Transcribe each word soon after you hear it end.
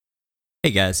Hey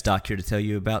guys, Doc here to tell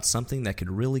you about something that could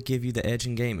really give you the edge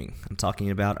in gaming. I'm talking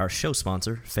about our show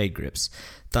sponsor, Fade Grips.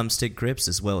 Thumbstick grips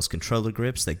as well as controller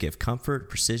grips that give comfort,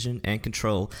 precision, and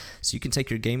control so you can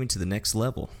take your gaming to the next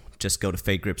level. Just go to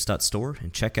fadegrips.store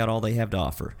and check out all they have to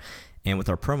offer. And with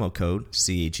our promo code,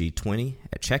 CAG20,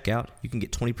 at checkout, you can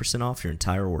get 20% off your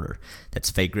entire order.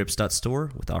 That's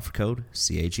fadegrips.store with offer code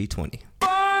CAG20.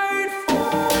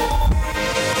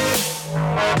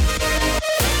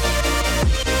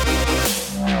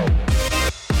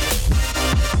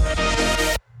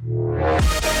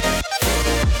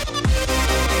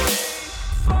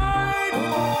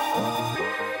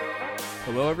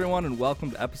 Hello everyone and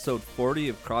welcome to episode 40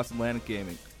 of Cross Atlantic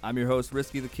Gaming. I'm your host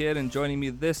Risky the Kid, and joining me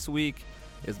this week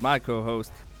is my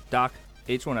co-host Doc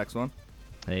H1X1.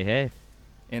 Hey.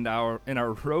 And in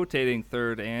our rotating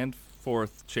third and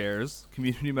fourth chairs,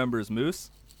 community members Moose.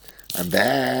 I'm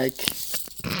back.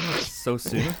 So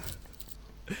soon.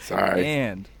 Sorry.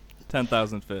 And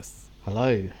 10,000 Fists.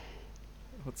 Hello.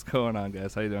 What's going on,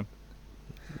 guys? How you doing?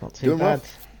 Not too Doing bad. well.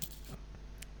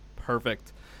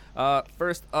 Perfect.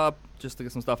 First up, just to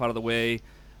get some stuff out of the way,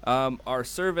 our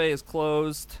survey is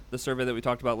closed. The survey that we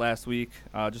talked about last week,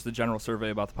 just a general survey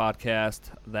about the podcast,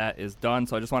 that is done.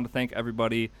 So I just wanted to thank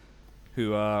everybody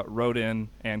who wrote in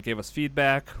and gave us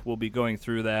feedback. We'll be going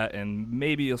through that, and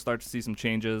maybe you'll start to see some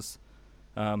changes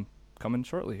coming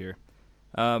shortly here.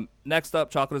 Next up,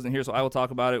 Chocolate isn't here, so I will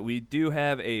talk about it. We do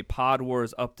have a Pod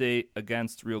Wars update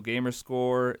against Real Gamer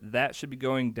Score. That should be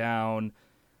going down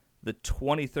the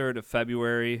 23rd of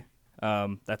February.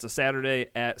 That's a Saturday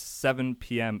at 7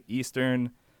 p.m.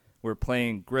 Eastern. We're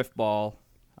playing Griffball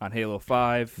on Halo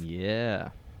 5. Yeah.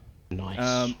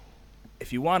 Nice.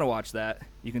 If you want to watch that,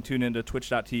 you can tune into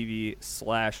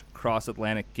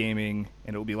twitch.tv/CrossAtlanticGaming,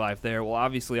 and it will be live there. We'll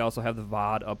obviously also have the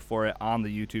VOD up for it on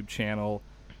the YouTube channel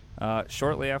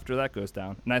shortly after that goes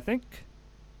down. And I think,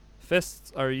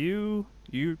 Fists, you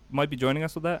might be joining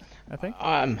us with that, I think?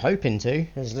 I'm hoping to,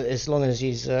 as long as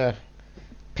you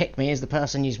pick me as the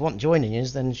person you want joining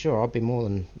us, then sure, I'll be more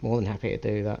than happy to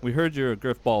do that. We heard you're a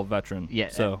Griffball veteran. Yeah.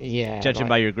 So Yeah. Judging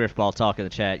by your Griffball talk in the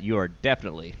chat, you are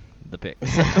definitely the pick.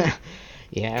 Yeah.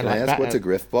 Can I ask what's a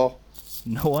griff ball?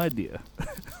 no idea.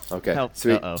 Okay, Help.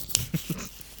 sweet. Uh-oh.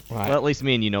 Right. Well, at least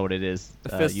me and you know what it is.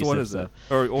 Fists, what Yusuf, is so. it?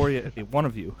 Or one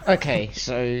of you. Okay,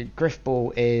 so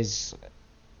Griffball is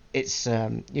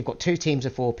you've got two teams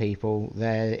of four people.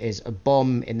 There is a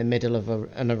bomb in the middle of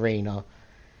an arena.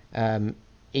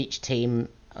 Each team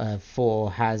of four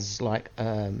has like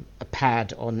a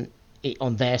pad on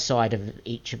their side of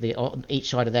on each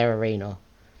side of their arena,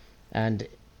 and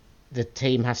the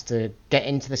team has to get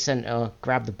into the center,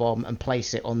 grab the bomb, and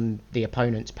place it on the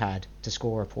opponent's pad to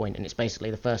score a point. And it's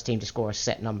basically the first team to score a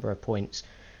set number of points.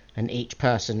 And each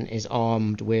person is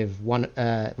armed with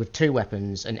two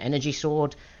weapons: an energy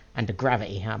sword and a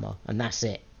gravity hammer, and that's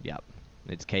it. Yep.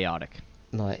 It's chaotic.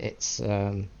 Like it's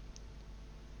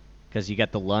Because you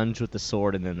got the lunge with the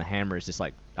sword, and then the hammer is just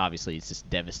like, obviously, it's just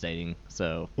devastating.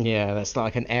 So yeah, that's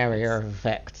like an area of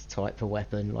effect type of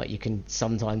weapon. Like you can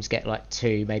sometimes get like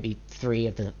two, maybe three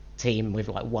of the team with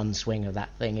like one swing of that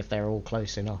thing if they're all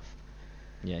close enough.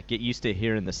 yeah, get used to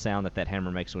hearing the sound that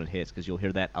hammer makes when it hits, because you'll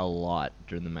hear that a lot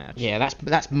during the match. Yeah, that's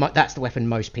the weapon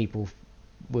most people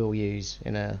will use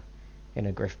in a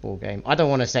Griffball game. I don't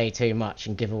want to say too much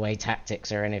and give away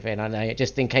tactics or anything. I know,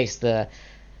 just in case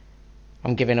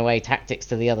I'm giving away tactics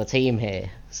to the other team here.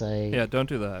 So Yeah, don't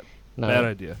do that. No. Bad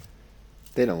idea.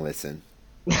 They don't listen.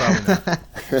 Probably not.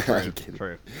 I'm kidding.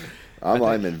 True. All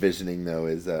I'm envisioning, though,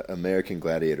 is American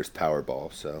Gladiators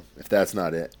Powerball. So if that's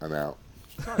not it, I'm out.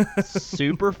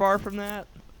 Super far from that,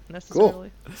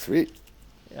 necessarily. Cool. Sweet.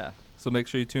 Yeah. So make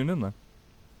sure you tune in then.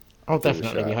 I'll Give it a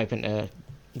definitely be shot. hoping to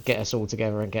get us all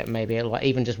together and get maybe like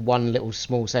even just one little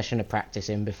small session of practice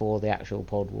in before the actual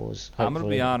Pod Wars. I'm going to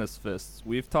be hopefully. honest, Fists.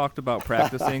 We've talked about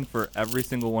practicing for every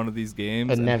single one of these games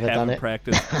But never done haven't it.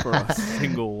 practiced for a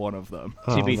single one of them.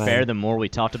 Oh, To be man. fair, the more we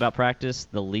talked about practice,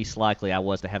 the least likely I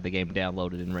was to have the game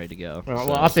downloaded and ready to go. Right, So-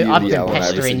 well, I've been Cue the Allen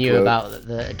pestering Iverson you quote. about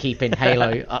the keeping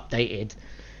Halo updated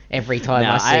every time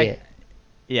No, I see it.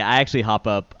 Yeah, I actually hop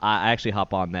on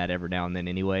that every now and then,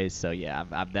 anyways. So yeah,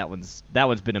 that one's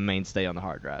been a mainstay on the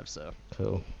hard drive. So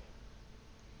Cool.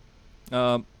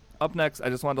 Up next, I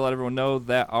just wanted to let everyone know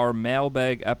that our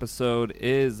mailbag episode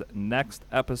is next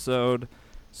episode.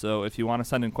 So if you want to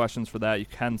send in questions for that, you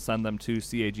can send them to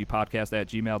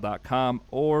cagpodcast@gmail.com,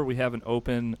 or we have an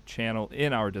open channel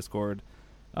in our Discord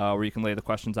where you can lay the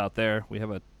questions out there. We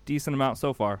have a decent amount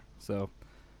so far, so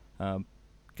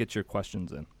get your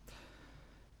questions in.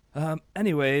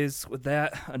 Anyways, with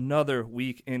that, another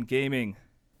week in gaming.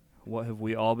 What have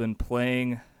we all been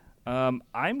playing? I'm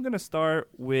going to start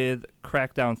with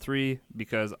Crackdown 3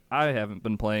 because I haven't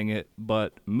been playing it,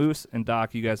 but Moose and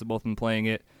Doc, you guys have both been playing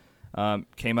it.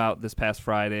 Came out this past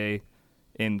Friday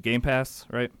in Game Pass,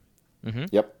 right? Mm-hmm.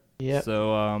 Yep. Yeah.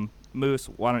 So, Moose,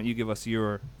 why don't you give us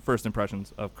your first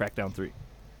impressions of Crackdown 3?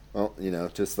 Well,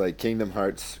 just like Kingdom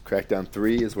Hearts, Crackdown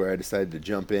 3 is where I decided to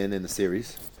jump in the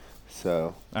series.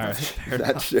 So, All right,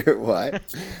 not sure why.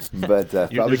 But probably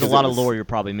there's a 'cause lot it of was- lore you're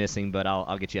probably missing, but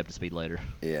I'll get you up to speed later.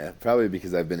 Yeah, probably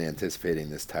because I've been anticipating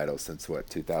this title since,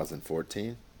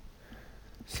 2014?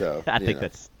 So, I think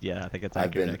that's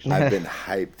accurate. Actually. I've been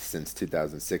hyped since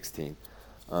 2016.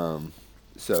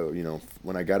 So,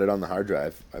 when I got it on the hard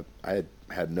drive, I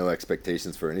had no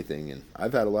expectations for anything, and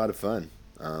I've had a lot of fun.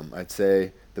 I'd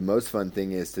say the most fun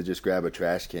thing is to just grab a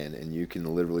trash can, and you can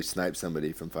literally snipe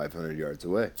somebody from 500 yards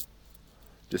away.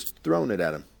 Just throwing it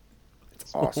at them.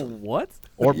 It's awesome. What?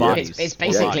 Or Yeah. bodies. It's Or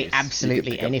basically bodies. You can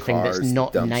absolutely pick up anything cars, that's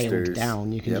not nailed dumpsters.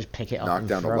 down. You can Yep. just pick it up Knock and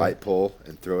down a throw light it. pole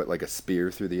and throw it like a spear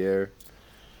through the air.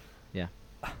 Yeah.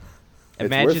 It's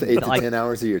Imagine, worth 8 to like, 10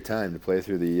 hours of your time to play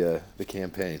through the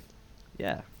campaign.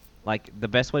 Yeah. Like, the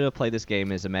best way to play this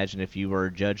game is imagine if you were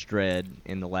Judge Dredd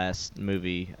in the last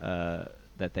movie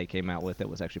that they came out with that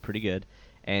was actually pretty good,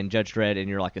 and Judge Dredd, and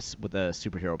you're like with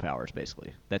superhero powers,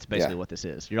 basically. That's basically Yeah. what this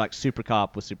is. You're like Super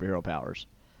Cop with superhero powers.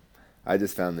 I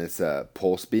just found this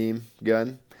pulse beam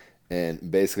gun,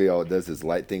 and basically all it does is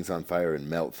light things on fire and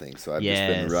melt things. So I've just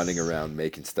been Yes. running around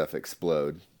making stuff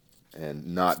explode and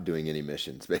not doing any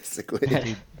missions, basically.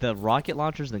 Dude, the rocket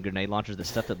launchers and the grenade launchers, the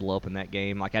stuff that blow up in that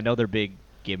game, like, I know their big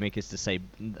gimmick is to say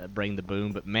bring the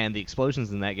boom, but man, the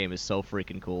explosions in that game is so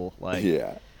freaking cool. Like,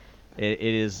 Yeah. it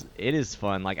is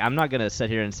fun. Like, I'm not gonna sit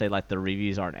here and say like the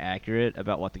reviews aren't accurate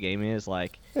about what the game is.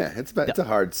 Like, Yeah, it's a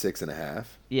hard 6.5.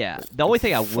 yeah, the only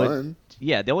thing I would, Fun.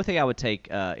 yeah, the only thing I would take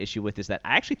issue with is that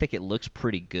I actually think it looks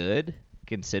pretty good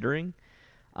considering.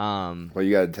 Well,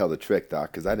 you got to tell the trick,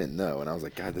 Doc, because I didn't know, and I was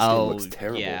like, God, this game looks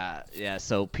terrible. Yeah.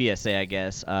 So PSA, I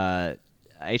guess.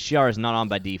 HDR is not on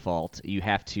by default. You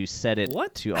have to set it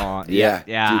to on. Yeah,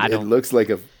 Yeah. dude, I it don't. looks like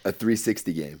a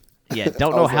 360 game. Yeah,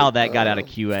 don't I know was how like, that got out of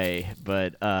QA,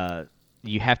 but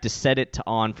you have to set it to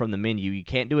on from the menu. You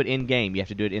can't do it in game. You have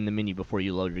to do it in the menu before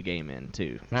you load your game in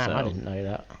too. Man, so, I didn't know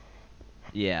that.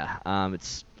 Yeah,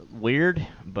 it's weird,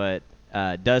 but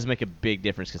does make a big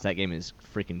difference because that game is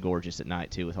freaking gorgeous at night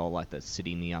too, with all like the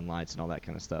city neon lights and all that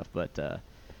kind of stuff. But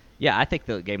yeah, I think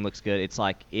the game looks good. It's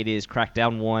like it is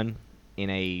Crackdown 1 in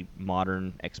a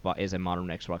modern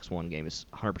Xbox One game. It's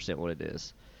 100% what it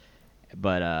is.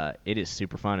 But it is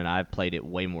super fun, and I've played it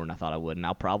way more than I thought I would, and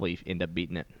I'll probably end up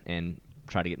beating it and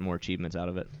try to get more achievements out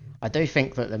of it. I do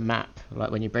think that the map,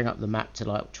 like when you bring up the map to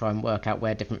like try and work out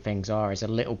where different things are, is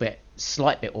a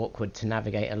slight bit awkward to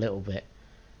navigate a little bit.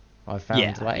 I found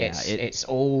it's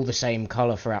all the same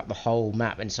color throughout the whole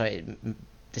map, and so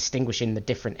distinguishing the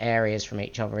different areas from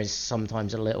each other is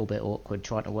sometimes a little bit awkward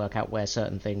trying to work out where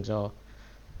certain things are.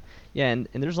 Yeah, and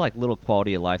there's like little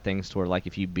quality of life things to where like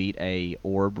if you beat a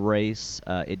orb race,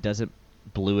 it doesn't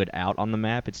blue it out on the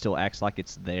map. It still acts like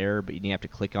it's there, but you have to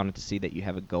click on it to see that you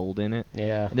have a gold in it.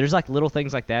 Yeah. And there's like little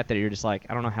things like that you're just like,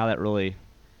 I don't know how that really,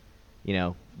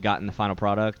 got in the final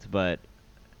product, but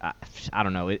I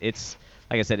don't know. It's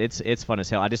like I said, it's fun as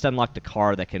hell. I just unlocked a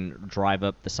car that can drive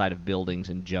up the side of buildings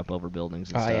and jump over buildings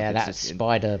and Oh stuff. yeah, It's that's just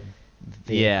spider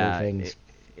vehicle things.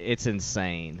 It's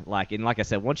insane. Like I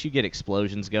said, once you get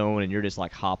explosions going and you're just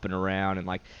like hopping around and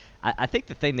like, I think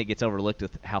the thing that gets overlooked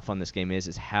with how fun this game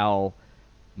is how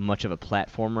much of a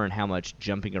platformer and how much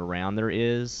jumping around there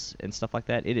is and stuff like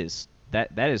that. It is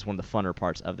that is one of the funner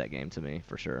parts of that game to me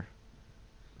for sure.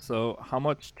 So, how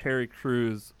much Terry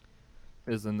Crews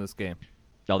is in this game?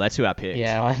 Oh, that's who I picked.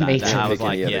 Yeah, me too. I was Pick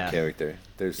like, any yeah. other character.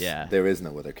 There is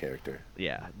no other character.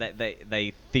 Yeah,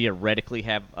 they theoretically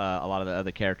have a lot of the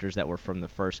other characters that were from the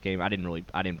first game. I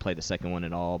didn't play the second one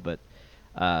at all, but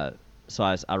so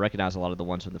I recognize a lot of the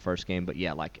ones from the first game. But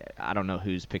yeah, like I don't know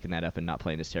who's picking that up and not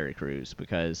playing as Terry Crews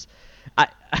because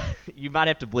you might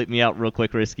have to bleep me out real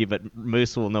quick, Risky, but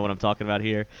Moose will know what I'm talking about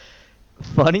here.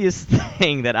 Funniest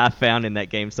thing that I found in that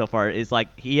game so far is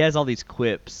like he has all these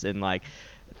quips and like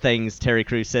things Terry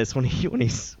Crews says when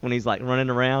he's like running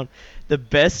around. The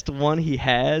best one he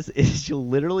has is you'll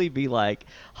literally be like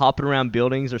hopping around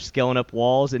buildings or scaling up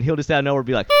walls, and he'll just out of nowhere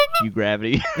be like, "You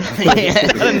gravity," like,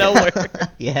 out of nowhere.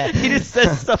 Yeah. He just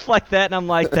says stuff like that, and I'm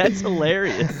like, that's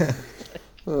hilarious.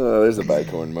 Oh, there's a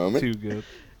Bicorn moment. Too good.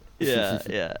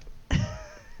 Yeah.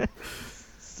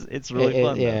 It's really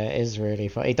fun. Yeah, though. it is really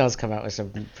fun. He does come out with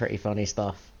some pretty funny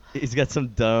stuff. He's got some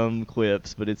dumb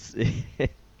quips, but it's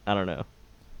I don't know.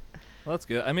 Well, that's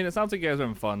good. I mean, it sounds like you guys are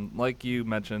having fun. Like you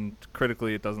mentioned,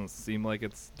 critically, it doesn't seem like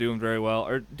it's doing very well,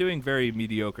 or doing very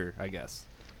mediocre, I guess.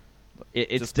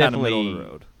 It's Just kinda definitely middle of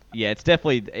the road. Yeah, it's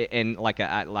definitely, and like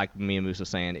me and Moose was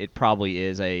saying, it probably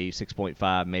is a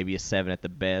 6.5, maybe a 7 at the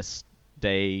best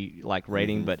day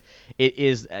rating, but it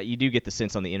is. You do get the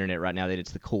sense on the internet right now that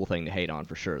it's the cool thing to hate on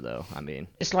for sure, though. I mean,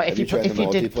 It's like Have you if tried the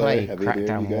you did play multiplayer? Have either of you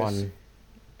Crackdown guys?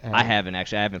 1. I haven't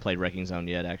actually. I haven't played Wrecking Zone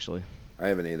yet, actually. I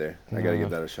haven't either. I gotta No. give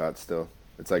that a shot still.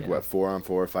 It's like Yeah. what,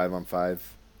 4-on-4, 5-on-5,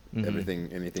 Mhm. anything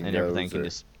And goes. everything can or-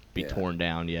 just be yeah. torn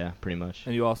down. Yeah, pretty much.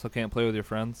 And you also can't play with your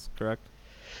friends, correct?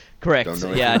 Correct. Don't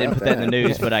know Yeah, I anything didn't about put that in the that.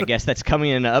 news, but I guess that's coming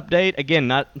in an update. Again,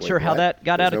 not Wait, sure how what? that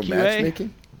got There's out of no QA.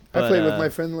 matchmaking? but, I played with uh, my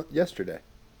friend yesterday.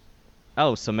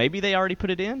 Oh, so maybe they already put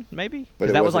it in? Maybe? But 'Cause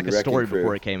it that was wasn't like a story Wrecking Crew.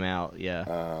 before it came out. Yeah.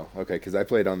 Oh, okay, because I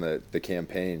played on the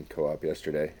campaign co-op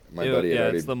yesterday. My Yeah, buddy had yeah,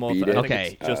 already it's the beat multi. it. I think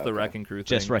Okay. it's just Oh, the okay. Wrecking Crew thing.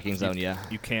 Just Wrecking You- Zone, yeah.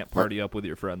 You can't party up with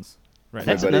your friends. Right.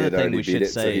 That's My buddy another had thing already we beat should it,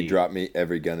 so he say. dropped me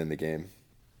every gun in the game.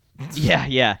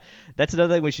 Yeah. That's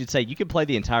another thing we should say. You can play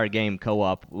the entire game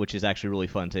co-op, which is actually really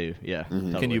fun too. Yeah. Mm-hmm.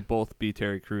 Totally. Can you both be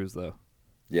Terry Crews though?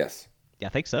 Yes, Yeah, I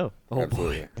think so. Oh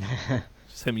absolutely. boy,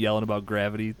 just him yelling about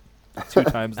gravity, 2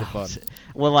 times the fun.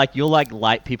 Well, you'll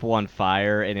light people on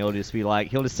fire, and it'll just be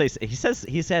he'll just say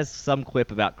he says some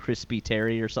quip about Crispy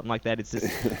Terry or something like that. It's just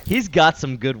he's got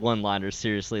some good one-liners.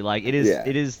 Seriously, it is Yeah,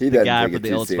 it is he the doesn't guy take for it the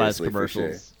too Old Spice seriously, for sure.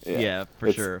 commercials. Yeah. Yeah, for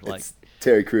It's- sure. it's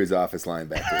Terry Crews, office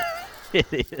linebacker. It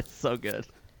is so good.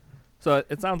 So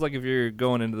it sounds like if you're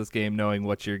going into this game knowing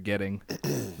what you're getting,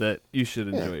 that you should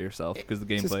enjoy yourself because the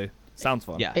gameplay sounds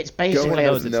fun. Yeah, It's Going basically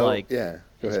knows with it's no, like- yeah.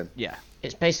 Go ahead. yeah.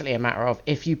 it's basically a matter of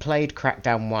if you played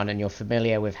Crackdown 1 and you're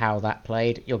familiar with how that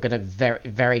played, you're going to very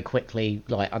very quickly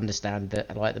understand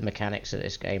the mechanics of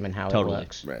this game and how Totally. it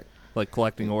works. Right. Like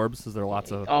collecting orbs. Is there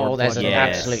lots of? Oh, orb there's an collecting?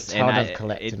 Yes, absolute and ton of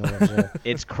collecting orbs. Yeah.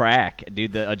 It's crack,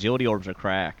 dude. The agility orbs are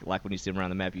crack. Like when you see them around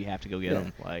the map, you have to go get Yeah.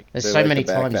 them. There's They're so like many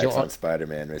the times backpacks on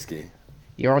Spider-Man, Risky.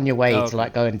 you're on your way Oh, to okay.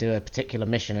 go and do a particular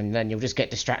mission, and then you'll just get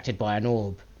distracted by an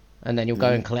orb, and then you'll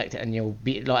go and collect it, and you'll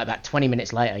be about 20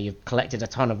 minutes later, you've collected a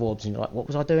ton of orbs, and you're like, what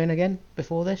was I doing again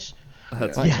before this?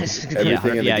 That's Like,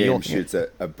 Everything in the you'll- game shoots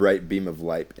a bright beam of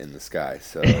light in the sky.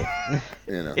 So,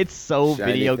 It's so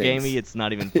Shiny video things. gamey. It's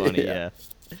not even funny. Yeah.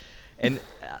 Yeah. And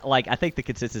I think the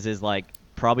consensus is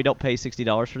probably don't pay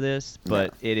 $60 for this,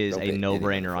 but No, it is don't a pay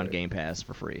no-brainer anything on for it. Game Pass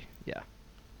for free. Yeah.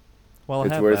 well, I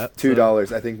it's have worth that,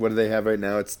 $2. I think what do they have right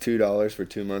now? It's $2 for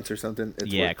 2 months or something.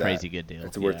 It's Yeah, worth crazy that. good deal.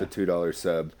 It's worth Yeah. a $2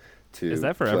 sub to. Is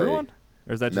that for play. everyone,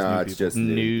 or is that just No, new it's people? just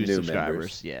New new subscribers.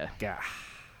 members. Yeah. Gah.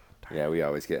 Yeah, we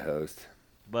always get hosed.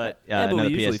 But Yeah, but we another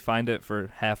usually PS. find it for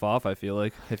half off. I feel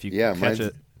like if you Yeah, catch mine's-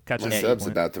 it, catch My it. at sub's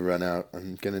point. about to run out.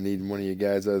 I'm gonna need one of you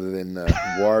guys other than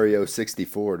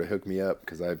Wario64 to hook me up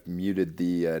because I've muted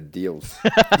the deals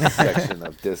section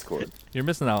of Discord. You're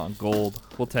missing out on gold.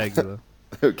 We'll tag you though.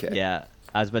 Okay. Yeah.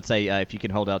 I was about to say, if you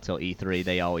can hold out till E3,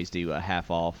 they always do a half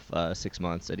off 6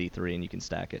 months at E3, and you can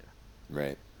stack it.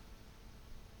 Right.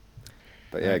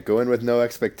 But yeah, go in with no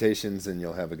expectations and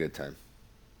you'll have a good time.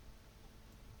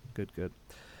 Good.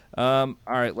 All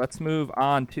right, let's move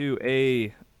on to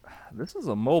a. This is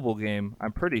a mobile game.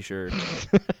 I'm pretty sure.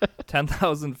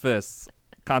 10,000 Fists,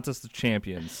 Contest of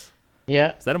Champions.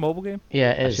 Yeah, Is that a mobile game?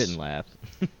 yeah, it I is. shouldn't laugh.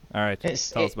 All right, tell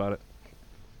us about it.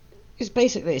 It's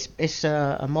basically it's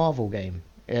a Marvel game.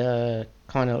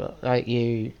 Kind of like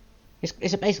you.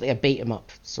 It's basically a beat 'em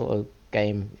up sort of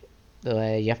game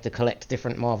where you have to collect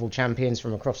different Marvel champions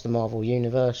from across the Marvel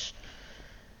universe.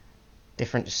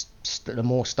 Different, the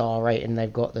more star rating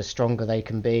they've got, the stronger they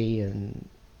can be, and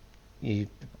you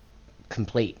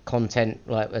complete content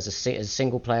as a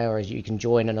single player, or as you can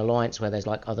join an alliance where there's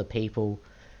other people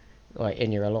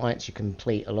in your alliance. You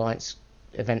complete alliance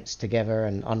events together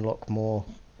and unlock more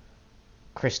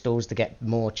crystals to get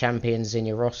more champions in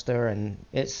your roster, and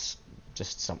it's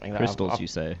just something that Crystals, I've, you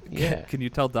say? yeah. Can you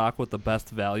tell Doc what the best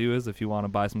value is if you want to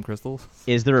buy some crystals?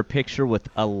 Is there a picture with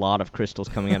a lot of crystals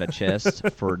coming out of chest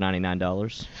for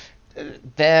 $99?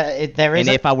 There is. And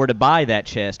if I were to buy that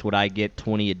chest, would I get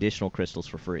 20 additional crystals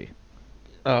for free?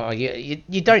 Oh, you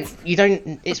don't.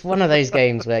 It's one of those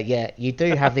games where you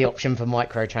do have the option for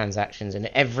microtransactions, and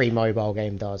every mobile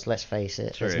game does. Let's face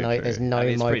it. There's no I mean, it's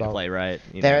free to mobile. play, right?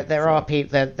 There are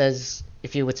people. There's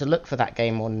if you were to look for that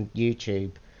game on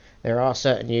YouTube, there are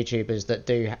certain YouTubers that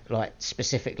do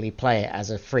specifically play it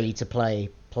as a free to play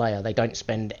player. They don't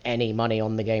spend any money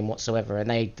on the game whatsoever, and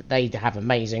they have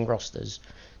amazing rosters.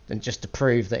 And just to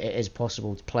prove that it is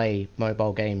possible to play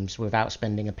mobile games without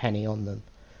spending a penny on them.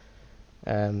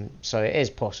 So it is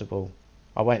possible.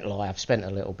 I won't lie, I've spent a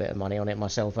little bit of money on it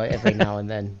myself every now and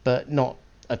then, but not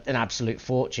an absolute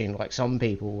fortune like some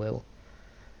people will.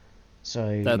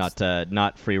 So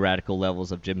Not free radical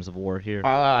levels of Gems of War here.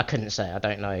 I couldn't say. I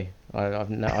don't know.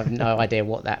 I've no idea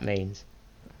what that means.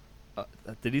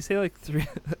 Did he say like three?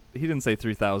 He didn't say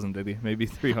 3,000, did he? Maybe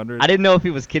 300. I didn't know if he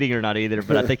was kidding or not either,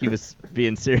 but I think he was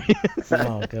being serious.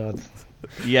 Oh god.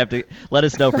 You have to let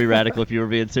us know, Free Radical, if you were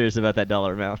being serious about that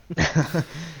dollar amount.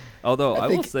 Although I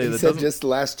will think say he that said doesn't. just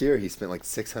last year he spent like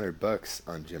 $600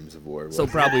 on Gems of War. So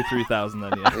wasn't probably 3,000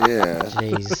 then. Yeah. it? Yeah.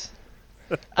 Jeez.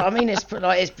 I mean, it's And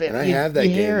I have that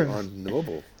game on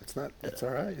mobile. It's not. It's all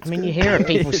right. It's I mean, good. you hear of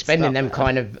people It's spending not them bad.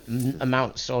 kind of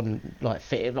amounts on like.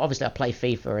 Obviously, I play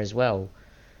FIFA as well.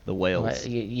 The whales. Like,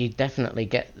 you definitely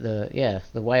get the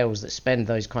whales that spend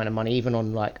those kind of money even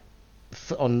on like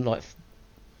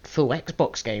full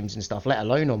Xbox games and stuff, let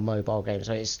alone on mobile games.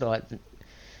 So it's like,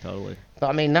 Totally. but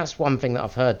I mean that's one thing that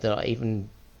I've heard that even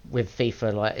with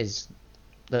FIFA like is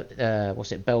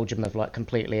that Belgium have like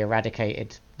completely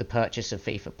eradicated the purchase of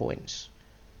FIFA points.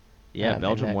 Yeah, in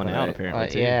Belgium their- won out apparently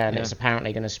too. Yeah, and it's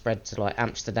apparently going to spread to like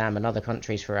Amsterdam and other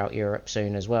countries throughout Europe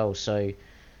soon as well. So,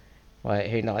 like,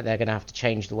 they're going to have to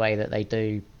change the way that they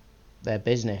do their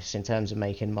business in terms of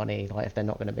making money. Like, if they're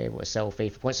not going to be able to sell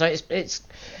FIFA points, so it's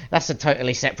that's a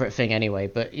totally separate thing anyway.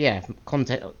 But yeah,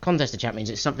 Contest of Champions,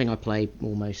 it's something I play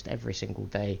almost every single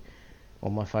day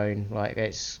on my phone. Like,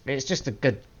 it's just a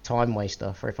good time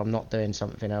waster for if I'm not doing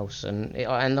something else, and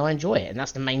I enjoy it, and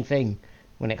that's the main thing.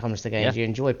 When it comes to games, Yeah. you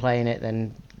enjoy playing it,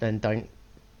 then don't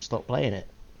stop playing it,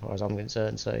 as far as I'm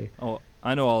concerned. So Oh,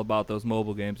 I know all about those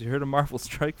mobile games. You heard of Marvel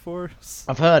Strike Force?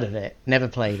 I've heard of it, never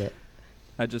played it.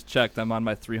 I just checked. I'm on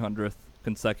my 300th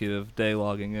consecutive day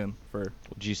logging in for.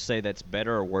 Would you say that's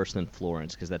better or worse than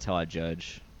Florence? Because that's how I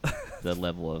judge the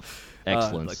level of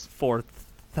excellence. Like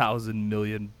 4,000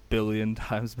 million billion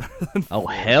times better than. Oh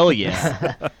hell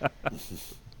yeah!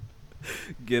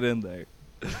 Get in there.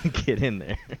 Get in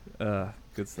there.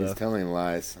 Good He's stuff. telling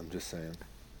lies. I'm just saying.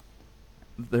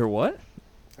 They're what?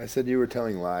 I said you were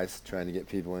telling lies, trying to get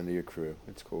people into your crew.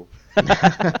 It's cool.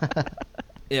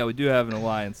 Yeah, we do have an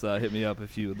alliance. Hit me up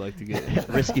if you would like to get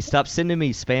in. Risky, stop sending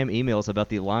me spam emails about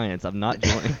the alliance. I'm not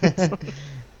joining.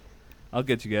 I'll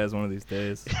get you guys one of these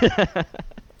days.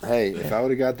 Hey, if I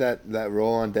would have got that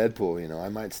role on Deadpool, I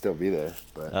might still be there.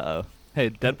 But Uh-oh. Hey,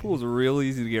 Deadpool's real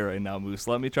easy to get right now, Moose.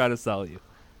 Let me try to sell you.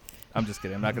 I'm just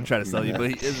kidding. I'm not going to try to sell you, but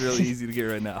he is really easy to get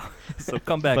right now. So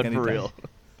come back But anytime. for real.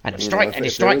 And if You know,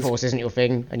 if Strike there is- Force isn't your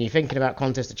thing, and you're thinking about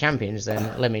Contest of Champions,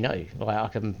 then let me know. Like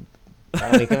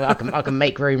I can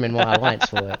make room in my alliance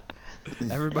for it.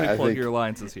 Everybody I plug think- your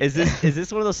alliances here. Is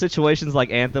this one of those situations like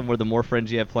Anthem where the more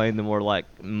friends you have playing, the more like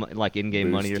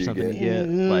in-game money or Boost you something? get.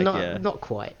 Yeah, like Not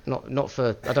quite. Not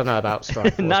for. I don't know about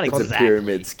Strike Force. Not it's a exactly.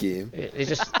 pyramid scheme. It's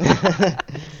just.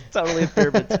 totally a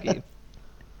pyramid scheme.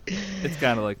 It's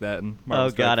kind of like that. In Marvel Oh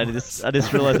Strike god, Force. I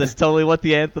just realized that's totally what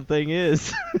the Anthem thing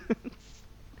is.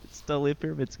 It's totally a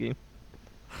pyramid scheme.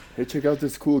 Hey, check out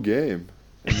this cool game.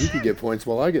 And you can get points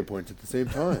while I get points at the same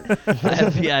time.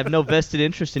 I have no vested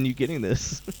interest in you getting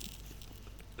this.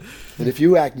 And if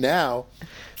you act now,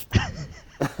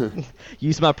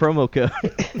 Use my promo code.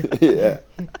 yeah.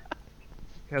 You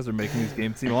guys are making these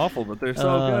games seem awful, but they're so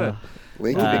Uh, good.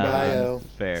 Link in the Uh, bio.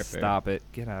 Fair. Stop it.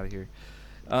 Get out of here.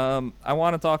 I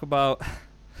want to talk about.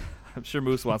 I'm sure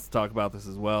Moose wants to talk about this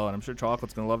as well, and I'm sure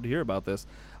Chocolate's going to love to hear about this.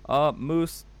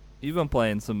 Moose, you've been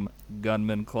playing some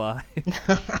Gunman Clyde.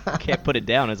 Can't put it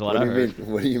down, is what I heard.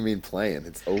 What do you mean playing?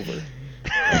 It's over.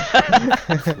 All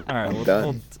right, I'm we'll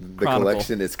done. The chronicle.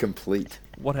 collection is complete.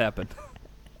 What happened?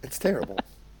 It's terrible.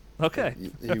 Okay,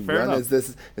 You fair run enough. as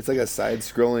this. It's like a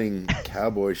side-scrolling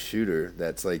cowboy shooter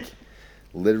that's like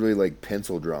literally like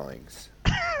pencil drawings.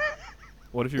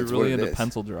 What if you're That's really what it into is.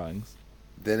 pencil drawings?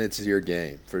 Then it's your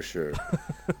game for sure.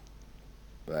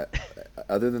 But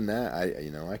other than that,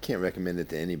 I can't recommend it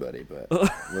to anybody. But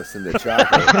listen to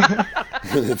Chocolate.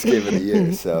 It's game of the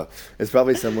year, so it's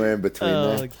probably somewhere in between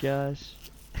Oh there. gosh.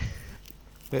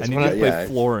 I It's need one you of- to play yeah.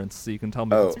 Florence so you can tell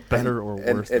me if it's better or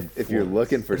worse. than If you're Florence.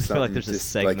 looking for I feel something, like there's a just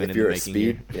segment like in if the you're a making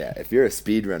speed, if you're a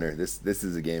speed runner, this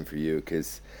is a game for you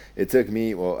because it took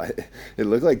me. Well, it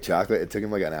looked like Chocolate. It took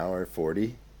him like an hour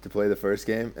 40 to play the first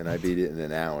game, and I beat it in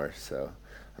an hour. So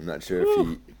I'm not sure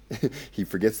if he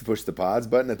forgets to push the pause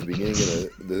button at the beginning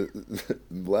of the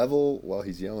level while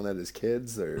he's yelling at his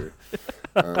kids, or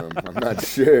I'm not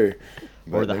sure.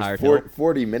 But Or the there's hired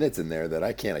 40 minutes in there that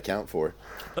I can't account for.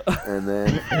 And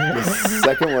then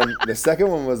the second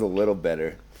one was a little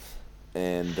better,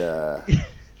 and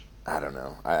I don't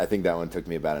know. I think that one took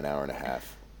me about an hour and a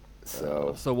half.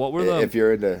 So what were the? if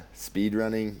you're into speed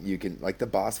running, you can like the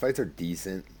boss fights are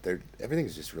decent.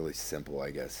 Everything's just really simple,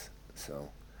 I guess. So,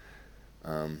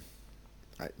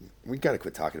 we got to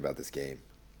quit talking about this game.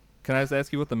 Can I just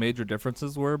ask you what the major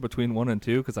differences were between 1 and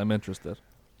 2? Because I'm interested.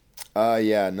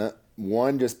 Yeah. No,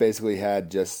 1 just basically had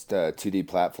just 2D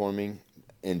platforming.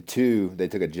 In 2, they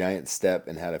took a giant step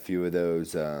and had a few of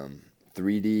those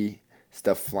 3D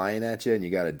stuff flying at you, and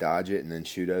you got to dodge it and then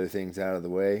shoot other things out of the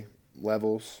way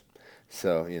levels.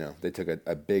 So, they took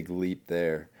a big leap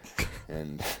there.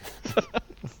 And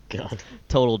God.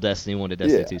 Total Destiny 1 to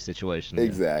Destiny 2 situation. Yeah.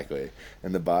 Exactly.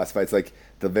 And the boss fights, like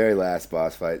the very last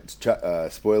boss fight,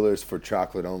 spoilers for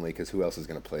Chocolate only, because who else is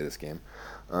going to play this game,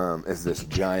 is this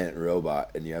giant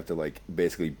robot, and you have to like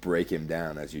basically break him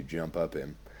down as you jump up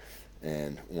him.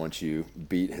 And once you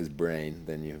beat his brain,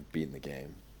 then you've beaten the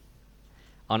game.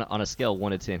 On a scale of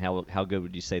 1 to 10, how good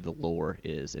would you say the lore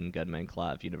is in Gunman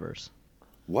Clive universe?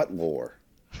 What lore?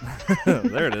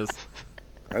 There it is.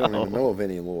 I don't even know of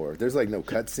any lore. There's like no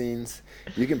cutscenes.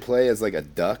 You can play as like a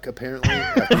duck apparently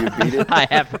after you beat it. I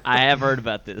have heard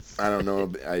about this. I don't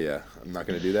know. Yeah, I'm not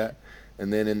going to do that.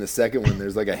 And then in the second one,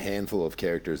 there's like a handful of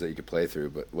characters that you could play through.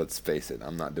 But let's face it,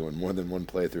 I'm not doing more than one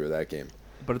playthrough of that game.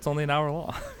 But it's only an hour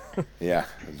long. Yeah,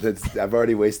 I've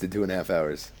already wasted 2.5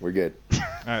 hours. We're good. All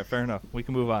right, fair enough. We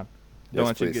can move on. Don't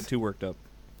want you to please. get too worked up.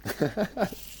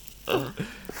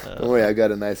 Don't worry, I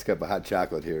got a nice cup of hot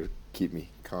chocolate here. Keep me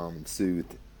calm and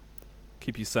soothed.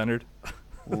 Keep you centered.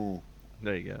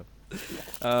 There you go.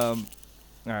 All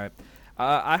right.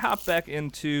 I hopped back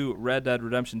into Red Dead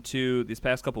Redemption 2 these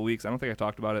past couple weeks. I don't think I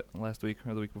talked about it last week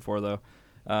or the week before, though.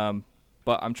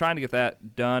 But I'm trying to get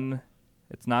that done.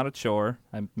 It's not a chore.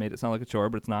 I made it sound like a chore,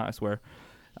 but it's not, I swear.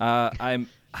 I'm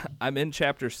in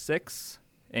Chapter 6,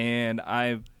 and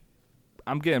I'm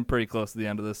getting pretty close to the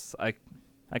end of this. I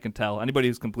can tell. Anybody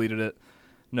who's completed it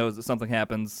knows that something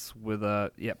happens with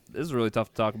this is really tough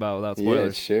to talk about without spoilers. Yeah,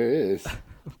 it sure is.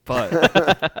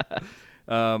 But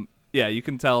you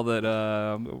can tell that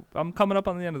I'm coming up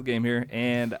on the end of the game here,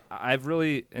 and I've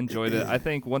really enjoyed it. I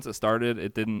think once it started,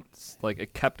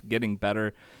 it kept getting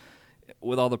better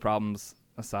with all the problems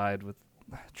aside with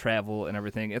travel and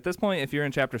everything. At this point, if you're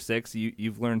in Chapter 6,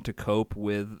 you've learned to cope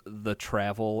with the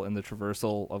travel and the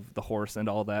traversal of the horse and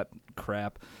all that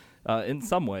crap in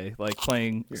some way, like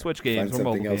playing Switch games or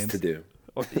mobile something else games. to do.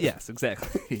 Yes,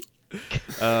 exactly.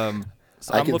 I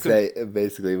can say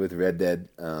basically with Red Dead,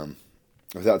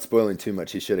 without spoiling too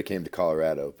much, he should have came to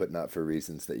Colorado, but not for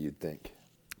reasons that you'd think.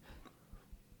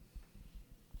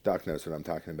 Doc knows what I'm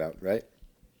talking about, right?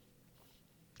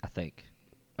 I think.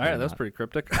 All right, that's pretty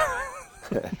cryptic.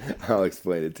 I'll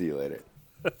explain it to you later.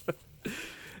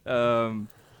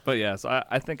 But yeah, so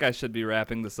I think I should be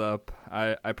wrapping this up.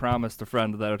 I promised a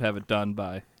friend that I would have it done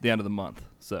by the end of the month.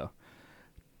 So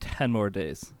 10 more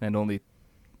days and only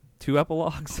 2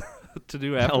 epilogues to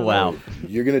do after. Oh, wow.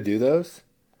 You're going to do those?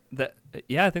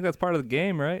 I think that's part of the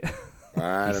game, right?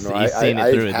 I don't know. You've seen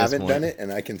it through I at this haven't point. done it,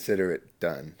 and I consider it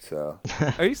done. So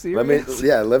Are you serious?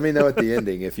 let me know at the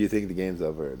ending if you think the game's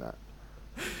over or not.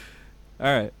 All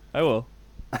right, I will.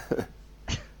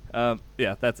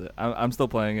 That's it. I'm still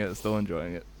playing it, still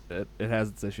enjoying it. It has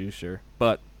its issues, sure,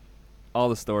 but all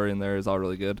the story in there is all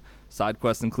really good. Side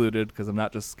quests included, because I'm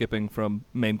not just skipping from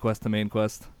main quest to main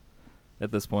quest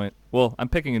at this point. Well, I'm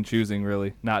picking and choosing,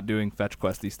 really, not doing fetch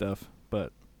questy stuff,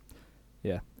 but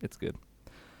yeah, it's good.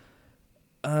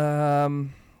 All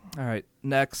right,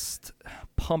 next,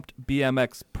 Pumped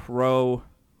BMX Pro.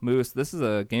 Moose, this is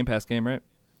a Game Pass game, right?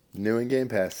 New in Game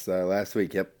Pass last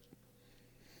week. Yep.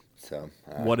 So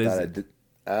what is it?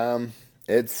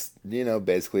 It's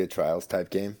basically a trials type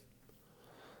game,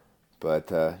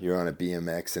 but you're on a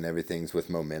BMX and everything's with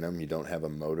momentum. You don't have a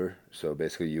motor, so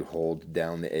basically you hold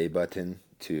down the A button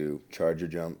to charge your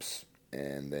jumps,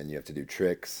 and then you have to do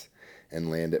tricks and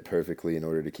land it perfectly in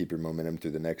order to keep your momentum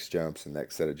through the next jumps and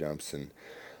next set of jumps. And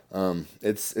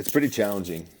it's pretty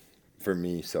challenging for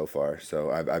me so far.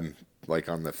 So I'm like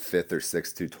on the 5th or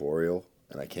 6th tutorial,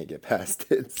 and I can't get past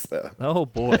it. So Oh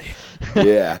boy.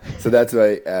 yeah, so that's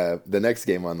why the next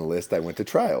game on the list I went to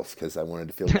trials because I wanted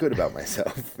to feel good about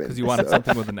myself. Because you wanted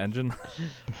something with an engine.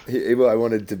 Well, I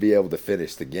wanted to be able to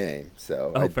finish the game.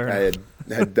 So I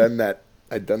had done that.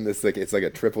 I'd done this it's like a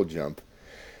triple jump,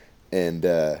 and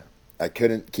I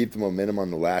couldn't keep the momentum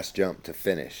on the last jump to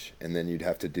finish, and then you'd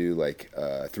have to do like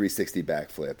a 360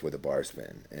 backflip with a bar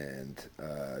spin and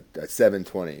a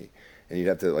 720, and you'd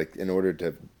have to in order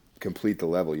to complete the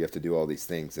level, you have to do all these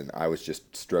things, and I was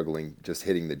just struggling, just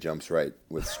hitting the jumps right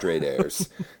with straight airs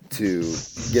to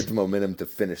get the momentum to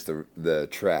finish the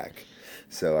track.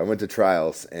 So I went to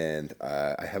trials, and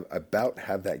I have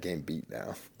that game beat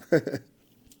now.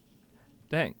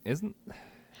 Dang, isn't...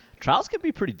 Trials can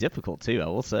be pretty difficult, too, I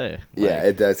will say. Yeah,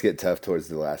 it does get tough towards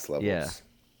the last levels. Yeah.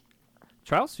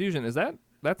 Trials Fusion, is that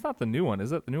That's not the new one,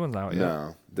 is it? The new one's not out yet.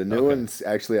 No, the new one's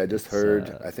actually. I just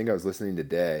heard. I think I was listening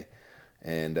today,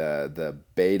 and the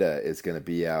beta is going to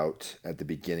be out at the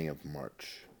beginning of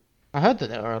March. I heard that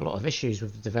there are a lot of issues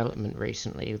with the development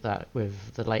recently. That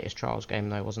with the latest Trials game,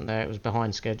 though, wasn't there? It was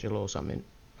behind schedule or something.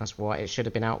 That's why it should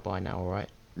have been out by now, right?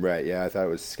 Right. Yeah, I thought it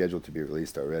was scheduled to be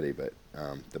released already, but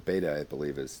the beta, I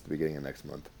believe, is the beginning of next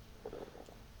month.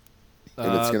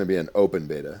 And it's going to be an open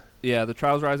beta. Yeah, the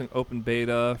Trials Rising open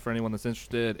beta, for anyone that's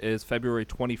interested, is February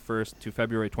 21st to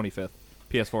February 25th.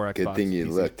 PS4, Xbox. Good thing you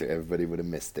PC. looked. Everybody would have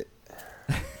missed it.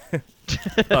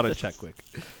 Thought I'd check quick.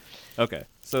 Okay,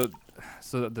 so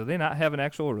do they not have an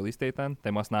actual release date then?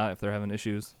 They must not if they're having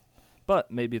issues. But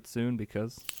maybe it's soon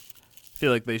because I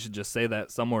feel like they should just say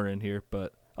that somewhere in here.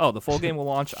 But the full game will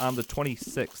launch on the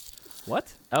 26th.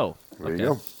 What? Oh, There okay. you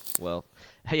go. Well,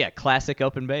 yeah, classic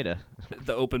open beta.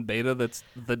 The open beta that's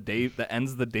the day that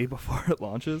ends the day before it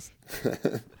launches?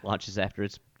 Launches after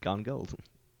it's gone gold.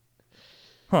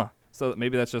 Huh. So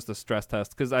maybe that's just a stress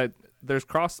test because I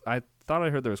thought I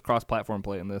heard there was cross-platform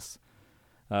play in this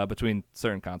between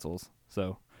certain consoles.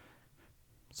 So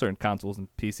certain consoles and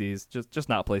PCs, just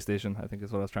not PlayStation, I think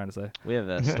is what I was trying to say. We have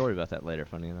a story about that later,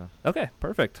 funny enough. Okay,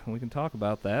 perfect. We can talk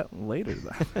about that later.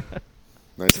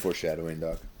 Nice foreshadowing,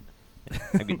 Doc.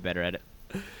 I'd get better at it.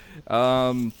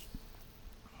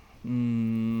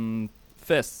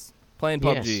 Fists. Playing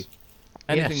PUBG. Yes.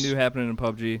 Anything Yes. new happening in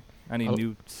PUBG? Any Oh.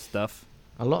 new stuff?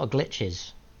 A lot of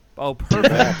glitches. Oh,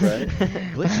 perfect. Right?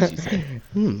 Glitches, you say?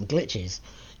 Glitches.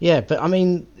 Yeah, but I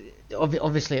mean,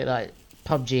 obviously, like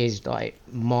PUBG is like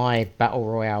my battle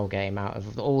royale game out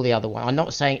of all the other ones. I'm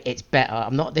not saying it's better.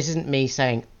 This isn't me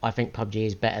saying I think PUBG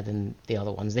is better than the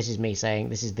other ones. This is me saying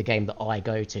this is the game that I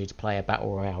go to play a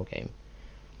battle royale game.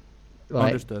 Like,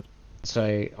 Understood.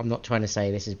 so I'm not trying to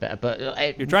say this is better, but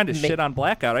You're trying to shit on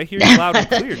Blackout. I hear you loud and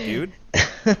clear, dude.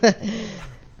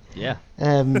 Yeah.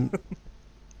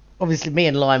 Obviously, me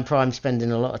and Lion Prime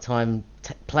spending a lot of time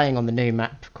playing on the new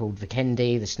map called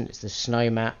Vikendi. It's the snow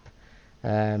map.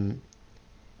 And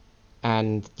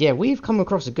yeah, we've come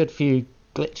across a good few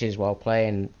glitches while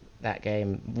playing that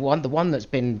game. The one that's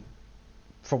been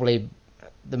probably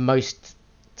the most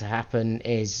to happen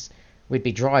is we'd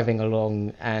be driving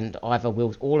along and either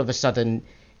we'll all of a sudden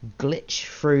glitch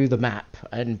through the map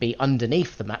and be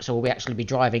underneath the map, so we'll actually be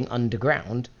driving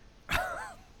underground.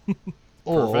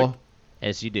 Or,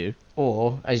 As you do.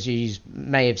 or as you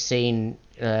may have seen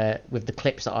with the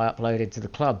clips that I uploaded to the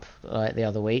club the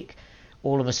other week,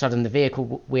 all of a sudden the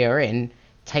vehicle we are in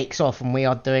takes off and we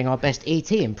are doing our best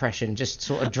ET impression, just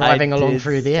sort of driving along did.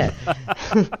 through the air.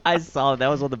 I saw that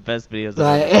was one of the best videos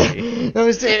Like, I've ever seen. it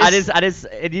was- I just,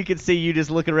 and you can see you just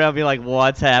looking around, being like,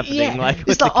 "What's happening?" Yeah, Like, with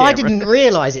it's the like I camera. didn't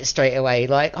realise it straight away.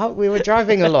 Like we were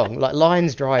driving along, like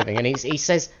Lion's driving, and he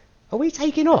says, "Are we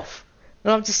taking off?"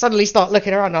 And I just suddenly start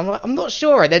looking around. And I'm like, I'm not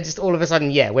sure. And then just all of a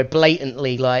sudden, yeah, we're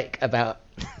blatantly like about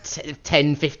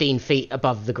 10, 15 feet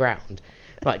above the ground,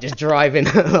 like just driving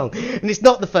along. And it's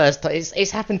not the first time.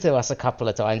 It's happened to us a couple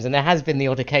of times, and there has been the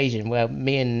odd occasion where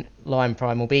me and Lion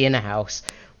Prime will be in a house.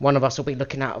 One of us will be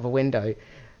looking out of a window,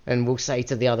 and we'll say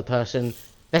to the other person,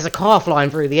 "There's a car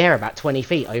flying through the air about 20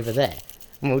 feet over there."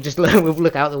 And we'll just we'll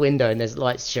look out the window, and there's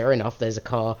like, sure enough, there's a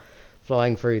car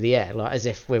flying through the air, like as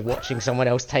if we're watching someone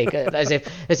else take it, as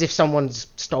if someone's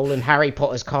stolen Harry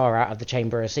Potter's car out of the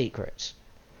Chamber of Secrets.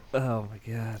 Oh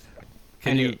my god.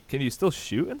 And Can you still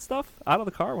shoot and stuff out of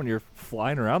the car when you're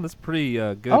flying around? That's pretty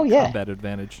good Oh, yeah. combat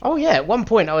advantage. Oh yeah, at one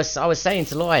point I was saying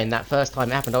to Lion that first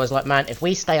time it happened, I was like, man, if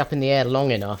we stay up in the air long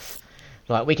enough,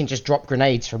 like we can just drop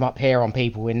grenades from up here on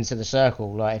people into the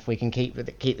circle, like if we can keep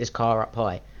this car up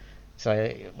high.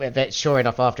 So sure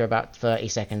enough, after about 30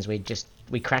 seconds,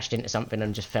 we crashed into something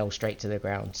and just fell straight to the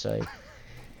ground. So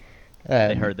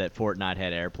They heard that Fortnite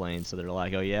had airplanes, so they're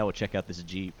like, "Oh yeah, we'll check out this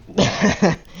Jeep."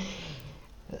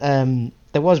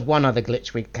 There was one other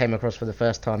glitch we came across for the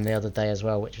first time the other day as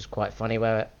well, which was quite funny.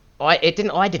 Where I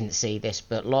didn't see this,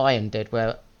 but Lion did.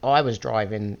 Where I was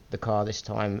driving the car this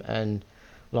time, and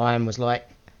Lion was like,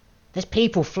 "There's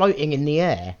people floating in the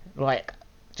air, like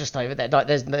just over there."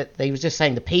 Like he was just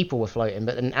saying the people were floating,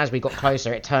 but then as we got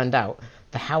closer, it turned out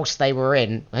the house they were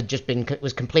in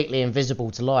was completely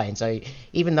invisible to Lion. So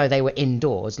even though they were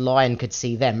indoors, Lion could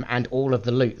see them and all of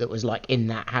the loot that was like in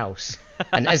that house.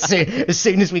 And as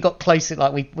soon as we got closer,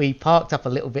 like we parked up a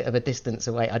little bit of a distance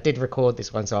away. I did record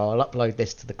this one, so I'll upload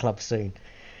this to the club soon.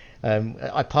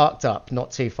 I parked up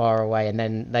not too far away, and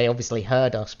then they obviously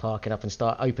heard us parking up and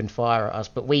opened fire at us.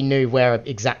 But we knew where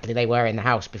exactly they were in the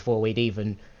house before we'd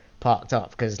even parked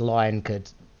up, because Lion could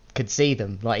see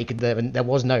them. Like there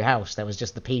was no house, there was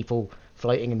just the people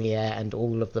floating in the air and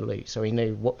all of the loot. So he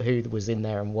knew who was in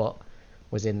there and what.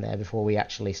 was in there before we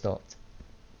actually stopped.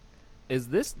 Is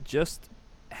this just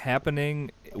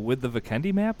happening with the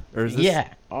Vikendi map, or is this?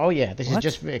 Yeah. Oh yeah. This What?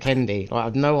 is just Vikendi. Like,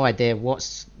 I've no idea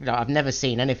I've never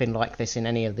seen anything like this in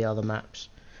any of the other maps.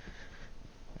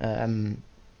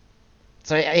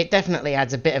 So it definitely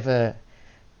adds a bit of a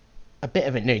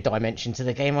new dimension to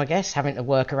the game, I guess, having to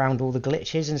work around all the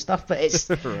glitches and stuff. But it's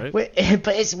Right.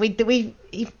 we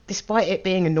despite it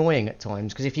being annoying at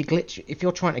times, because if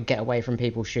you're trying to get away from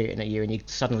people shooting at you and you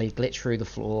suddenly glitch through the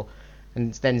floor,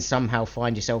 and then somehow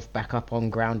find yourself back up on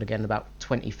ground again about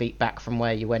 20 feet back from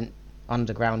where you went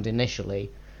underground initially,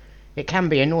 it can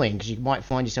be annoying because you might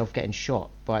find yourself getting shot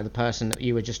by the person that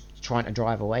you were just trying to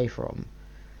drive away from.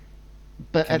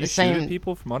 But Can at you the same, shoot at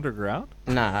people from underground?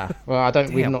 nah. Well, I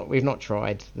don't. Damn. We've not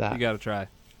tried that. You gotta try.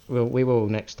 We will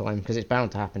next time, because it's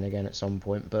bound to happen again at some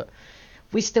point. But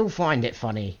we still find it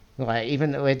funny, like,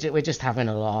 even though we're just having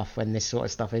a laugh when this sort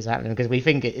of stuff is happening, because we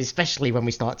think it, especially when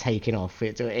we start taking off,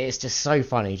 it's just so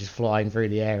funny, just flying through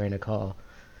the air in a car.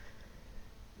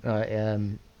 But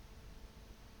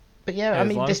yeah, I As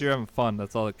mean, long as you're having fun,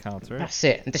 that's all that counts, right? that's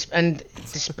it.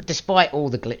 Despite all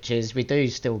the glitches, we do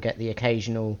still get the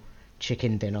occasional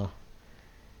chicken dinner.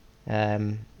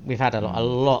 We've had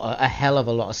a hell of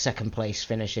a lot of second place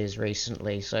finishes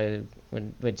recently, so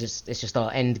it's just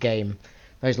our end game.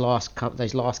 Those last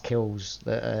kills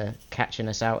that are catching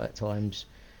us out at times,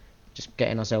 just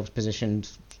getting ourselves positioned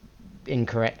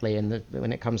incorrectly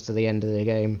when it comes to the end of the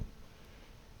game.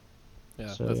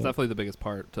 Yeah, So, that's yeah. definitely the biggest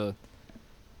part to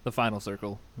the final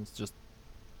circle. It's just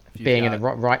if you've Being in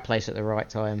got- the right place at the right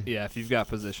time. Yeah, if you've got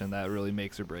position, that really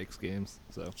makes or breaks games.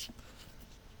 So,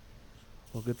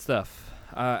 well, good stuff.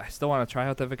 I still want to try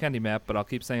out the Vikendi map, but I'll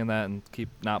keep saying that and keep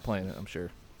not playing it, I'm sure.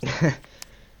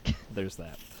 There's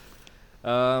that.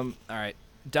 All right.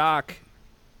 Doc,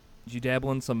 did you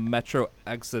dabble in some Metro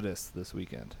Exodus this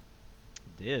weekend?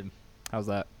 Did. How's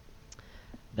that?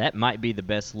 That might be the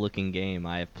best looking game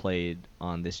I have played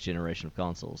on this generation of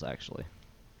consoles, actually.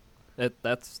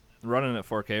 That's running at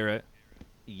 4K, right?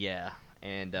 Yeah,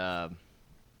 and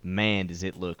man, does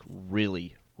it look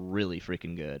really, really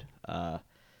freaking good.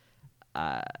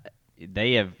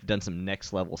 They have done some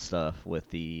next level stuff with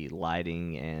the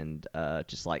lighting and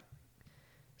just like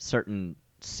certain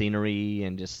scenery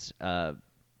and just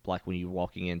like when you're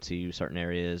walking into certain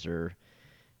areas or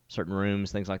certain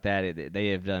rooms, things like that. They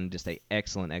have done just a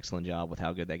excellent job with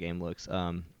how good that game looks.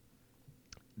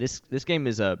 This game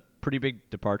is a pretty big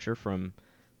departure from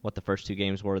what the first two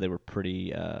games were. They were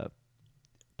pretty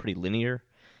linear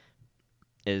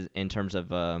in terms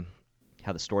of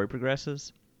how the story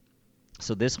progresses.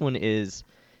 So this one is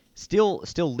still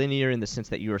linear in the sense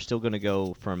that you are still going to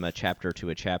go from a chapter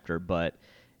to a chapter, but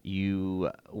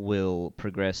you will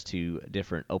progress to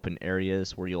different open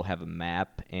areas where you'll have a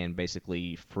map and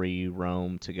basically free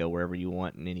roam to go wherever you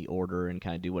want in any order and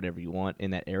kind of do whatever you want in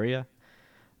that area.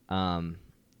 And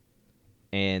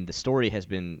the story has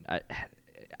been...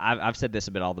 I've said this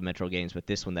about all the Metro games, but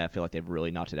this one, I feel like they've really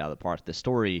knocked it out of the park. The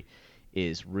story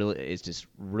is just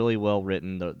really well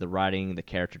written. The writing, the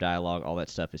character dialogue, all that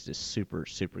stuff is just super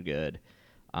good.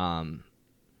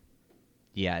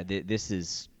 This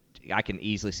is... I can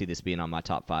easily see this being on my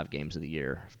top 5 games of the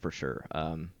year for sure.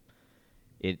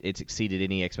 It's exceeded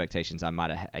any expectations I might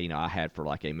have, I had for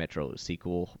like a Metro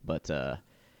sequel, but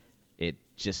it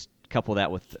just couple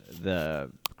that with the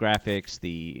graphics,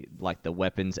 the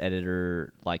weapons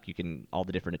editor, like you can all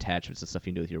the different attachments and stuff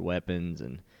you can do with your weapons,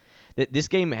 and this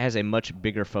game has a much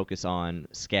bigger focus on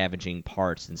scavenging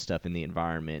parts and stuff in the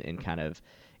environment, and kind of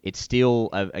it's still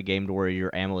a game where your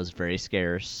ammo is very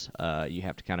scarce. You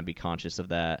have to kind of be conscious of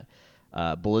that.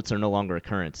 Bullets are no longer a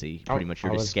currency. Pretty much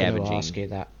you're just scavenging. I was going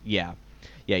to ask you that.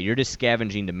 Yeah, you're just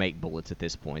scavenging to make bullets at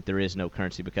this point. There is no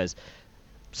currency because,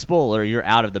 spoiler, you're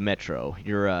out of the Metro.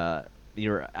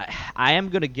 I am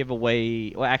going to give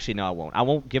away... Well, actually, no, I won't. I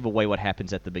won't give away what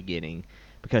happens at the beginning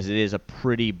because it is a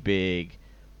pretty big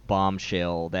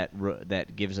bombshell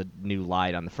that gives a new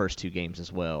light on the first two games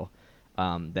as well.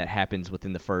 That happens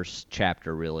within the first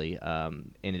chapter, really,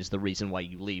 and is the reason why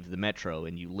you leave the Metro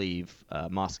and you leave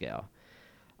Moscow.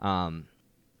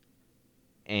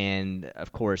 And,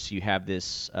 of course, you have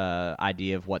this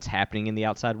idea of what's happening in the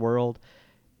outside world,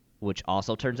 which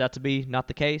also turns out to be not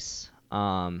the case.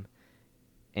 It's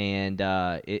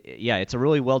a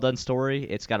really well-done story.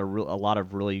 It's got a lot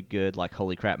of really good, like,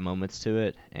 holy crap moments to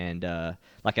it. And,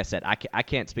 like I said, I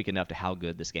can't speak enough to how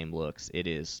good this game looks. It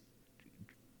is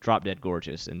drop-dead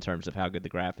gorgeous in terms of how good the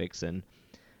graphics and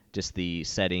just the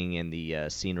setting and the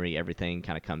scenery, everything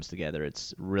kind of comes together.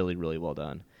 It's really, really well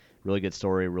done. Really good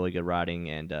story, really good writing,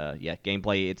 and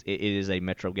gameplay. It is a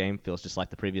Metro game. Feels just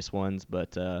like the previous ones,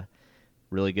 but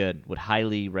really good. Would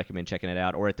highly recommend checking it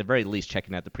out, or at the very least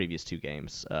checking out the previous 2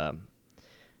 games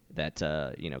that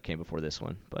came before this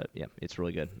one. But yeah, it's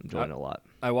really good. Enjoying it a lot.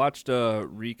 I watched a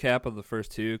recap of the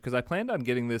first 2 because I planned on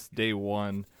getting this day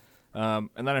one, and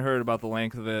then I heard about the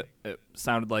length of it. It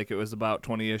sounded like it was about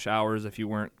 20-ish hours if you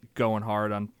weren't going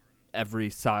hard on every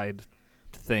side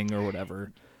thing or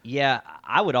whatever. Yeah,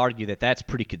 I would argue that that's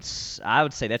pretty. I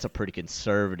would say that's a pretty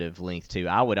conservative length too.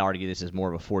 I would argue this is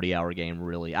more of a 40-hour game.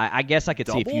 Really, I guess I could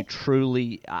see if you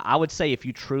truly. I would say if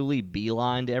you truly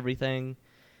beelined everything,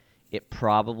 it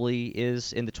probably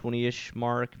is in the 20-ish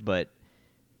mark. But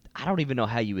I don't even know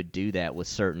how you would do that with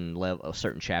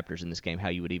certain chapters in this game. How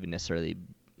you would even necessarily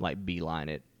like beeline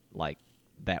it like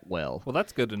that well. Well,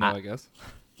 that's good to know, I guess.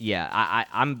 Yeah,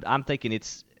 I'm thinking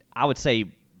it's. I would say.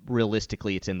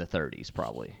 Realistically, it's in the 30s,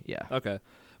 probably. Yeah. Okay.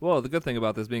 Well, the good thing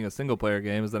about this being a single-player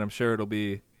game is that I'm sure it'll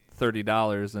be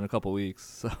 $30 in a couple weeks.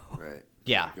 So. Right.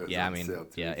 Yeah. I mean,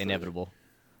 inevitable.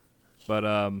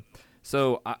 But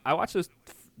so I watched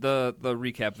the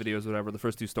recap videos, whatever, the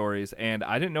first 2 stories, and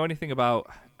I didn't know anything about.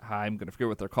 I'm gonna forget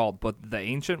what they're called, but the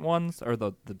ancient ones or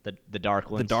the dark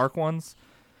ones. The dark ones.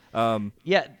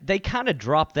 Yeah, they kind of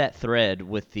dropped that thread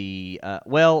with the.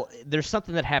 There's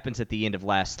something that happens at the end of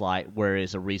Last Light, where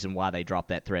is a reason why they dropped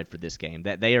that thread for this game.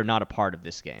 That they are not a part of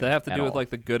this game. They have to do with like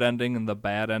the good ending and the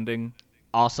bad ending.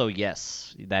 Also,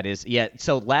 yes, that is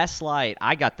So Last Light,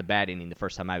 I got the bad ending the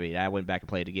first time I beat it. I went back and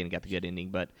played it again and got the good ending.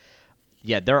 But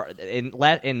yeah,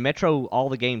 in Metro, all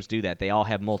the games do that. They all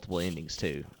have multiple endings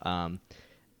too.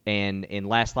 And in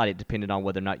Last Light, it depended on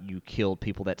whether or not you killed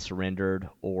people that surrendered,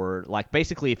 or like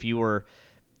basically if you were,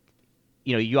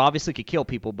 you obviously could kill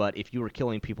people, but if you were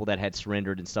killing people that had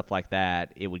surrendered and stuff like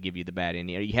that, it would give you the bad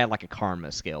ending. You had like a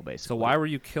karma scale basically. So why were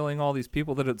you killing all these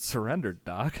people that had surrendered,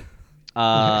 Doc?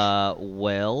 To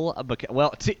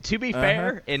be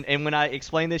fair, and when I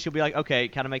explain this, you'll be like, okay, it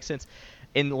kind of makes sense.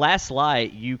 In Last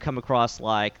Light, you come across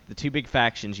like the 2 big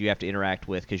factions you have to interact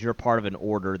with because you're a part of an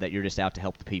order that you're just out to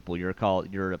help the people. You're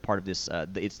a part of this.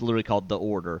 It's literally called the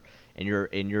Order, and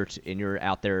you're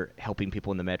out there helping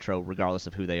people in the Metro, regardless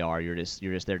of who they are. You're just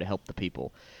there to help the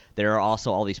people. There are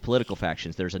also all these political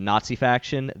factions. There's a Nazi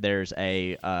faction. There's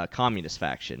a communist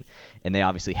faction, and they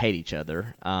obviously hate each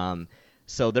other.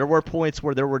 So there were points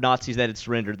where there were Nazis that had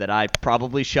surrendered that I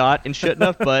probably shot and shouldn't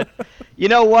have, but you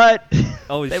know what?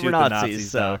 Always they shoot were the Nazis,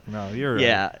 so no, you're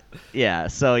right. Yeah.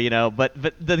 So but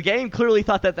the game clearly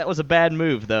thought that was a bad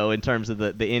move though in terms of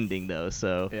the ending though.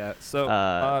 So yeah.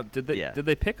 So did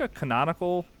they pick a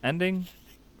canonical ending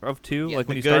of 2? Yeah, like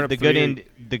when you start up the 3,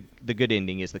 the good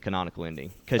ending is the canonical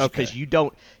ending because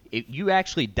you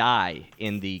actually die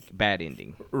in the bad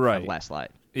ending of Last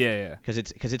Light. Yeah. Because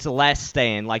it's a last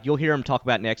stand. Like you'll hear them talk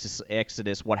about in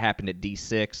Exodus what happened at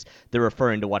D6. They're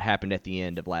referring to what happened at the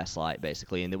end of Last Light,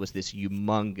 basically, and there was this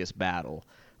humongous battle,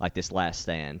 like this last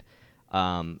stand.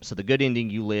 So the good ending,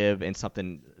 you live, and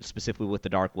something specifically with the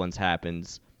dark ones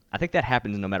happens. I think that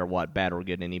happens no matter what, bad or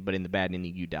good ending. But in the bad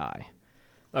ending, you die.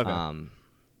 Okay.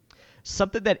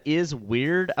 Something that is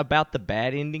weird about the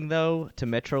bad ending, though, to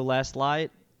Metro Last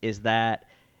Light is that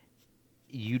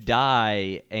you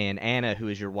die, and Anna, who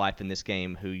is your wife in this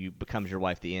game, becomes your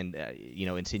wife at the end,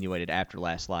 insinuated after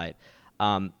Last Light.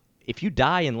 If you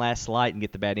die in Last Light and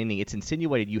get the bad ending, it's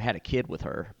insinuated you had a kid with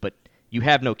her, but you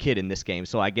have no kid in this game.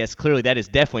 So I guess clearly that is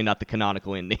definitely not the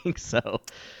canonical ending. So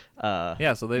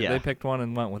they picked one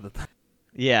and went with it.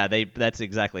 Yeah, that's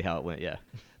exactly how it went. Yeah.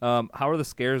 How are the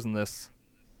scares in this?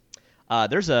 I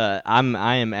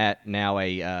am at now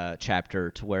a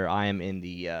chapter to where I am in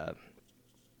the.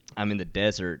 I'm in the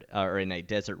desert, or in a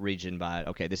desert region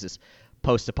this is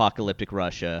post-apocalyptic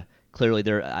Russia. Clearly,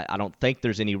 I don't think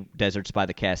there's any deserts by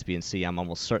the Caspian Sea. I'm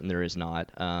almost certain there is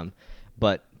not.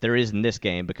 But there is in this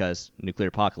game because nuclear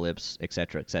apocalypse, et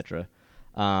cetera, et cetera.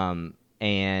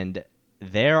 And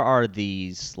there are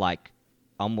these, like,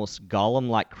 almost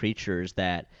golem-like creatures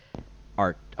that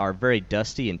are very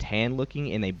dusty and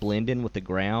tan-looking, and they blend in with the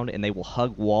ground, and they will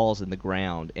hug walls in the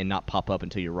ground and not pop up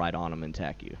until you're right on them and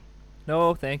attack you.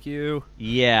 No, thank you.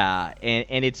 Yeah,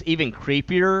 and it's even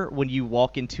creepier when you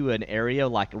walk into an area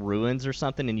like ruins or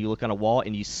something, and you look on a wall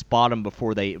and you spot them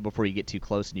before you get too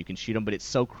close, and you can shoot them. But it's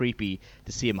so creepy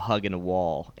to see them hugging a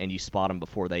wall, and you spot them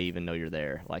before they even know you're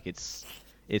there. Like it's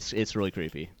really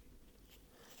creepy.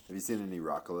 Have you seen any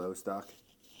Rockalo stock?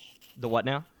 The what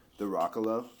now? The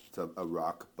Rockalo. It's a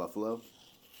rock buffalo.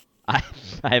 I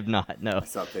have not. No. I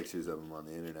saw pictures of them on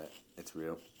the internet. It's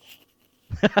real.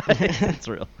 It's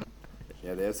real.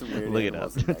 Yeah, they have some weird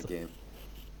animals in that game.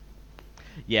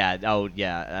 Yeah. Oh,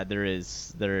 yeah. There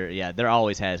is. There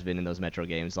always has been in those Metro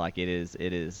games. Like it is.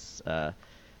 It's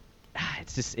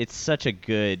just. It's such a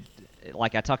good.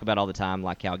 like I talk about all the time,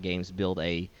 like how games build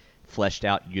a fleshed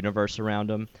out universe around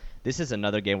them. This is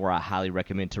another game where I highly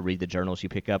recommend to read the journals you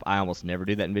pick up. I almost never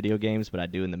do that in video games, but I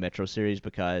do in the Metro series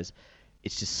because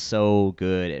it's just so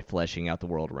good at fleshing out the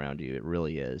world around you. It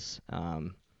really is.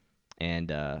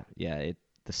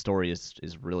 The story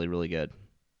is really, really good.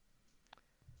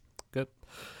 Good.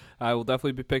 I will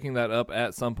definitely be picking that up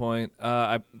at some point.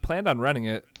 I planned on renting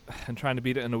it and trying to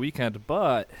beat it in a weekend,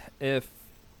 but if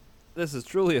this is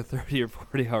truly a 30 or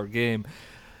 40 hour game,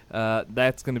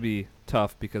 that's going to be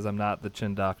tough because I'm not the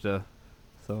Chin Doctor.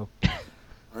 So,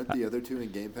 Aren't the other two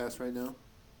in Game Pass right now?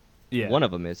 yeah. One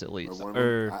of them is at Or least. one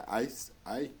of them?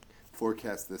 I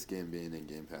forecast this game being in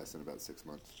Game Pass in about 6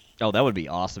 months. Oh, that would be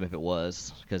awesome if it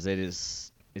was, because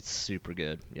it's super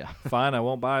good. Yeah. Fine, I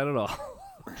won't buy it at all.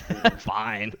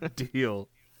 Fine. Deal.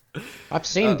 I've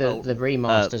seen the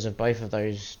remasters of both of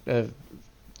those,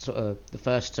 sort of the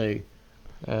first two.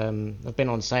 Have been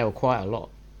on sale quite a lot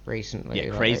recently.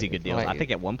 Yeah, crazy good deals. like, I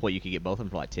think at one point you could get both of them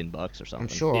for like $10 or something. I'm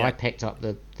sure Yeah. I picked up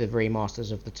the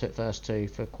remasters of the first two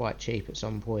for quite cheap at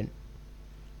some point.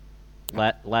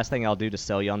 Last thing I'll do to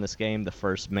sell you on this game, the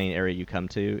first main area you come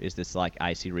to is this like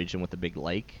icy region with a big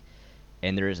lake,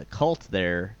 and there is a cult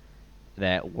there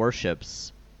that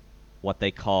worships what they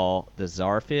call the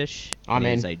Czarfish. I'm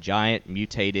It is in. a giant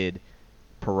mutated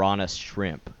piranha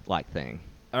shrimp like thing.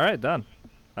 All right, done.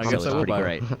 I So guess it's I will pretty buy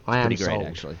great. it. I am Pretty great sold.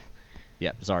 actually.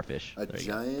 Yeah, Czarfish. A There you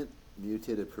go. giant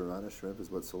mutated piranha shrimp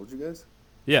is what sold you guys?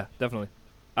 Yeah, definitely.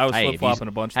 I was Hey, flip if you- flopping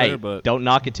a bunch hey, there, but don't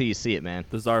knock it till you see it, man.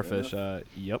 the Czarfish,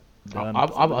 yep. Done. I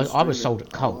was sold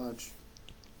at I'll Cult. watch.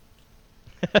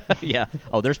 Yeah.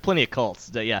 Oh, there's plenty of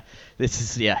cults. Yeah. This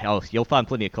is Oh, you'll find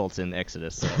plenty of cults in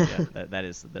Exodus. So yeah, that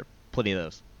is there are plenty of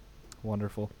those.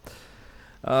 Wonderful.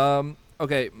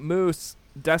 Okay, Moose,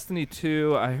 Destiny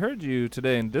 2. I heard you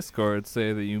today in Discord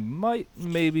say that you might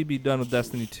maybe be done with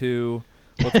Destiny 2.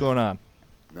 What's going on?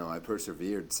 No, I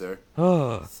persevered, sir.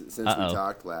 Oh, Since we Uh-oh.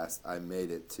 talked last, I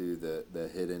made it to the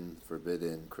hidden,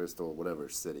 forbidden, crystal, whatever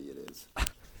city it is.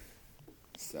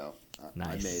 So I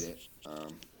Nice. made it.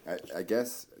 I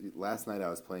guess last night I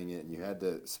was playing it, and you had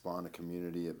to spawn a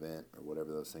community event or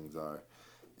whatever those things are,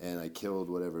 and I killed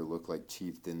whatever looked like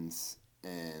chieftains.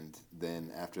 And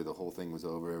then after the whole thing was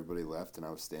over, everybody left, and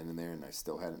I was standing there, and I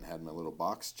still hadn't had my little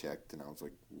box checked, and I was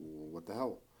like, "What the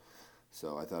hell?"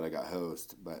 So I thought I got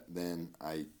host, but then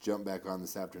I jumped back on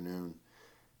this afternoon,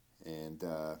 and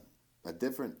a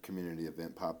different community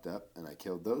event popped up, and I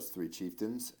killed those 3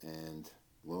 chieftains, and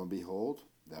lo and behold,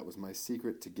 that was my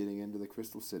secret to getting into the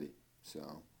Crystal City.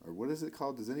 So, or what is it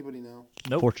called? Does anybody know?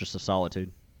 nope. Fortress of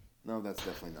Solitude. No, that's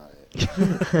definitely not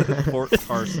it. Fort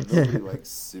Tarsus. Nobody likes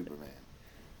Superman.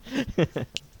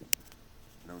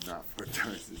 No, not for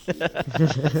Tarsus.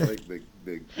 It's like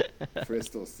the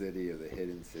Crystal City or the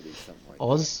Hidden City, something like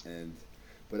Oz? that.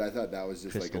 But I thought that was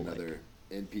just Crystal like another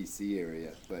NPC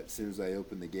area. But as soon as I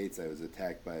opened the gates, I was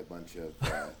attacked by a bunch of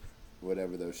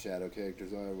whatever those shadow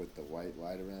characters are with the white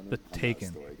light around them. The I'm Taken.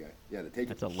 not a story guy. Yeah, the Taken.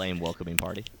 That's a lame welcoming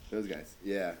party. Those guys.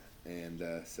 Yeah, and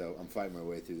so I'm fighting my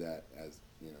way through that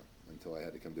until I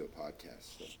had to come do a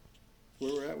podcast. So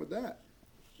where we're at with that.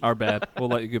 Our bad. We'll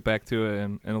let you get back to it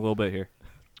in a little bit here.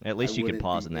 At least I you can wouldn't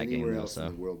pause be in that game, anywhere though. else in So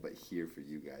the world but here for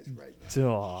you guys right now.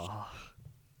 Oh.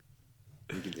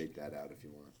 You can take that out if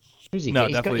you want. Who's he? No,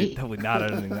 He's got- definitely not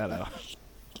editing that out.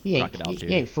 He Crocodile ain't, too.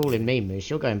 he ain't fooling me, Moose.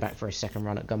 You're going back for a second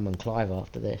run at Gunman Clive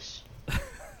after this.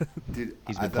 Dude,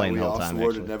 He's I been thought playing we the whole all time, swore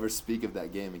actually. to never speak of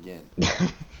that game again.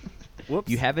 Whoops.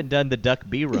 you haven't done the Duck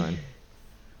B run.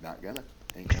 Not gonna.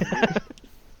 Ain't gonna do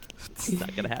It's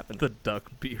not gonna happen. the duck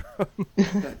beer. it.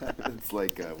 It's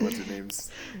like, what's her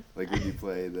name's? Like when you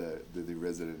play the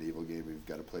Resident Evil game, you've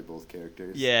got to play both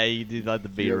characters. Yeah, you do like the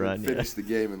B You run. haven't Yeah. finished the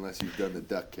game unless you've done the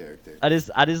duck character. I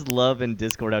just love in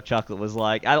Discord how Chocolate was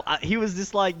like, he was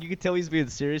just like, you could tell he was being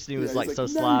serious, and he was Yeah, like he's so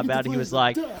like, "No, sly you get to about it. He play was the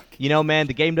like, duck." man,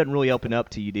 the game doesn't really open up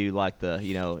till you do like the,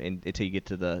 until you get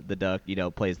to the duck,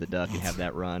 plays the duck and have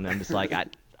that run. I'm just like,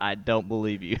 I don't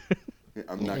believe you.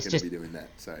 I'm not It's gonna just be doing that.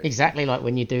 Sorry. Exactly like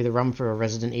when you do the run through a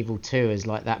Resident Evil 2 as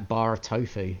like that bar of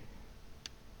tofu.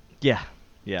 yeah.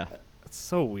 It's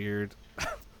so weird.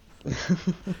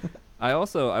 I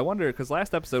wonder, because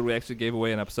last episode we actually gave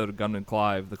away an episode of Gunman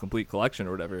Clive, the complete collection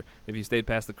or whatever. If you stayed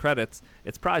past the credits,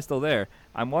 it's probably still there.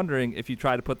 I'm wondering if you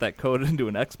try to put that code into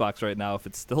an Xbox right now, if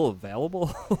it's still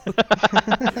available.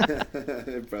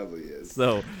 It probably is.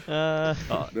 So,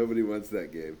 Nobody wants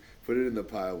that game. Put it in the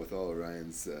pile with all of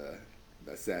Ryan's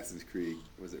Assassin's Creed.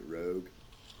 Was it Rogue?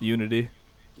 Unity.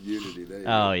 Unity. There you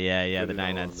Oh go. yeah, Put the it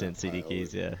all 99 in cent that CD pile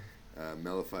keys, with, yeah.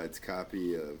 Mellified's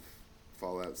copy of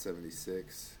Fallout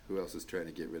 76. Who else is trying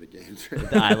to get rid of games right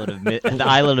The now?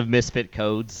 island of misfit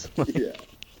codes. Yeah.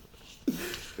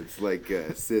 It's like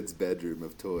Sid's bedroom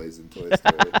of toys in Toy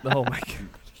Story. Oh my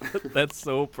god, that's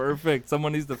so perfect.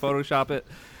 Someone needs to Photoshop it.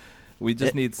 We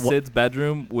just need Sid's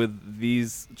bedroom with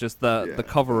these, just the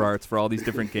cover arts for all these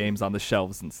different games on the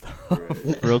shelves and stuff.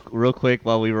 Right. real quick,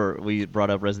 while we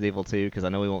brought up Resident Evil 2, because I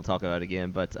know we won't talk about it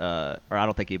again, but or I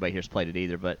don't think anybody here's played it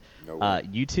either. But No way.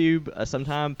 YouTube,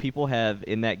 sometime people have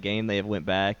in that game, they have went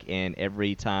back, and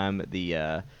every time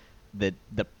the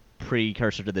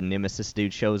precursor to the Nemesis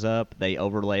dude shows up, they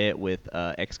overlay it with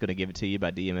X Gonna Give It To You by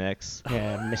DMX.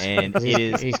 Yeah, And it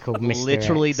is he's called Mr.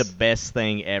 literally X. the best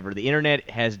thing ever. The internet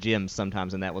has gems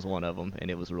sometimes, and that was one of them,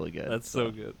 and it was really good. That's so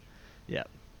good. Yeah.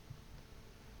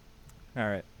 All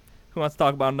right, who wants to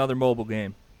talk about another mobile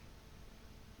game?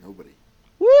 Nobody.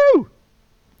 Woo!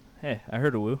 Hey, I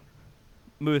heard a woo.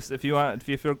 Moose, if you have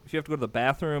to go to the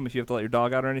bathroom, if you have to let your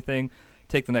dog out or anything,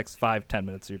 take the next 5-10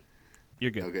 minutes. You're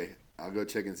good. Okay, I'll go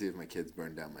check and see if my kids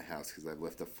burned down my house because I've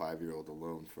left a 5-year-old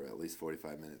alone for at least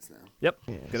 45 minutes now. Yep.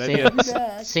 Yeah. Good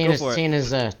idea. Seeing Go for it.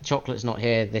 as Chocolate's not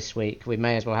here this week, we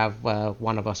may as well have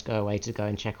one of us go away to go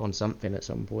and check on something at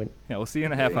some point. Yeah, we'll see you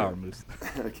in a half Yeah. hour, Moose.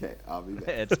 Okay, I'll be back.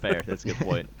 It's fair. That's a good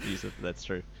point, Yusuf. That's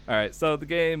true. All right, so the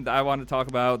game that I wanted to talk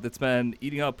about that's been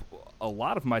eating up a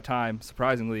lot of my time,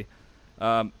 surprisingly,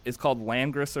 is called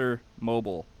Landgrisser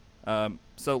Mobile.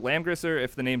 So Landgrisser,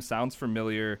 if the name sounds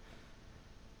familiar,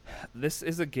 this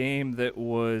is a game that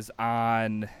was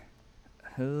on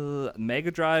Mega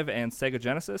Drive and Sega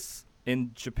Genesis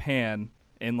in Japan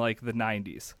in like the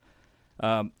 90s.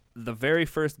 The very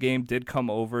first game did come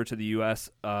over to the U.S.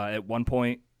 At one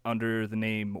point under the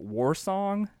name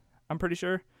Warsong, I'm pretty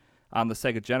sure, on the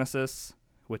Sega Genesis,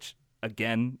 which,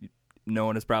 again, no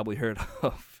one has probably heard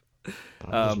of.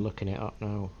 I'm just looking it up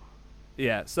now.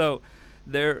 Yeah, so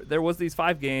there was these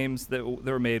 5 games that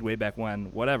were made way back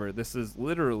when. Whatever. This is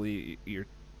literally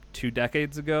 2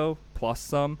 decades ago plus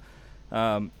some.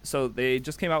 So they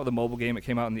just came out with a mobile game. It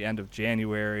came out in the end of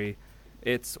January.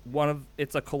 It's a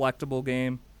collectible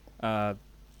game,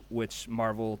 which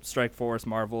Marvel Strike Force,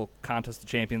 Marvel Contest of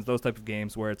Champions, those type of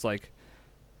games where it's like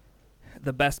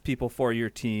the best people for your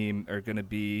team are going to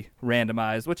be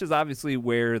randomized, which is obviously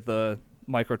where the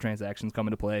microtransactions come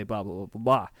into play, blah, blah, blah,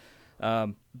 blah, blah.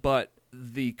 But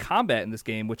the combat in this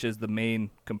game, which is the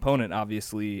main component,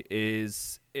 obviously,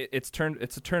 is it's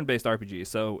a turn-based RPG.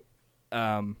 So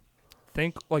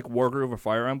think like Wargroove or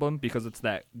Fire Emblem, because it's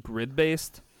that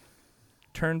grid-based,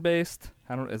 turn-based.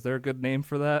 Is there a good name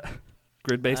for that?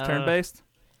 Grid-based, turn-based?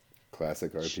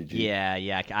 Classic RPG.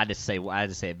 Yeah. I just say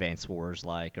Advanced Wars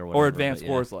like or whatever. Or Advanced but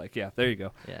yeah. Wars like. Yeah, there you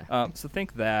go. Yeah. So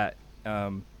think that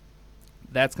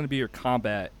that's going to be your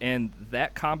combat, and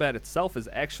that combat itself is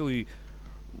actually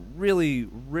really,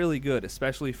 really good,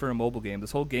 especially for a mobile game.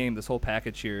 This whole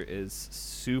package here is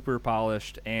super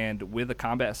polished, and with a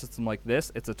combat system like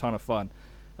this, it's a ton of fun.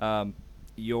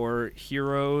 Your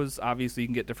heroes, obviously, you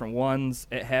can get different ones.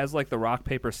 It has like the rock,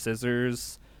 paper,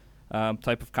 scissors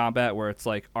type of combat where it's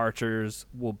like archers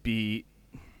will beat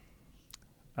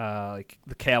like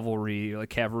the cavalry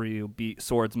will beat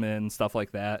swordsmen, stuff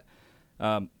like that.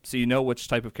 So you know which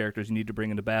type of characters you need to bring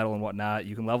into battle and whatnot.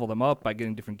 You can level them up by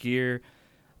getting different gear,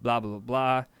 blah, blah, blah,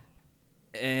 blah.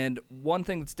 And one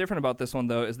thing that's different about this one,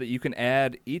 though, is that you can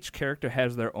add, each character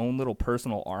has their own little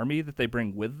personal army that they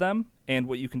bring with them. And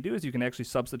what you can do is you can actually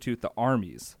substitute the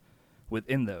armies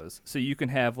within those. So you can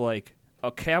have, like,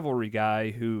 a cavalry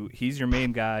guy he's your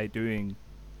main guy doing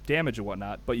damage and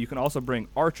whatnot, but you can also bring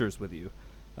archers with you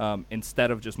instead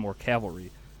of just more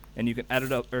cavalry. And you can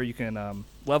edit up, or you can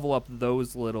level up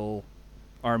those little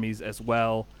armies as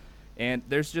well. And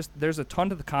there's a ton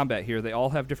to the combat here. They all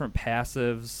have different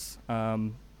passives.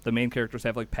 The main characters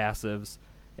have like passives,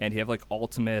 and you have like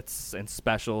ultimates and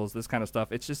specials, this kind of stuff.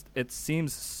 It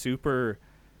seems super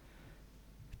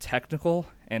technical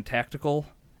and tactical.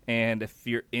 And if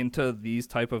you're into these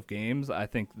type of games, I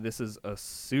think this is a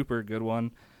super good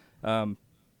one. And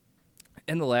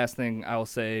the last thing I will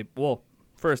say, well,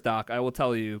 first, Doc, I will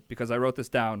tell you, because I wrote this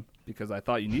down because I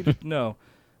thought you needed to know,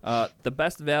 the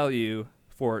best value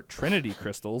for Trinity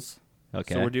crystals.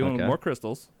 Okay. So we're dealing with more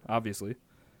crystals, obviously.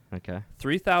 Okay.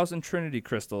 3,000 Trinity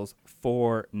crystals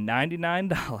for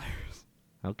 $99.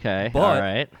 Okay. But all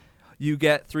right. you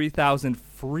get 3,000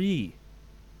 free.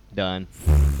 Done.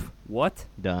 What?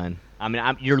 Done. I mean,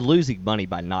 you're losing money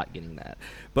by not getting that.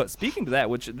 But speaking to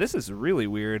that, which this is really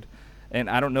weird, and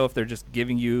I don't know if they're just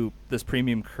giving you this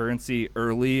premium currency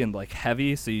early and like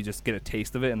heavy, so you just get a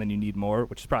taste of it and then you need more,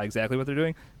 which is probably exactly what they're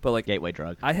doing. But like Gateway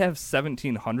drug. I have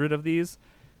 1,700 of these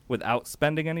without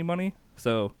spending any money,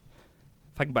 so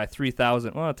if I can buy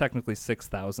 3,000, well, technically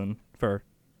 6,000 for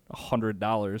 $100, and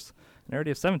I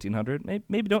already have 1,700,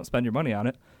 maybe don't spend your money on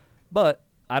it. But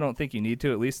I don't think you need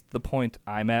to. At least the point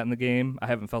I'm at in the game, I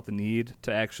haven't felt the need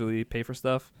to actually pay for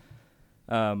stuff.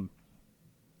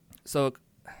 So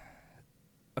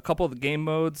a couple of the game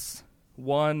modes.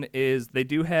 One is they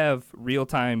do have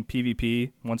real-time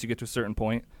PvP once you get to a certain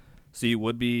point. So you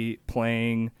would be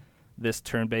playing this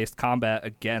turn-based combat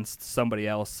against somebody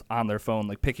else on their phone,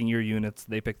 like picking your units,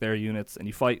 they pick their units, and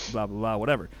you fight, blah, blah, blah,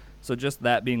 whatever. So just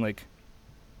that being like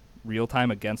real-time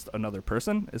against another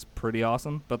person is pretty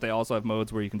awesome. But they also have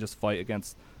modes where you can just fight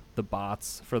against the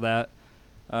bots for that.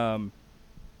 And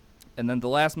then the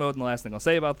last mode, and the last thing I'll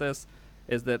say about this,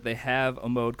 is that they have a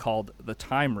mode called the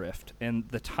Time Rift. And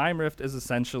the Time Rift is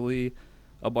essentially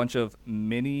a bunch of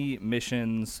mini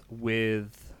missions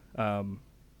with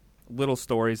little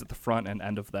stories at the front and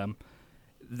end of them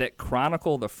that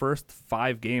chronicle the first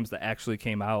 5 games that actually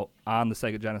came out on the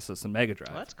Sega Genesis and Mega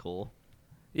Drive. Oh, that's cool.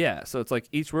 Yeah, so it's like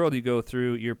each world you go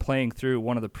through, you're playing through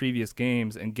one of the previous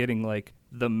games and getting like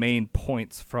the main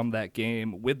points from that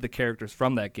game with the characters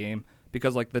from that game,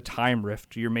 because like the Time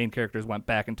Rift, your main characters went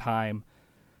back in time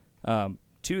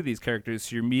to these characters,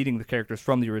 so you're meeting the characters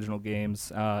from the original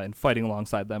games and fighting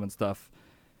alongside them and stuff.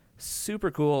 Super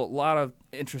cool. A lot of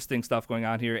interesting stuff going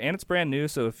on here, and it's brand new,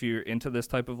 so if you're into this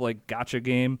type of like gacha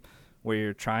game where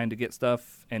you're trying to get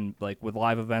stuff and like with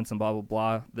live events and blah blah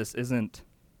blah, this isn't,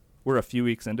 we're a few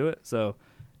weeks into it, so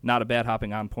not a bad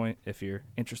hopping on point if you're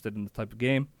interested in the type of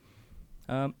game.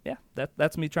 Yeah,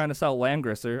 that's me trying to sell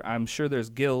Landgrisser. I'm sure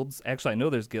there's guilds. Actually, I know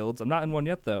there's guilds. I'm not in one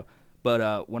yet though,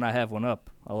 but when I have one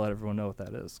up, I'll let everyone know what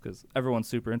that is, because everyone's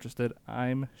super interested,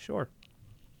 I'm sure.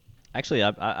 Actually,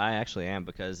 I actually am,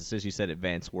 because as soon as you said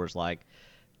Advance Wars like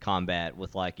combat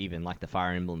with like even like the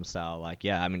Fire Emblem style, like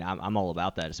yeah, I mean I'm all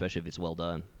about that, especially if it's well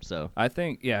done. So I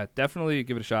think definitely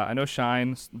give it a shot. I know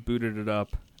Shine booted it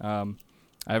up. I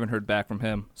haven't heard back from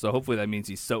him, so hopefully that means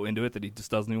he's so into it that he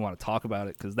just doesn't even want to talk about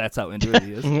it, because that's how into it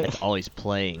he is. that's all he's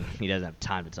playing. He doesn't have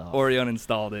time to talk. Or he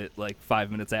uninstalled it like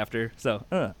 5 minutes after. So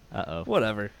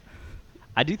whatever.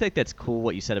 I do think that's cool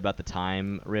what you said about the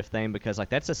Time Rift thing, because like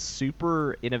that's a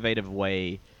super innovative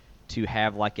way to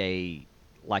have like a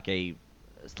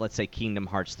let's say Kingdom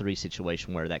Hearts 3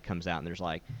 situation where that comes out and there's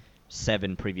like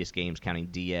 7 previous games counting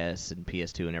DS and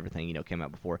PS2 and everything, came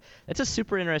out before. That's a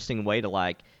super interesting way to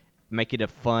like make it a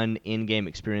fun in-game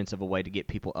experience of a way to get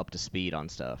people up to speed on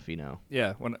stuff,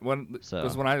 Yeah, when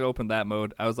I opened that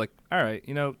mode, I was like, all right,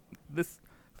 this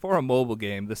for a mobile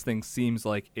game, this thing seems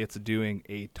like it's doing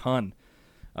a ton.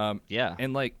 Yeah.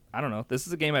 And like, I don't know, this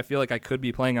is a game I feel like I could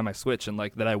be playing on my Switch and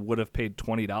like that I would have paid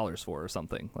 $20 for or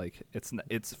something. Like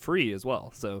it's free as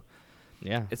well. So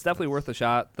yeah, it's definitely worth a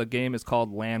shot. The game is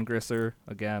called Landgrisser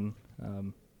again.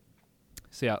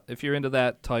 So yeah, if you're into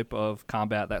that type of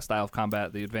combat, that style of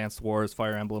combat, the Advanced Wars,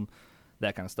 Fire Emblem,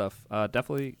 that kind of stuff,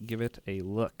 definitely give it a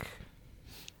look.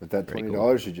 With that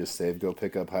 $20 you just saved, go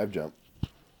pick up Hive Jump.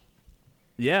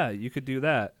 Yeah, you could do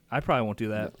that. I probably won't do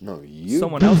that. No, you.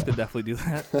 Someone else could definitely do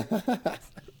that.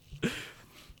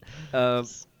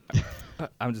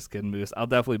 I'm just kidding, Moose. I'll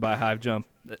definitely buy Hive Jump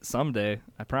someday.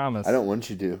 I promise. I don't want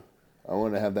you to. I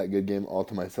want to have that good game all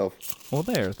to myself. Well,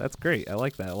 that's great. I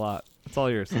like that a lot. It's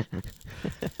all yours.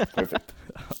 Perfect.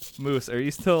 Moose, are you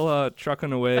still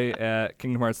trucking away at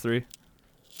Kingdom Hearts 3?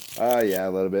 Yeah, a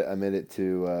little bit. I made it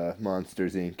to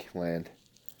Monsters Inc. land.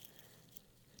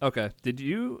 Okay. Did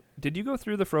you go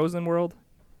through the Frozen world?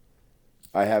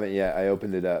 I haven't yet. I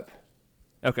opened it up.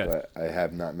 Okay. But I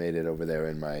have not made it over there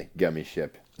in my gummy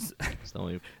ship. It's the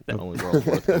only world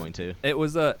worth going to. It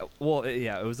was it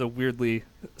was a weirdly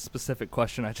specific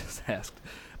question I just asked.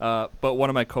 But one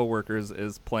of my coworkers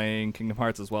is playing Kingdom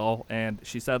Hearts as well, and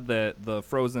she said that the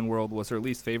Frozen world was her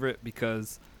least favorite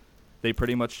because they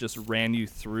pretty much just ran you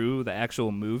through the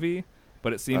actual movie,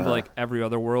 but it seemed like every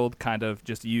other world kind of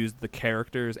just used the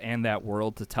characters and that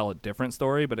world to tell a different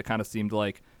story, but it kind of seemed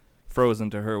like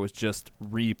Frozen to her was just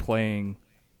replaying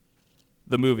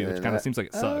the movie, which kind of seems like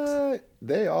it sucks.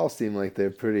 They all seem like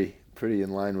they're pretty in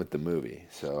line with the movie,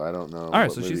 so I don't know. All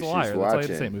right, so she's a liar. That's all you have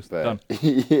to say, Moose. Done.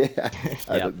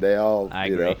 Yeah, they all, I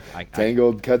agree.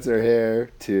 Tangled cuts her hair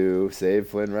to save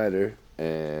Flynn Rider,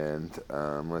 and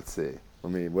let's see.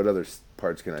 What other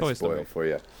parts can I spoil Story. for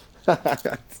you?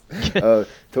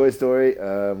 Toy Story.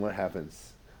 What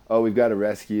happens? Oh, we've got to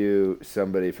rescue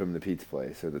somebody from the pizza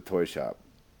place or the toy shop.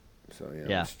 So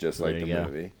it's just like the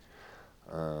movie.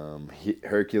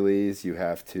 Hercules, you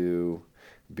have to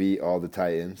beat all the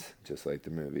Titans, just like the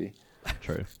movie.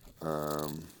 True.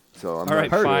 So I'm all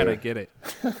right, not fine, sure. I get it.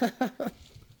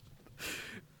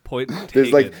 Point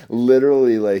There's like taken.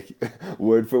 literally like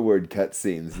word for word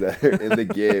cutscenes that are in the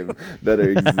game that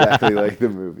are exactly like the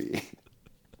movie.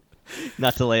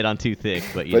 Not to lay it on too thick,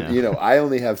 but But you know, I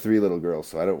only have 3 little girls,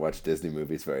 so I don't watch Disney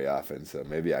movies very often. So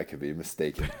maybe I could be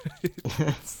mistaken.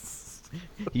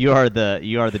 you are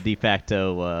the de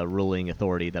facto ruling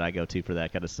authority that I go to for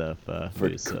that kind of stuff.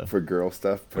 For girl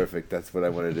stuff, perfect. That's what I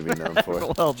wanted to be known for.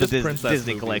 Well, the Just princess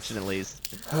Disney movies. collection at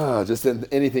least. Oh, just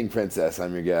anything princess.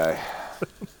 I'm your guy.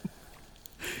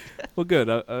 Well, good.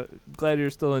 Glad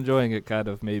you're still enjoying it, kind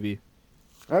of, maybe.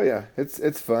 Oh yeah,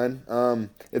 it's fun.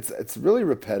 It's really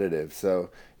repetitive. So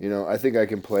you know, I think I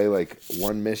can play like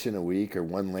 1 mission a week or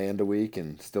 1 land a week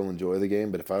and still enjoy the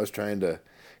game. But if I was trying to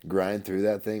grind through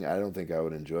that thing, I don't think I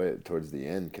would enjoy it towards the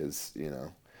end because you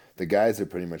know the guys are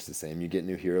pretty much the same. You get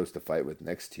new heroes to fight with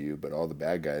next to you, but all the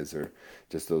bad guys are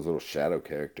just those little shadow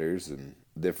characters and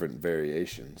different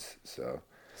variations. So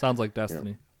Sounds like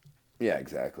Destiny. yeah,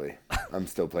 exactly. I'm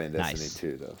still playing Destiny Nice.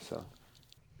 2 though. So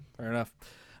Fair enough.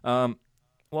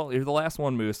 Well, you're the last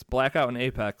one, Moose. Blackout and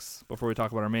Apex, before we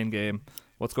talk about our main game.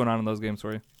 What's going on in those games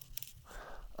for you?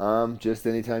 just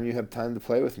anytime you have time to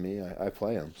play with me, I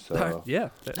play them. So Yeah.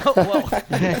 Oh,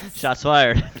 well. Shots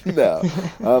fired. no,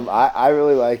 I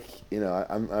really like, you know,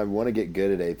 I want to get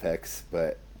good at Apex,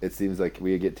 but it seems like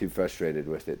we get too frustrated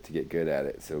with it to get good at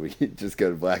it, so we just go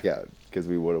to Blackout because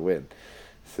we want to win.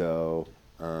 So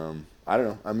I don't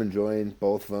know. I'm enjoying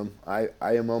both of them. I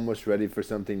am almost ready for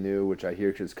something new, which I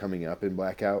hear is coming up in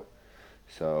Blackout.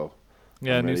 So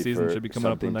Yeah, I'm new ready season for should be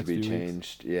coming up in the something next to be few weeks.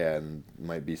 changed. Yeah, and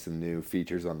might be some new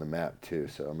features on the map too.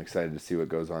 So I'm excited to see what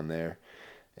goes on there.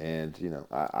 And you know,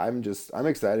 I'm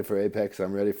excited for Apex.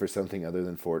 I'm ready for something other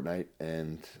than Fortnite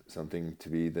and something to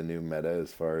be the new meta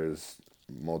as far as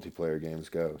multiplayer games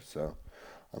go. So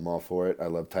I'm all for it. I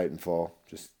love Titanfall.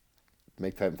 Just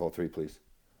make Titanfall 3, please.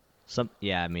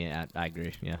 Yeah, I mean, I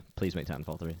agree. Yeah, please make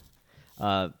Titanfall 3.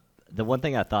 The one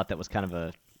thing I thought that was kind of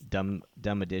a dumb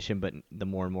addition, but the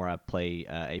more and more I play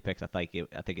Apex, I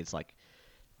think it's like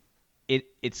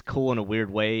it's cool in a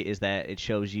weird way. Is that it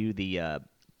shows you the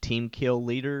team kill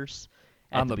leaders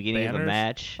at On the the beginning of a banners?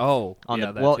 match. Oh, on yeah,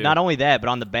 the that well, too. not only that, but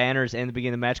on the banners and the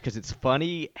beginning of the match, because it's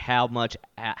funny how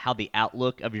the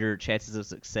outlook of your chances of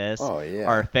success Oh, yeah.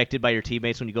 are affected by your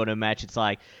teammates when you go to a match. It's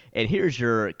like, and here's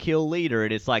your kill leader,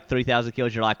 and it's like 3,000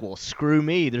 kills. You're like, well, screw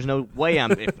me. There's no way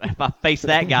if I face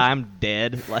that guy, I'm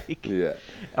dead. Like, Yeah.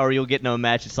 or you'll get into a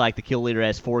match. It's like the kill leader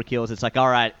has 4 kills. It's like, all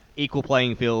right, equal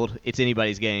playing field. It's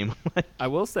anybody's game. I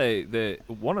will say that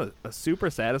a super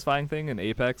satisfying thing in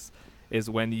Apex is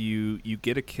when you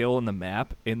get a kill in the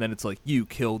map, and then it's like, you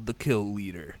killed the kill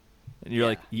leader. And you're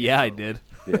like, yeah, I did.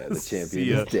 Yeah, the See champion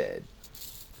ya. is dead.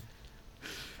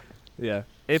 Yeah,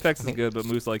 Apex is good, but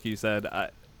Moose, like you said,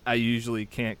 I usually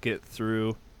can't get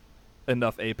through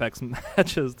enough Apex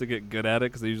matches to get good at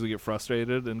it because I usually get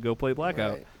frustrated and go play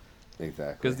Blackout. Right.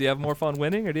 Exactly. Because do you have more fun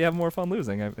winning or do you have more fun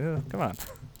losing? Come on.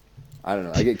 I don't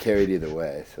know. I get carried either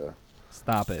way, so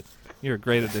Stop it. You're a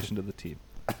great addition to the team.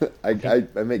 I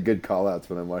make good call outs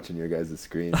when I'm watching your guys'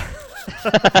 screen.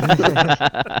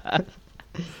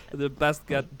 The best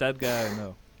dead guy I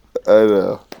know. I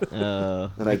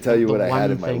know. And I tell you The what I had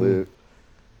one in my thing- loot.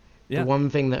 Yeah. The one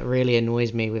thing that really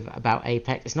annoys me about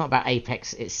Apex, it's not about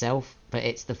Apex itself, but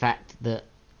it's the fact that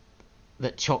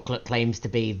Chocolate claims to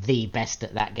be the best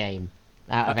at that game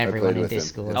out of I everyone played in with him.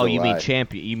 Discord. It's Oh, a you mean lie.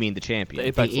 champion? You mean the champion? The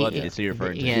Apex He- legend. So you're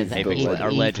referring to Yeah, Apex he- or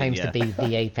he legend? claims Yeah. to be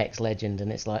the Apex legend,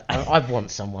 and it's like I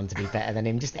want someone to be better than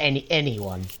him. Just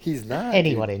anyone, He's not.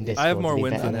 anyone dude. in Discord. I have to more be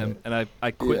wins better than him, and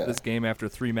I quit Yeah. this game after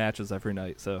 3 matches every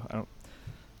night, so I don't.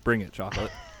 Bring it,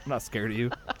 Chocolate. I'm not scared of you.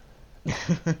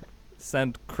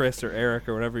 Send Chris or Eric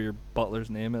or whatever your butler's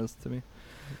name is to me.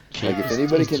 Like if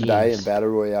anybody can die in battle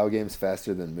royale games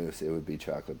faster than Moose, it would be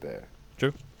Chocolate Bear.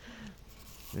 True.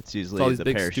 It's It's all usually these the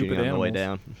big, parachuting stupid on the way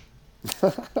animals.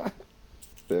 down.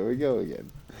 There we go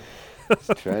again.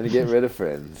 Just trying to get rid of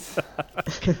friends.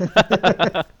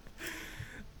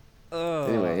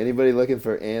 Anyway, anybody looking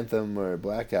for Anthem or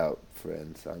Blackout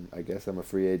friends? I guess I'm a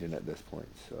free agent at this point,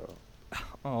 so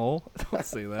Oh, don't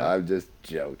say that. I'm just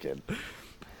joking.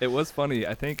 It was funny.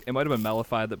 I think it might have been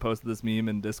Melified that posted this meme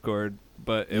in Discord,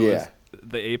 but it Yeah. was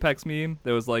the Apex meme.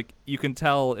 That was like, you can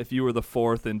tell if you were the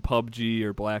 4th in PUBG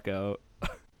or Blackout,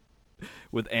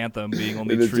 with Anthem being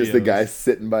only And it's trios. just the guy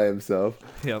sitting by himself.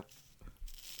 Yep.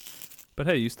 But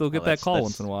hey, you still get that that's- call that's-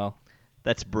 once in a while.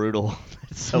 That's brutal.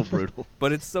 It's so brutal.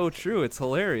 But it's so true. It's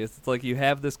hilarious. It's like you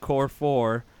have this core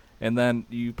 4, and then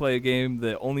you play a game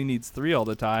that only needs 3 all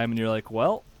the time, and you're like,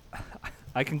 well,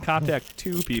 I can contact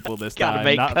 2 people this Gotta time,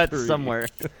 make not cuts 3. somewhere.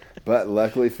 But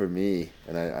luckily for me,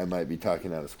 and I might be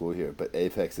talking out of school here, but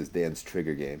Apex is Dan's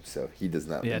trigger game, so he does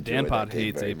not. Yeah, enjoy Dan that Pod game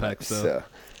hates very Apex, much, so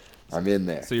I'm in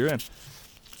there. So you're in.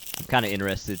 I'm kind of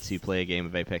interested to play a game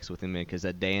of Apex with him because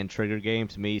that Dan trigger game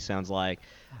to me sounds like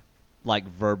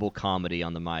verbal comedy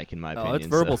on the mic, in my opinion. Oh, it's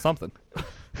verbal so. something.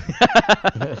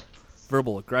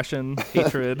 Verbal aggression,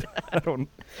 hatred. I don't.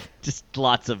 Just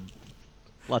lots of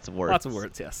words. Lots of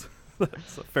words. Yes,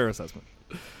 that's a fair assessment.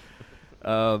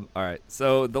 All right.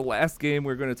 So the last game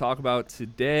we're going to talk about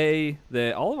today,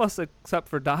 that all of us except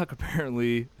for Doc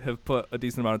apparently have put a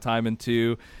decent amount of time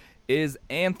into, is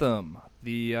Anthem.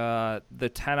 The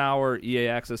 10-hour EA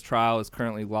Access trial is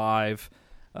currently live.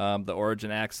 The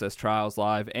Origin Access trial is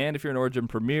live, and if you're an Origin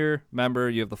Premier member,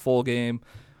 you have the full game,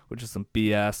 which is some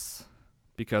BS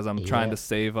because I'm trying to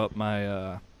save up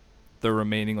my the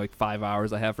remaining like 5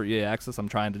 hours I have for EA Access. I'm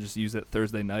trying to just use it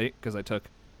Thursday night because I took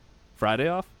Friday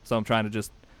off, so I'm trying to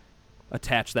just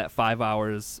attach that 5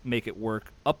 hours, make it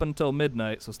work up until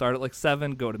midnight. So start at like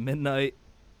 7, go to midnight,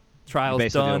 trials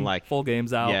Basically done, like, full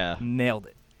game's out, yeah. Nailed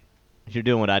it. You're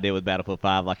doing what I did with Battlefield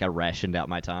 5, like I rationed out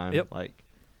my time. Yep. Like,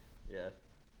 yeah.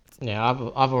 Yeah,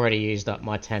 I've already used up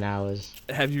my 10 hours.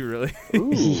 Have you really?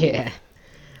 Yeah.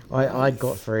 I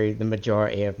got through the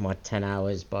majority of my 10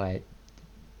 hours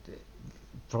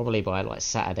probably by like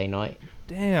Saturday night.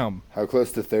 Damn. How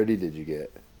close to 30 did you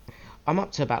get? I'm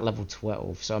up to about level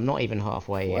 12, so I'm not even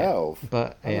halfway 12? yet.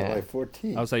 But I'm at yeah. like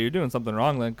 14. I was like, you're doing something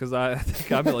wrong then, because I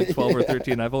think I'm at like 12 or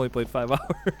 13. I've only played 5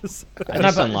 hours. I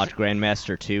just unlocked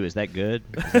Grandmaster 2. Is that good?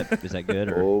 Is that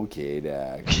good? Or Okay,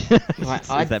 Doc.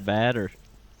 is that bad? Or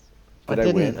But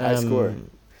I win. I score.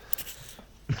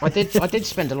 I did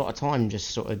spend a lot of time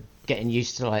just sort of getting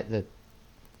used to like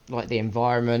the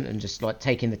environment and just like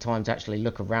taking the time to actually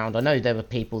look around. I know there were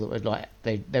people that were like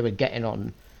they were getting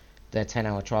on their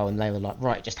 10-hour trial and they were like,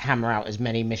 right, just hammer out as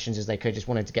many missions as they could, just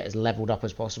wanted to get as leveled up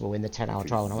as possible in the 10-hour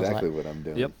trial. And I was Exactly like, what I'm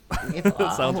doing. Yep. if,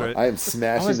 That sounds right. I am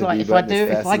smashing I was the like, B if I button as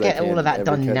fast if I as get can, all of that every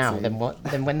done now, cutscene.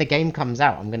 then when the game comes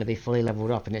out, I'm going to be fully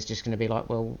leveled up, and it's just going to be like,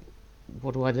 well,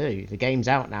 what do I do? The game's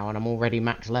out now, and I'm already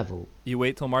max level. You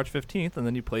wait till March 15th, and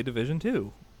then you play Division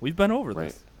 2. We've been over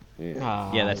Right. this.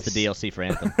 Yeah. yeah, that's the DLC for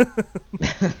Anthem.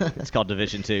 It's called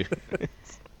Division 2.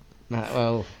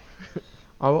 Well,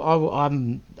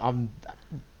 I'm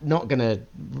not gonna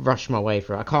rush my way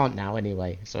through it. I can't now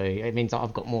anyway, so it means that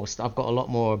I've got a lot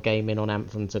more gaming on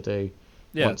Anthem to do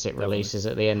once it definitely. releases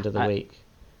at the end of the week.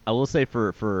 I will say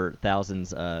for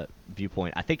Thousand's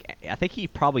viewpoint, I think he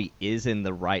probably is in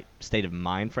the right state of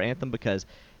mind for Anthem, because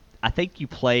I think you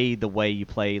play the way you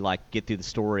play, like get through the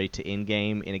story to end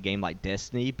game in a game like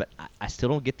Destiny, but I still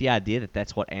don't get the idea that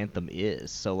that's what Anthem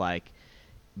is. So like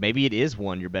maybe it is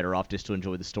one you're better off just to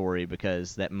enjoy the story,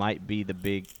 because that might be the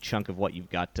big chunk of what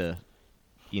you've got to,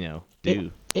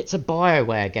 do. It's a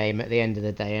BioWare game at the end of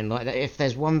the day, and like if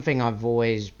there's one thing I've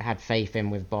always had faith in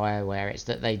with BioWare, it's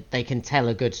that they can tell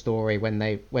a good story when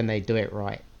they do it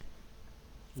right.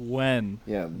 When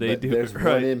Yeah, they but do there's it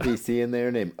right. one NPC in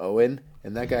there named Owen,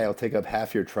 and that guy will take up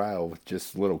half your trial with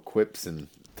just little quips and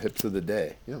tips of the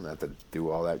day. You don't have to do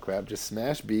all that crap. Just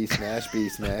smash B, smash B,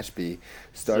 smash B,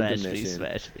 start Smash the B, mission.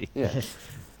 smash B. Yeah.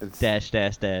 Dash,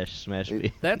 smash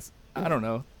B. That's, I don't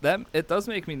know. That it does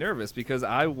make me nervous, because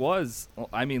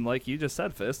like you just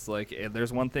said, Fists, like if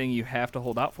there's one thing you have to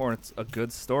hold out for, and it's a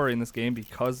good story in this game,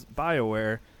 because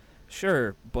BioWare,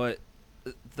 sure, but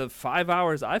the 5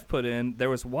 hours I've put in, there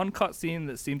was one cutscene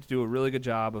that seemed to do a really good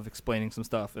job of explaining some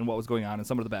stuff and what was going on and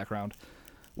some of the background,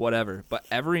 whatever. But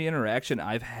every interaction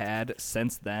I've had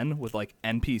since then with like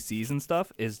NPCs and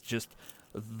stuff is just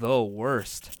the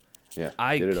worst. Yeah.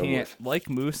 I get it over can't, with. like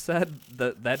Moose said,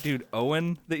 that dude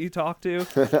Owen that you talk to,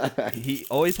 he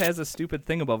always has a stupid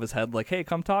thing above his head, like, hey,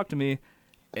 come talk to me.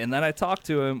 And then I talk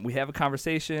to him, we have a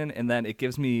conversation, and then it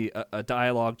gives me a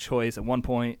dialogue choice at one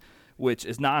point, which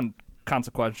is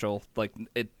non-consequential. Like,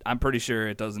 I'm pretty sure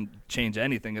it doesn't change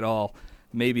anything at all.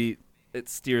 Maybe it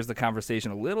steers the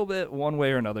conversation a little bit one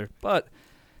way or another, but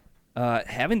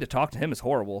having to talk to him is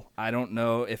horrible. I don't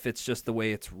know if it's just the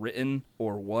way it's written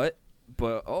or what,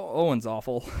 but Owen's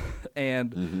awful.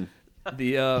 And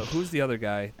the who's the other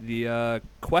guy? The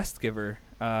quest giver.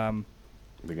 The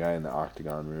guy in the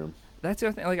octagon room. That's the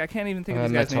other thing. Like, I can't even think of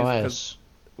these guys' names. Matthias.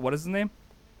 What is his name?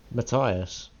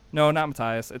 Matthias. No, not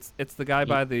Matthias. It's the guy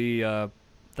by the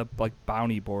like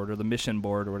bounty board or the mission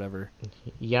board or whatever.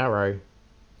 Yarrow.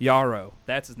 Yarrow.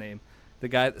 That's his name. The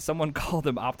guy. Someone called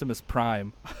him Optimus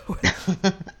Prime.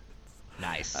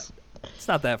 Nice. It's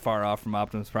not that far off from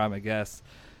Optimus Prime, I guess.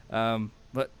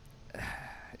 But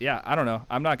yeah, I don't know.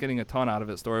 I'm not getting a ton out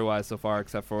of it story-wise so far,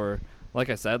 except for like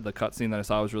I said, the cutscene that I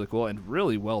saw was really cool and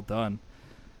really well done.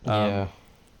 Yeah.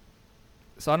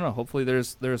 So I don't know. Hopefully,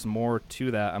 there's more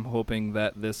to that. I'm hoping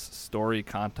that this story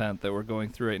content that we're going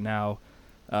through right now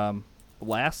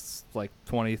lasts like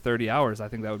 20, 30 hours. I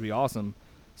think that would be awesome.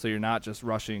 So you're not just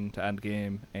rushing to end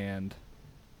game and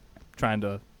trying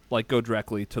to like go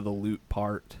directly to the loot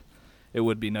part. It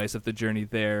would be nice if the journey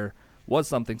there was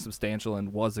something substantial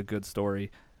and was a good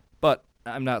story. But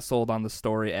I'm not sold on the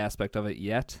story aspect of it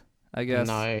yet, I guess.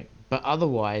 No, but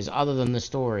otherwise, other than the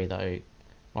story though,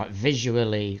 like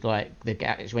visually, like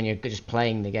when you're just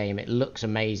playing the game, it looks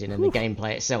amazing, and the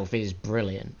gameplay itself is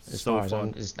brilliant. As So far as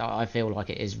fun. I feel like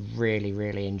it is really,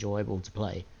 really enjoyable to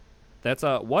play. That's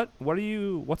what are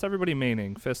you? What's everybody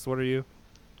maining? Fist, what are you?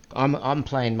 I'm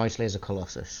playing mostly as a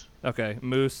Colossus. Okay,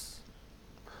 Moose.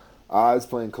 I was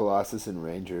playing Colossus and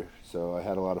Ranger, so I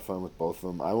had a lot of fun with both of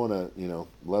them. I want to,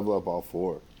 level up all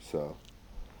four, so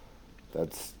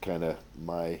that's kind of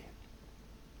my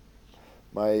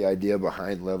idea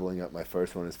behind leveling up my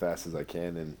first one as fast as I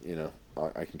can, and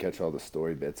I can catch all the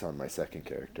story bits on my second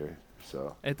character.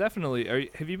 So It definitely.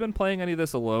 Have you been playing any of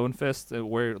this alone, Fist,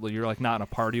 where you're like not in a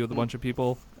party with a bunch of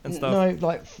people and stuff? No,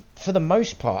 like for the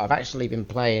most part, I've actually been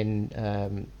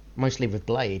playing mostly with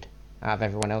Blade out of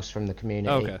everyone else from the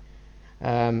community. Okay.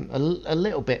 A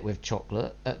little bit with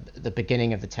Chocolate at the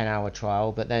beginning of the 10-hour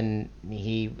trial, but then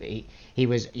he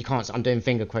was, you can't, I'm doing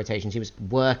finger quotations, he was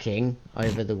working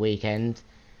over the weekend,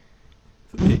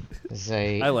 so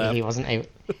I laughed. he wasn't able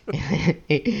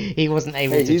he wasn't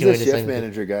able hey, to he's join a us shift over the-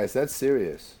 manager, guys. That's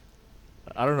serious.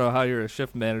 I don't know how you're a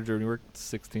shift manager and you work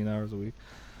 16 hours a week.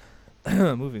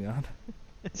 Moving on.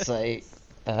 So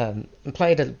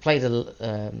played a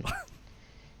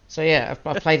so yeah,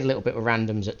 I played a little bit with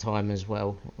randoms at time as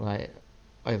well, like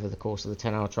over the course of the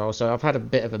 10-hour trial. So I've had a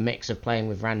bit of a mix of playing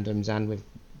with randoms and with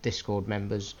Discord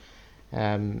members,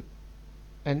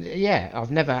 and yeah, I've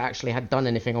never actually had done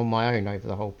anything on my own over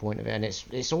the whole point of it, and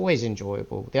it's always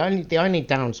enjoyable. The only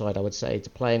downside I would say to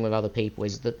playing with other people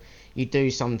is that you do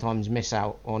sometimes miss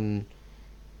out on,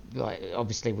 like,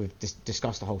 obviously we've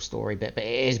discussed the whole story bit, but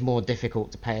it is more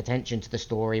difficult to pay attention to the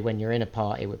story when you're in a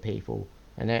party with people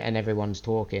and everyone's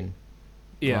talking,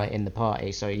 Yeah. like, in the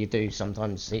party. So you do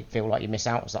sometimes feel like you miss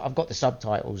out. So I've got the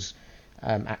subtitles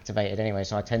activated anyway,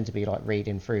 so I tend to be like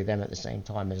reading through them at the same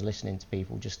time as listening to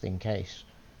people just in case.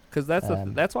 Because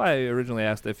that's why I originally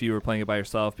asked if you were playing it by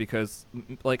yourself, because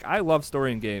like I love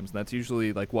story in games, and that's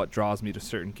usually like what draws me to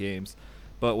certain games.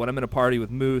 But when I'm in a party with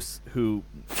Moose, who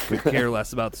could care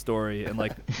less about the story, and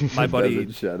like my buddy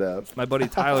Doesn't shut up. my buddy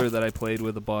Tyler that I played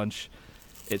with a bunch,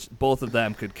 it's both of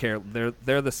them could care.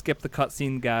 They're the skip the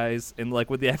cutscene guys, and like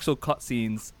with the actual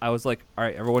cutscenes, I was like, all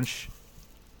right, everyone,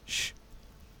 shh,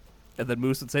 and then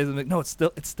Moose would say something. No, it's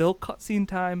still cutscene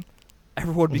time.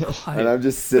 Everyone be quiet. And I'm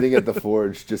just sitting at the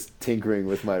forge, just tinkering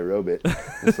with my robot.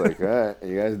 It's like, all right, are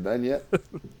you guys done yet?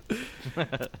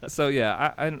 So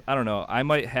yeah, I don't know. I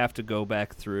might have to go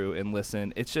back through and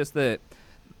listen. It's just that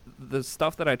the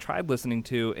stuff that I tried listening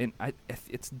to, and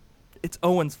it's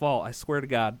Owen's fault. I swear to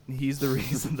God, he's the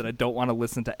reason that I don't want to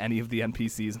listen to any of the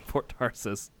NPCs in Fort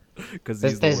Tarsus, because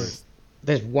he's the worst.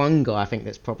 There's one guy I think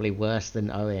that's probably worse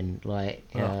than Owen. Like,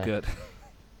 Oh, good.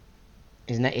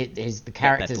 The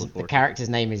character's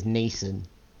name is Neeson,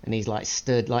 and he's like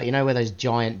stood, like, you know where those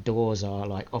giant doors are,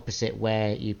 like opposite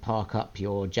where you park up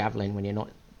your javelin when you're not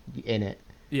in it.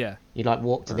 Yeah. You like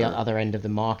walk to the other end of the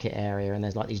market area, and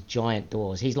there's like these giant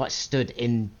doors. He's like stood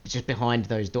in just behind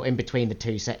those doors, in between the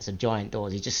two sets of giant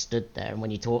doors. He just stood there, and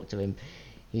when you talk to him,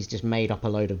 he's just made up a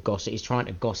load of gossip. He's trying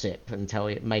to gossip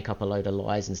and make up a load of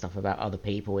lies and stuff about other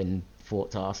people in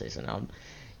Fort Tarsus, and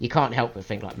you can't help but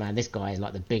think, like, man, this guy is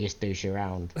like the biggest douche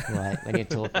around. Like, when you're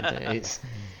talking to him, it's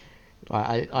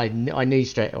like, I knew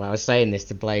straight away. I was saying this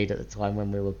to Blade at the time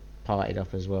when we were partied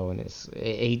up as well, and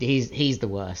he's the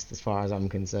worst as far as I'm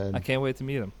concerned. I can't wait to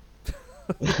meet him.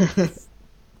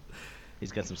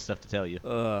 He's got some stuff to tell you.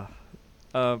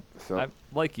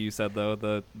 Like you said though,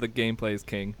 the gameplay is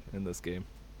king in this game.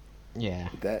 Yeah.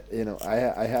 That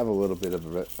I have a little bit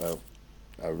of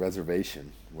a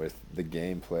reservation with the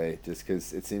gameplay, just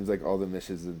because it seems like all the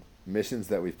missions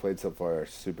that we've played so far are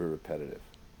super repetitive.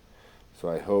 So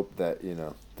I hope that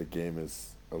the game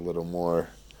is a little more,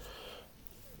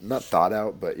 not thought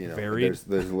out, but varied.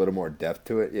 there's a little more depth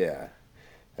to it, yeah,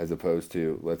 as opposed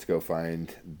to let's go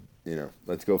find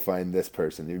this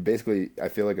person. Basically, I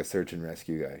feel like a search and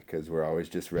rescue guy, because we're always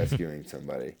just rescuing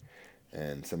somebody.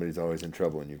 And somebody's always in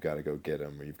trouble, and you've got to go get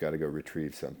them, or you've got to go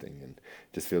retrieve something. And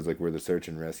it just feels like we're the search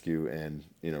and rescue and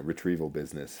retrieval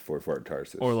business for Fort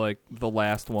Tarsus. Or like the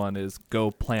last one is go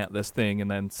plant this thing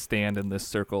and then stand in this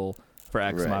circle for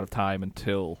X amount of time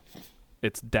until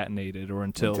it's detonated or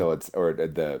until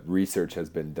the research has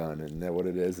been done. Isn't that what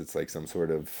it is? It's like some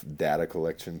sort of data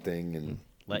collection thing, and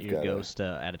let your ghost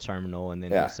at a terminal, and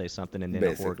then Yeah, he'll say something, and then a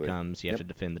horde basically. comes. You have to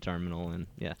defend the terminal, and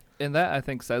And that, I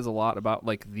think, says a lot about,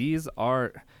 like, these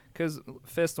are... Because,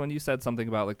 Fist, when you said something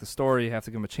about, like, the story, you have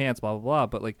to give them a chance, blah, blah, blah,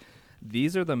 but, like,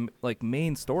 these are the, like,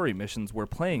 main story missions we're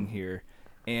playing here,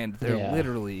 and they're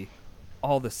literally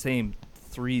all the same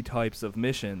 3 types of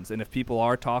missions. And if people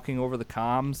are talking over the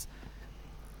comms,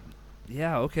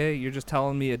 yeah, okay, you're just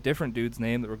telling me a different dude's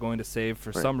name that we're going to save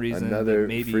for some reason. Another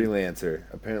maybe freelancer.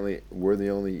 Apparently, we're the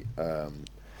only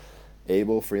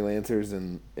able freelancers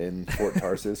in Fort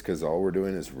Tarsus, because all we're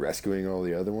doing is rescuing all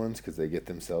the other ones because they get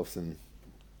themselves in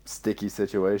sticky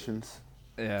situations.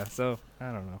 Yeah, so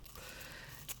I don't know.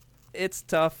 It's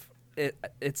tough.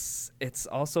 It's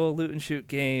also a loot and shoot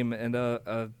game and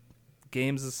a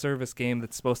games as a service game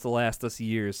that's supposed to last us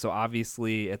years. So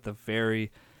obviously, at the very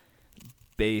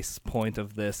base point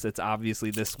of this, it's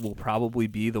obviously this will probably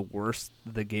be the worst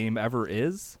the game ever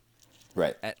is.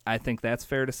 Right. I think that's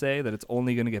fair to say, that it's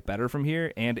only going to get better from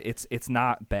here, and it's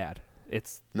not bad.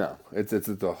 It's a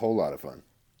whole lot of fun.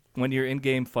 When you're in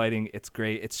game fighting, it's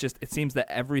great. It's just, it seems that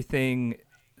everything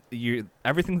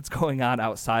that's going on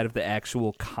outside of the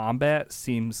actual combat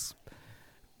seems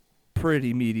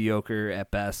pretty mediocre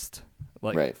at best.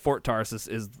 Like, right. Fort Tarsus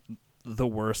is the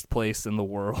worst place in the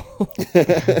world.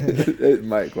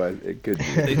 It could be.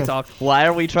 They talk. Why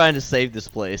are we trying to save this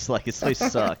place? Like, this place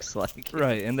sucks. Like,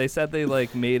 Right, and they said they,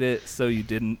 like, made it so you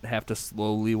didn't have to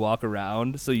slowly walk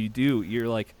around. So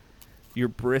you're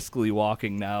briskly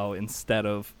walking now instead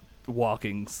of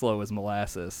walking slow as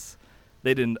molasses.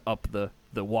 They didn't up the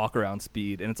walk around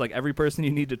speed, and it's like every person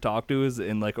you need to talk to is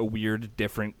in, like, a weird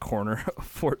different corner of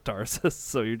Fort Tarsus.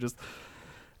 So you're just,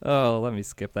 oh, let me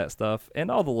skip that stuff. And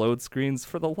all the load screens,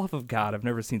 for the love of God, I've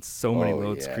never seen so many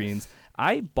load screens.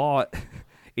 I bought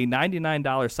a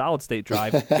 $99 solid state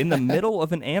drive in the middle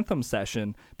of an Anthem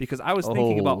session because I was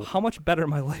thinking about how much better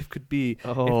my life could be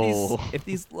if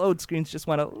these load screens just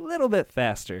went a little bit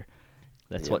faster.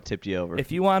 That's what tipped you over.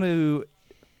 If you want to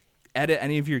edit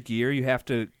any of your gear, you have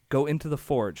to go into the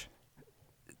forge.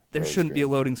 There shouldn't be a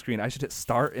loading screen. I should hit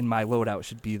start and my loadout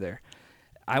should be there.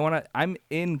 I'm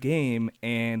in game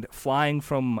and flying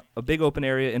from a big open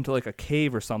area into, like, a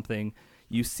cave or something.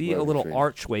 You see a little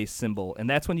archway symbol, and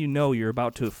that's when you know you're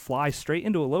about to fly straight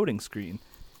into a loading screen,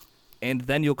 and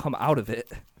then you'll come out of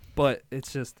it. But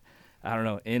it's just, I don't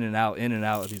know, in and out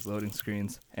of these loading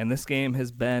screens. And this game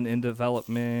has been in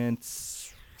development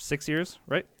 6 years,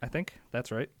 right? I think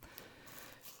that's right.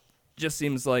 Just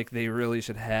seems like they really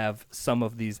should have some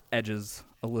of these edges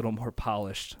a little more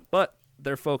polished. But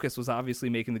their focus was obviously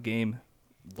making the game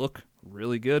look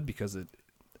really good, because it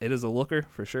is a looker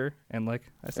for sure. And like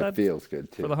I said, it feels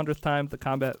good too. For the 100th time, the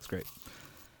combat is great.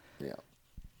 Yeah.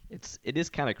 It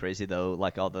is kind of crazy though,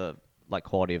 like all the like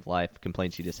quality of life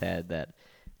complaints you just had, that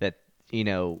you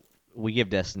know, we give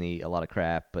Destiny a lot of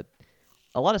crap, but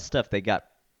a lot of stuff they got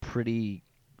pretty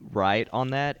right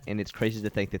on that, and it's crazy to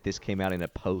think that this came out in a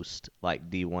post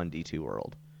like D1, D2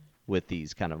 world with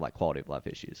these kind of like quality of life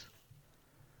issues.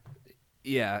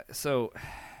 Yeah, so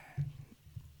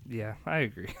yeah, I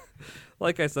agree.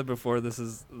 Like I said before, this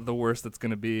is the worst it's going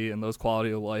to be, and those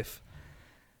quality of life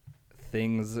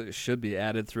things should be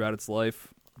added throughout its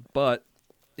life. But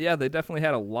yeah, they definitely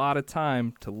had a lot of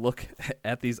time to look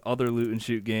at these other loot and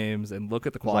shoot games and look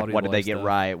at the quality like, what of did life they get stuff.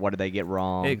 right? What did they get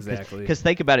wrong? Exactly. Because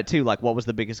think about it too. Like, what was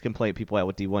the biggest complaint people had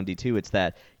with D1, D2? It's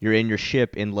that you're in your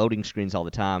ship in loading screens all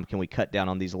the time. Can we cut down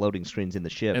on these loading screens in the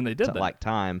ship? And they did to, that. like,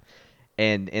 time.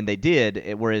 And they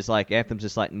did. Whereas like Anthem's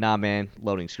just like, nah, man,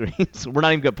 loading screens. We're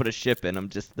not even gonna put a ship in them.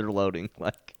 Just they're loading.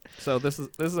 Like. So this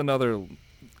is another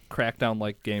Crackdown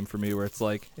like game for me, where it's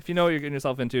like, if you know what you're getting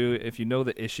yourself into, if you know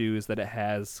the issues that it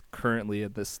has currently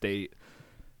at this state,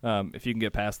 if you can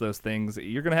get past those things,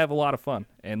 you're gonna have a lot of fun.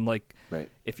 And like,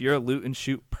 if you're a loot and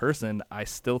shoot person, I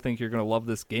still think you're gonna love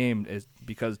this game, is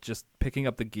because just picking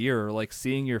up the gear or like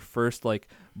seeing your first like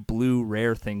blue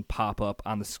rare thing pop up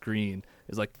on the screen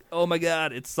is like, oh my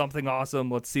god, it's something awesome.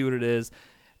 Let's see what it is.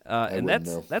 And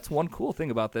that's one cool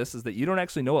thing about this, is that you don't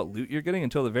actually know what loot you're getting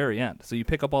until the very end. So you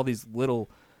pick up all these little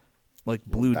like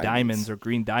blue diamonds or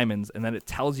green diamonds, and then it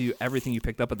tells you everything you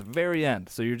picked up at the very end.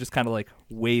 So you're just kind of like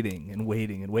waiting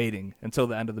until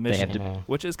the end of the mission,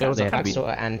 which is kind of that sort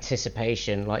of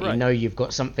anticipation. Like, you know you've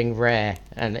got something rare,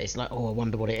 and it's like, oh, I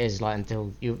wonder what it is. Like,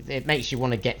 until it makes you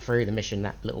want to get through the mission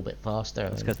that little bit faster.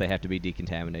 It's because they have to be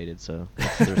decontaminated, so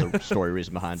there's a story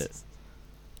reason behind it.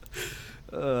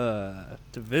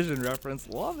 Division reference,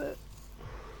 love it.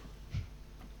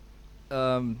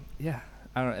 Yeah.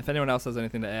 I don't know if anyone else has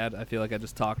anything to add. I feel like I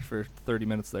just talked for 30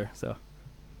 minutes there. So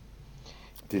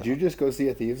Did you just go see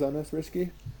a Thieves on us,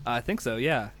 Risky? I think so,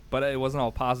 yeah. But it wasn't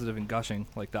all positive and gushing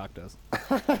like Doc does.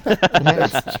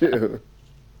 That's true.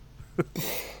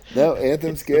 No,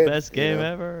 Anthem's good. The best game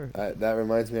ever. That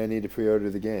reminds me I need to pre-order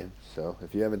the game. So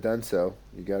if you haven't done so,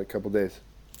 you got a couple days.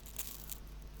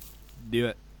 Do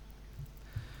it.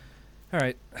 All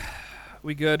right.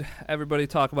 We good? Everybody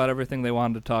talk about everything they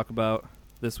wanted to talk about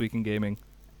this week in gaming.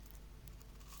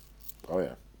 Oh,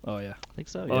 yeah. Oh, yeah. I think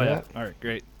so. Oh, Yeah. yeah. All right,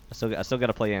 great. I still got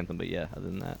to play Anthem, but yeah, other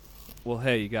than that. Well,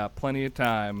 hey, you got plenty of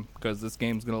time because this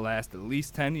game's going to last at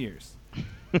least 10 years.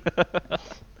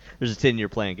 There's a 10-year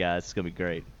plan, guys. It's going to be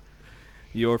great.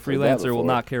 Your Heard that freelancer will before.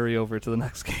 not carry over to the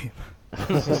next game.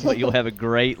 But you'll have a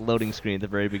great loading screen at the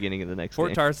very beginning of the next Fort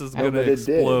game. Tarsus is Oh, going to but it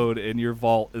did. explode and your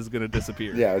vault is going to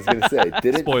disappear. Yeah, I was going to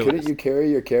say, Spoilers. couldn't you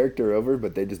carry your character over,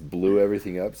 but they just blew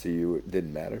everything up so you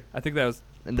didn't matter? I think that was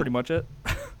And the- pretty much it.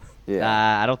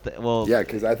 Yeah. I don't think. Well, Yeah,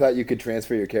 because I thought you could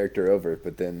transfer your character over,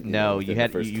 but then no, within you the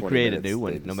had first you 20 create a minutes, new they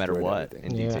one no matter destroyed what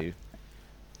everything. in Yeah. D2.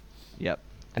 Yep.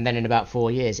 And then in about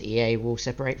 4 years, EA will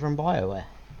separate from BioWare.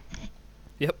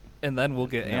 Yep. And then we'll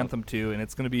get No. Anthem 2, and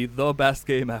it's going to be the best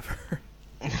game ever.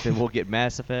 Then we'll get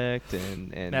Mass Effect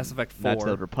and Mass Effect Knights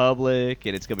 4. of the Republic,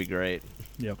 and it's gonna be great.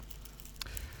 Yep.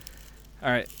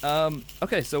 All right.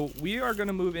 Okay, so we are going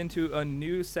to move into a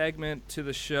new segment to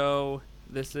the show.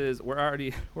 This is we're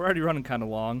already running kind of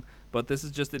long, but this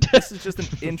is just an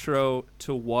intro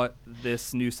to what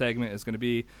this new segment is going to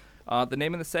be. The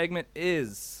name of the segment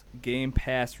is Game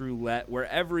Pass Roulette, where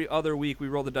every other week we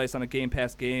roll the dice on a Game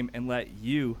Pass game and let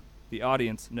you, the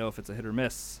audience, know if it's a hit or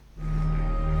miss.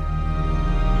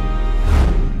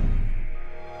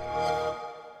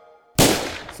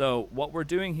 So what we're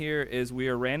doing here is we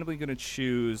are randomly going to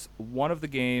choose one of the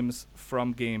games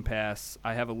from Game Pass.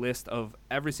 I have a list of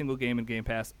every single game in Game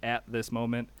Pass at this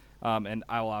moment, and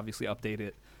I will obviously update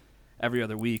it every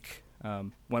other week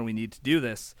when we need to do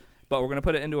this. But we're going to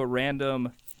put it into a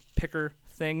random picker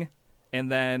thing,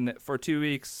 and then for 2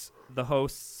 weeks, the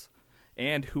hosts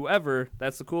and whoever,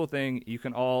 that's the cool thing, you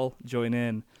can all join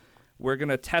in. We're going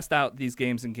to test out these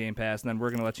games in Game Pass, and then we're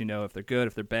going to let you know if they're good,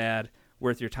 if they're bad,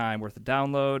 worth your time, worth the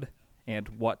download, and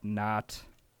whatnot.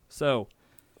 So,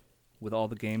 with all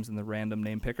the games in the random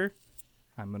name picker,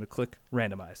 I'm going to click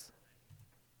randomize.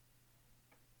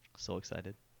 So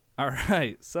excited. All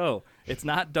right, so it's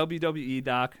not WWE,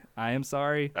 Doc. I am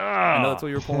sorry. I know that's what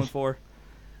you were pulling for.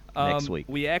 Next week.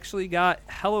 We actually got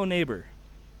Hello Neighbor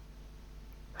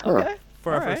Okay.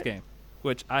 for our All first right. game,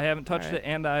 which I haven't touched All right. it,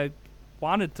 and I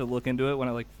wanted to look into it when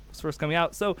it was first coming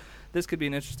out. So this could be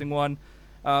an interesting one.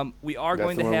 We are That's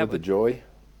going the to one have with the joy?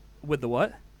 with the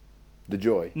what? The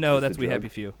joy. No, Just that's the We drug? Happy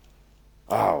Few.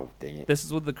 Oh, dang it. This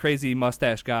is with the crazy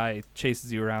mustache guy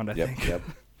chases you around. I Yep, think. yep.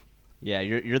 Yeah,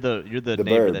 you're the The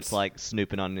neighbor Burbs. that's like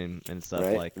snooping on him and stuff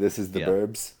Right? like. This is the yeah.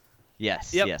 Burbs.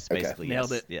 Yes. Yep. Yes. Okay. Basically.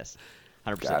 Nailed yes, it. Yes.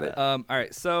 100%. Got it. All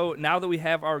right. So now that we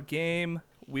have our game,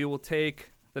 we will take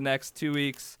the next 2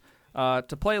 weeks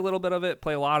to play a little bit of it,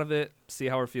 play a lot of it, see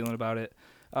how we're feeling about it.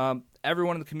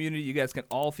 Everyone in the community, you guys can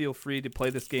all feel free to play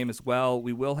this game as well.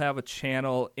 We will have a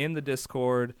channel in the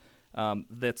Discord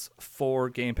that's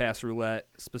for Game Pass Roulette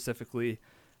specifically.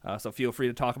 So feel free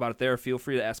to talk about it there. Feel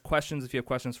free to ask questions if you have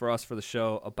questions for us for the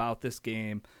show about this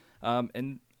game.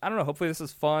 And I don't know, hopefully this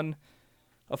is fun.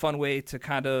 A fun way to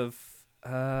kind of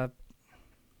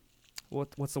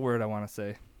what's the word I want to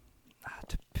say?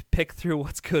 To pick through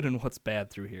what's good and what's bad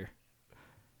through here.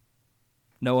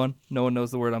 No one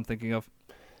knows the word I'm thinking of.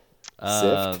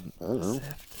 Sift? I don't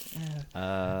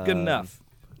know. Good enough.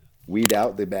 Weed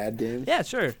out the bad games? Yeah,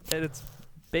 sure. And it's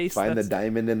based. Find the that's-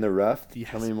 diamond in the rough? Yes.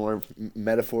 How many more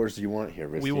metaphors do you want here,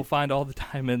 Risky? We will find all the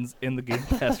diamonds in the Game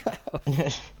Pass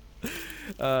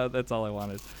route. That's all I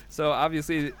wanted. So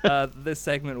obviously, this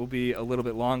segment will be a little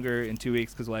bit longer in 2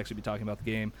 weeks because we'll actually be talking about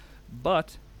the game.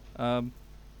 But, yeah,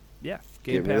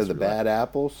 Game Get Pass rid of the roulette. bad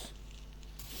apples?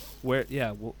 Where?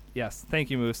 Yeah. Well, yes.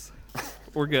 Thank you, Moose.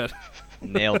 We're good.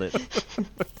 Nailed it.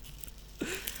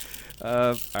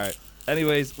 All right.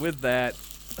 Anyways, with that,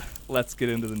 let's get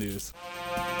into the news.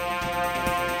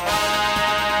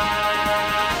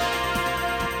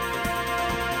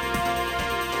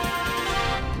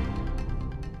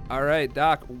 All right,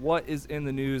 Doc, what is in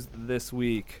the news this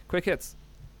week? Quick hits.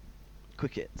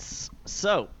 Quick hits.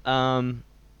 So,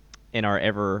 in our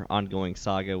ever ongoing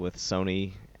saga with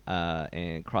Sony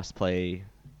and crossplay,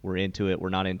 we're into it, we're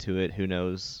not into it, who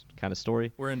knows kind of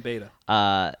story. We're in beta.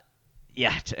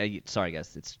 Sorry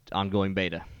guys, it's ongoing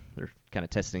beta. They're kind of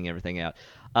testing everything out.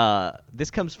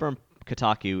 This comes from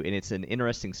Kotaku, and it's an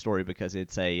interesting story because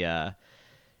it's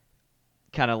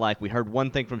kind of like we heard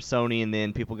one thing from Sony, and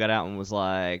then people got out and was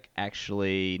like,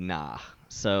 actually, nah.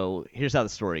 So here's how the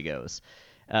story goes.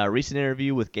 A recent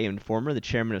interview with Game Informer, the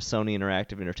chairman of Sony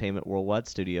Interactive Entertainment Worldwide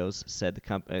Studios, said the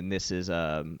company, and this is,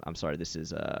 Sean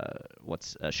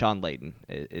Layden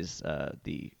is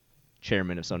the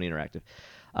chairman of Sony Interactive,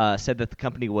 said that the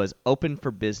company was open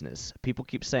for business. People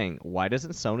keep saying, why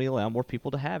doesn't Sony allow more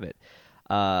people to have it?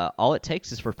 All it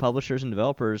takes is for publishers and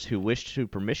developers who wish to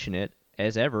permission it,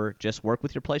 as ever, just work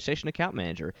with your PlayStation account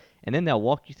manager, and then they'll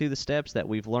walk you through the steps that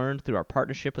we've learned through our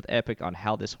partnership with Epic on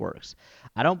how this works.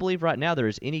 I don't believe right now there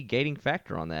is any gating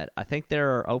factor on that. I think we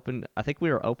are open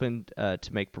to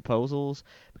make proposals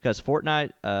because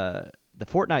Fortnite, the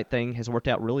Fortnite thing has worked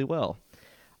out really well.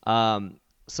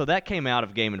 So that came out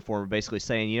of Game Informer basically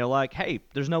saying, hey,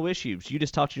 there's no issues. You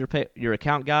just talk to your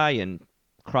account guy and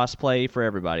cross-play for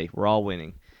everybody. We're all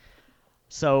winning.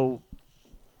 So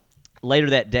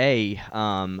later that day,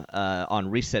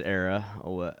 on Reset Era,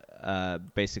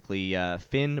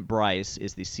 Finn Bryce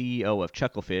is the CEO of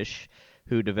Chucklefish,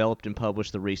 who developed and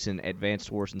published the recent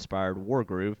Advanced Wars-inspired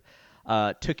Wargroove,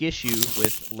 took issue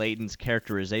with Layden's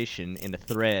characterization in a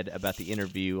thread about the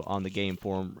interview on the game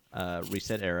forum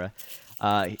Reset Era,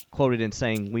 quoted in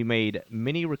saying, "We made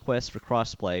many requests for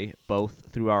crossplay, both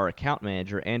through our account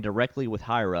manager and directly with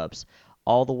higher-ups,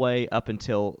 all the way up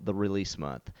until the release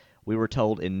month. We were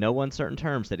told in no uncertain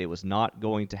terms that it was not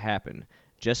going to happen.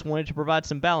 Just wanted to provide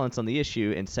some balance on the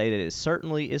issue and say that it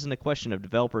certainly isn't a question of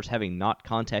developers having not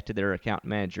contacted their account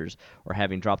managers or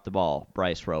having dropped the ball,"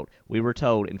 Bryce wrote. "We were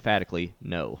told emphatically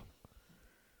no."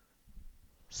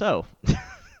 So,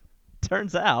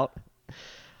 turns out,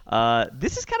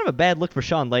 this is kind of a bad look for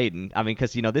Sean Layden. I mean,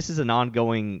 because, this is an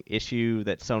ongoing issue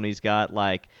that Sony's got.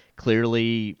 Like,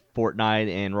 clearly Fortnite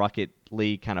and Rocket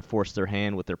League kind of forced their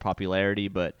hand with their popularity,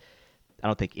 but I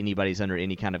don't think anybody's under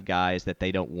any kind of guise that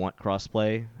they don't want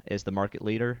crossplay as the market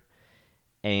leader.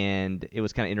 And it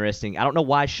was kind of interesting. I don't know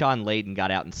why Sean Layden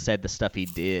got out and said the stuff he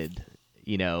did,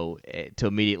 to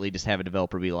immediately just have a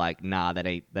developer be like, nah, that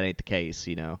ain't the case,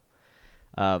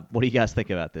 What do you guys think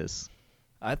about this?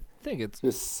 I think it's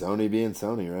just Sony being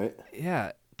Sony, right?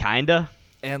 Yeah. Kinda.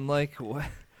 And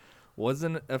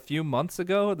wasn't a few months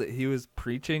ago that he was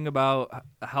preaching about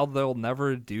how they'll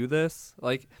never do this?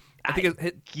 Like, I think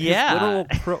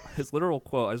his literal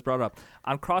quote I just brought up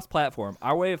on cross-platform.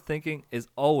 Our way of thinking is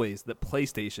always that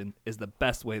PlayStation is the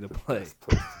best way to play.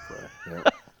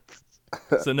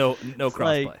 So no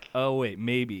crossplay. Oh wait,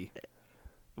 maybe.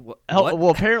 Well,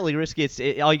 apparently,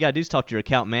 Risky. All you gotta do is talk to your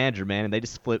account manager, man, and they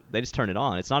just turn it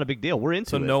on. It's not a big deal. We're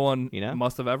into it. So no one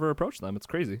must have ever approached them. It's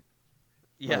crazy.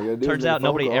 Yeah, turns out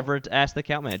nobody ever asked the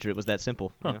account manager. It was that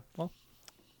simple. Huh. Well,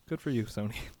 good for you,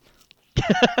 Sony.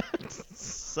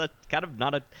 Kind of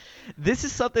not a. This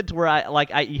is something to where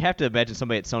you have to imagine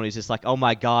somebody at Sony's just like, oh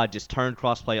my god, just turn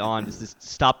crossplay on. Just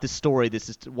stop this story. This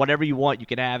is whatever you want. You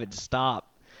can have it. Just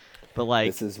stop. But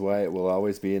this is why it will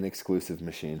always be an exclusive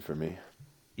machine for me.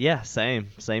 Yeah,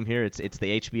 same here. It's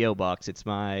the HBO box. It's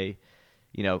my,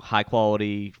 high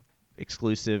quality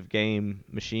exclusive game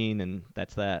machine, and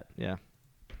that's that. Yeah.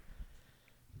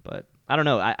 But I don't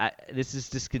know.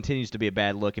 This continues to be a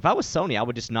bad look. If I was Sony, I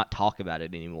would just not talk about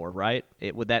it anymore, right?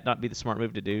 Would that not be the smart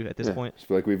move to do at this point? I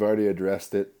feel like we've already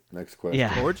addressed it. Next question.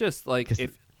 Yeah. Or just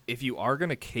if you are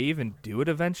gonna cave and do it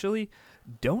eventually,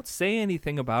 don't say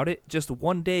anything about it. Just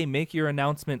one day make your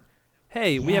announcement.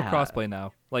 Hey, we have crossplay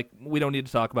now. We don't need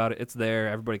to talk about it. It's there.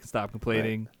 Everybody can stop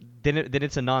complaining. Right. Then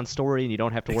it's a non-story, and you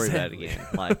don't have to worry about it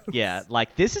again.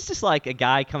 This is just like a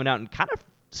guy coming out and kind of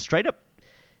straight up.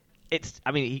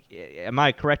 Am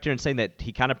I correct here in saying that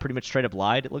he kind of pretty much straight up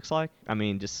lied? It looks like. I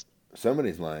mean, just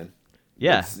somebody's lying.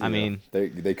 Yeah,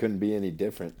 they couldn't be any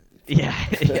different. Yeah,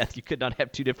 you could not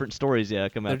have two different stories. Yeah,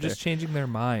 come out. They're just changing their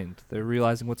mind. They're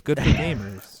realizing what's good for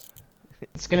gamers.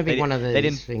 It's going to be one of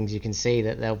those things you can see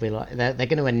that they'll be they're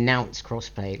going to announce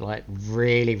crossplay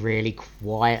really, really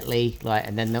quietly,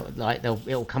 and then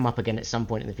it'll come up again at some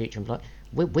point in the future and be like,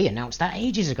 we announced that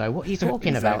ages ago. What are you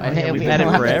talking about? And we've had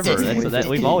it forever.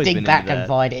 We've always been dig back and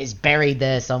find it. It's buried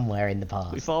there somewhere in the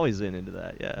past. We've always been into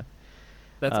that. Yeah.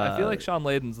 I feel like Sean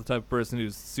Layden's the type of person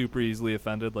who's super easily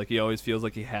offended. He always feels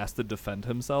like he has to defend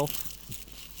himself.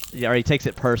 Yeah, or he takes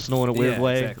it personal in a weird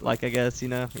way. Exactly. I guess,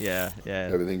 Yeah.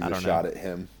 Everything's a shot at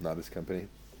him, not his company.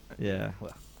 Yeah.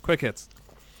 Well, quick hits.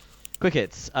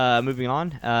 Moving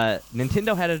on.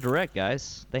 Nintendo had a Direct,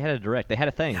 guys. They had a Direct. They had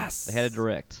a thing. Yes. They had a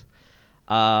Direct.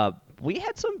 We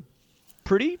had some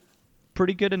pretty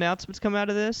good announcements come out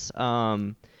of this.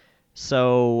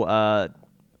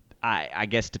 I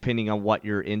guess depending on what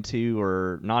you're into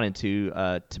or not into,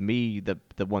 to me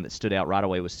the one that stood out right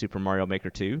away was Super Mario Maker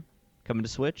 2 coming to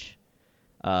Switch.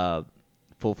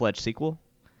 full-fledged sequel.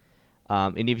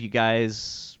 Any of you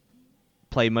guys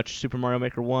play much Super Mario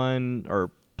Maker 1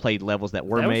 or played levels that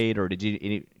were made, or did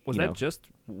you? Was you that know, just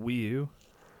Wii U?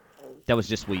 that was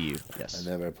just Wii U? Yes. I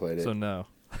never played it. So no.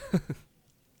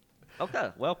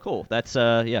 Okay. Well, cool. That's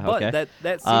yeah. But Okay.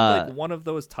 that seemed like one of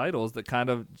those titles that kind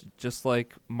of just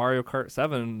like Mario Kart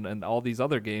 7 and all these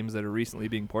other games that are recently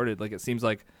being ported. Like it seems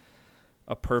like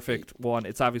a perfect one.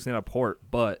 It's obviously not a port,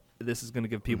 but this is going to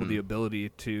give people the ability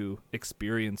to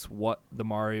experience what the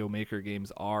Mario Maker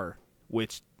games are,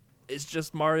 which is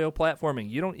just Mario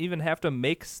platforming. You don't even have to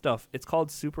make stuff. It's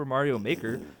called Super Mario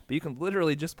Maker, but you can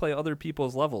literally just play other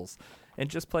people's levels and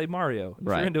just play Mario. If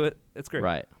Right. you're into it, it's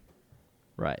great.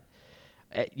 Right.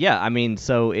 Yeah, I mean,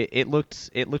 so it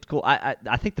looked cool.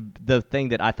 I think the thing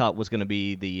that I thought was going to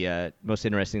be the most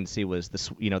interesting to see was the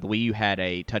Wii U had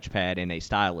a touchpad and a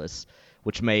stylus,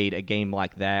 which made a game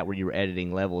like that where you were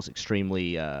editing levels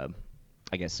extremely, I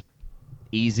guess,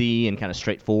 easy and kind of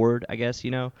straightforward. I guess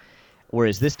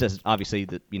whereas this does obviously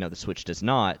the Switch does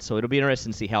not. So it'll be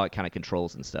interesting to see how it kind of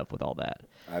controls and stuff with all that.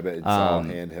 I bet it's all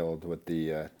handheld with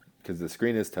the because the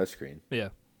screen is touchscreen. Yeah.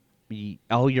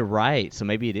 Oh, you're right. So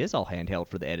maybe it is all handheld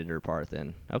for the editor part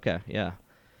then. Okay, yeah.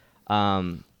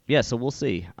 Yeah, so we'll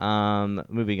see.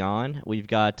 Moving on, we've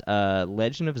got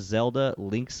Legend of Zelda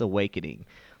Link's Awakening.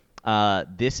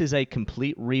 This is a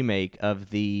complete remake of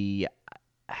the...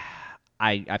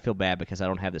 I feel bad because I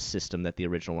don't have the system that the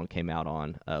original one came out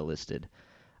on listed.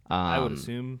 I would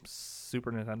assume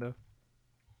Super Nintendo.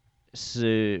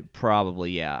 So,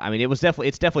 probably, yeah. I mean, it's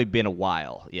definitely been a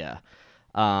while, yeah.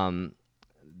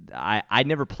 I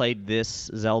never played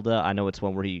this Zelda. I know it's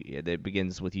one where it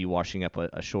begins with you washing up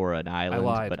a shore, an island,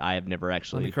 lied. but I have never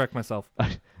actually. Let me correct myself.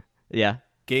 Yeah.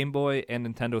 Game Boy and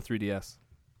Nintendo 3DS.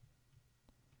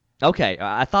 Okay,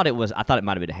 I thought it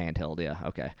might have been a handheld. Yeah.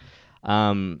 Okay.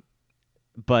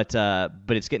 But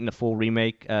it's getting a full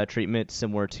remake treatment,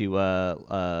 similar to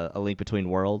A Link Between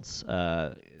Worlds.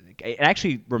 It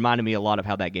actually reminded me a lot of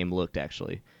how that game looked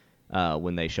actually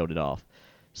when they showed it off.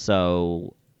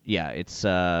 So. Yeah, it's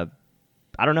I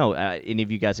don't know. Any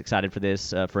of you guys excited for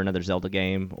this for another Zelda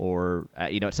game, or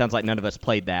it sounds like none of us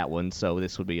played that one, so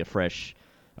this would be a fresh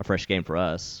game for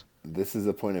us. This is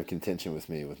a point of contention with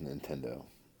me with Nintendo.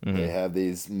 Mm-hmm. They have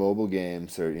these mobile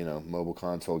games or mobile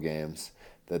console games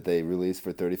that they release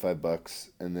for $35,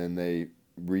 and then they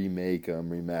remake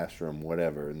them, remaster them,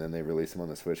 whatever, and then they release them on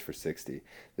the Switch for $60.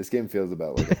 This game feels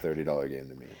about like a $30 game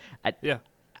to me.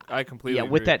 I completely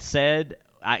agree. With that said.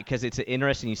 Because it's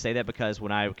interesting you say that because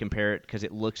when I compare it, because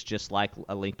it looks just like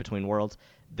A Link Between Worlds,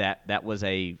 that was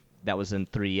a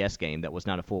 3DS game. That was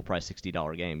not a full price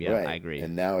 $60 game. Yeah, right. I agree.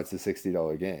 And now it's a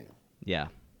 $60 game. Yeah.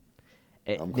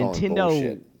 I'm calling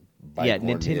Nintendo. Bullshit.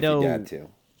 Nintendo.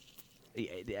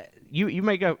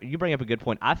 You bring up a good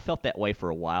point. I felt that way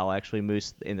for a while actually,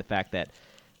 Moose, in the fact that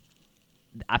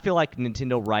I feel like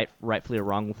Nintendo rightfully or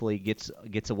wrongfully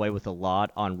gets away with a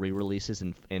lot on re-releases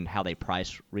and how they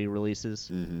price re-releases.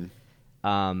 Mm-hmm.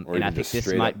 And I think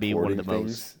this might be one of the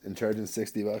most and charging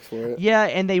 $60 for it. Yeah,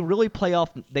 and they really play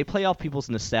off people's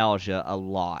nostalgia a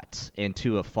lot and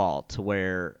to a fault, to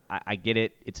where I get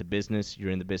it. It's a business.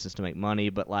 You're in the business to make money,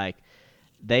 but like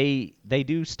they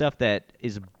do stuff that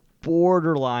is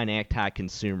borderline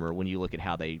anti-consumer when you look at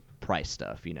how they price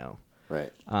stuff.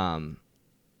 Right.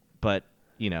 But.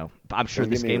 I'm sure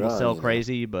this game will sell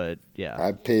crazy, but yeah.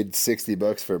 I paid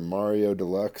 $60 for Mario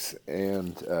Deluxe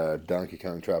and Donkey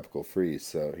Kong Tropical Freeze,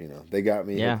 so they got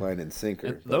me hook, line, and sinker.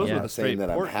 And those I'm were not the saying that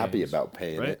I'm port happy games, about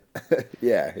paying right? it.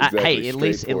 Yeah, exactly. Hey, at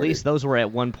least those were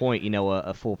at one point,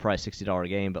 a full price $60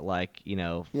 game, but like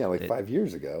 5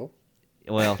 years ago.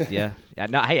 Well, yeah.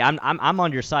 No, hey, I'm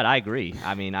on your side. I agree.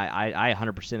 I mean, I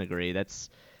 100% agree.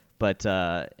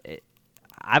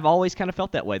 I've always kind of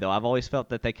felt that way, though. I've always felt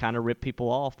that they kind of rip people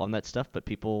off on that stuff, but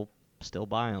people still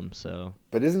buy them. So.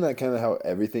 But isn't that kind of how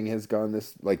everything has gone?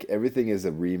 Everything is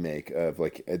a remake of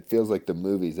it feels like the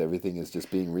movies. Everything is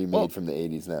just being remade from the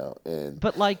 '80s now,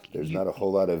 but there's not a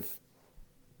whole lot of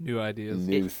new ideas,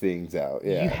 new things out.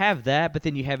 Yeah, you have that, but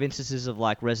then you have instances of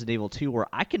like Resident Evil 2 where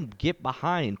I can get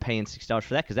behind paying $60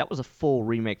 for that because that was a full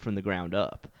remake from the ground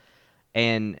up,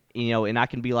 and and I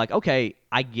can be like, okay,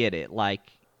 I get it, like.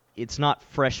 It's not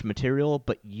fresh material,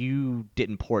 but you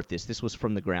didn't port this. This was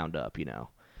from the ground up,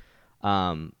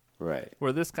 Right.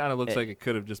 Where this kind of looks like it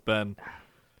could have just been.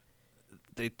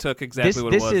 They took exactly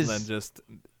what it was and then just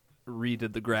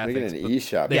redid the graphics. An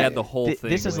eShop. They had the whole thing.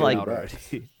 This is laid like, out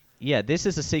already. Yeah, this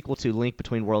is a sequel to Link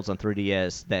Between Worlds on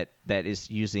 3DS that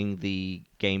is using the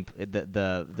game,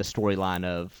 the storyline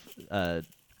of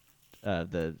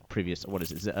the previous, what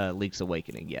is it, Link's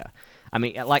Awakening. Yeah, I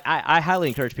mean, like I highly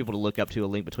encourage people to look up to A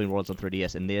Link Between Worlds on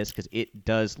 3DS and this because it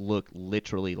does look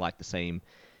literally like the same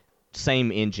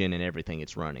engine and everything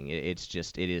it's running. It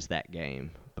is that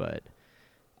game. But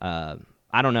I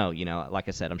don't know. Like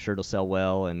I said, I'm sure it'll sell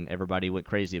well, and everybody went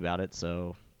crazy about it.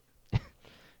 So,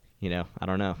 I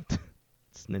don't know.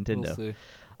 It's Nintendo. We'll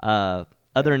see.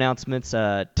 Other announcements: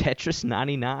 Tetris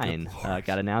 99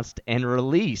 got announced and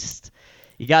released.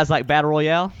 You guys like Battle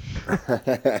Royale?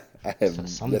 I have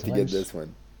yet to get this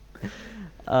one.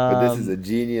 But this is a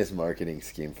genius marketing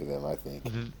scheme for them, I think.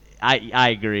 I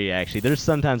agree, actually. There's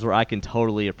sometimes where I can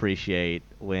totally appreciate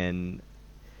when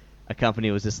a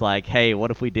company was just like, hey,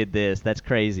 what if we did this? That's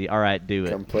crazy. All right, do it.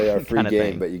 Come play our free game,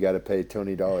 thing. but you got to pay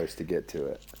 $20 to get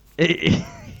to it.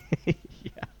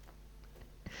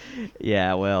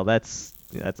 Yeah, well, that's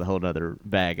a whole other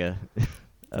bag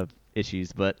of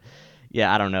issues. But,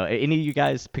 yeah, I don't know. Any of you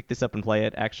guys pick this up and play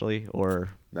it, actually? Or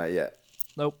Not yet.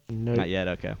 Nope. Not yet,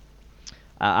 okay.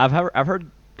 I've heard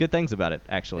good things about it,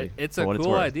 actually. It's a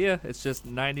cool idea. It's just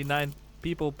 99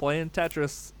 people playing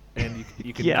Tetris, and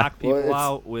you can knock people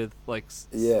out with, like...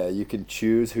 Yeah, you can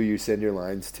choose who you send your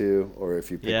lines to, or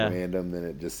if you pick Yeah. random, then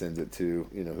it just sends it to,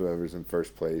 whoever's in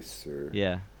first place. Or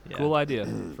Yeah. Cool idea,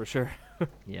 for sure.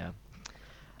 Yeah.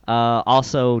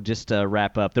 Also, just to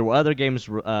wrap up, there were other games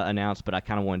announced, but I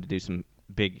kind of wanted to do some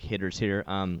big hitters here.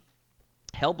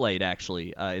 Hellblade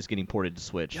actually is getting ported to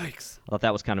Switch. Yikes. I thought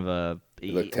that was kind of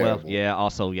It looked terrible. yeah.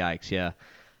 Also, yikes. Yeah.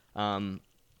 I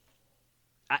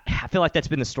feel like that's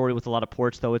been the story with a lot of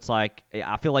ports, though. It's like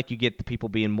I feel like you get the people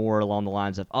being more along the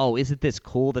lines of, "Oh, isn't this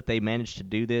cool that they managed to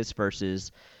do this?"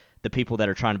 versus the people that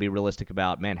are trying to be realistic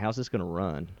about, "Man, how's this going to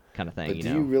run?" kind of thing. But do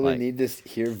you really need to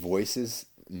hear voices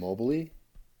mobily?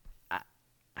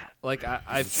 Like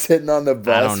I've Sitting on the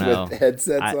bus know. with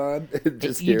headsets on,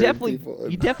 just you hearing definitely people.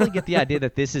 you definitely get the idea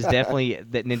that this is definitely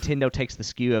that Nintendo takes the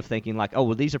skew of thinking like, oh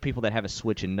well, these are people that have a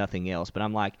Switch and nothing else. But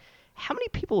I'm like, how many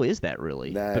people is that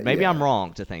really? But maybe I'm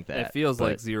wrong to think that. It feels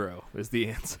like 0 is the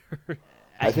answer.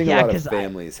 I think a lot of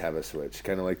families have a Switch,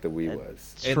 kind of like the Wii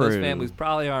was. And those families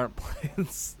probably aren't playing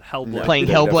Hellblade. Playing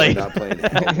They're Hellblade. not playing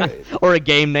Hellblade. Or a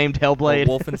game named Hellblade.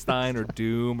 Or Wolfenstein or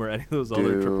Doom or any of those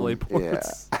other AAA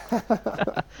ports.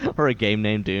 Yeah. Or a game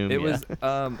named Doom. It was,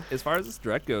 as far as this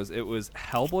direct goes, it was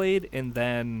Hellblade and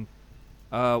then,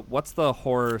 what's the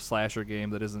horror slasher game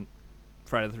that isn't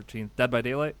Friday the 13th? Dead by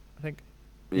Daylight, I think?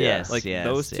 Yes, Like yes,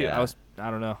 those two, yeah.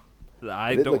 I don't know.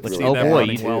 I They don't look see really them good.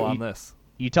 running well on this.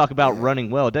 You talk about running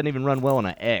well. It doesn't even run well on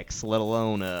an X, let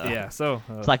alone Yeah, so...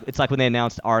 It's like when they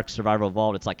announced Ark Survival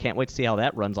Evolved. It's like, can't wait to see how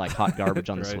that runs like hot garbage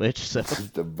on the Right. Switch. So,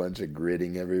 Just a bunch of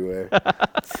gritting everywhere.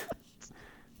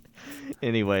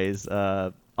 anyways,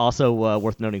 also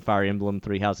worth noting, Fire Emblem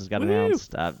Three Houses got Woo!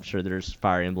 announced. I'm sure there's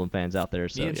Fire Emblem fans out there.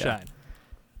 So Me and yeah. Shine.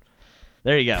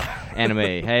 There you go. Anime.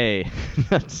 Hey.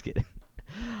 Just kidding.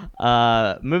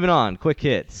 Moving on. Quick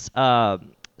hits.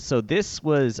 So this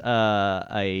was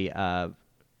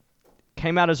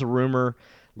came out as a rumor,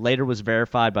 later was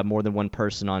verified by more than one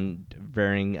person on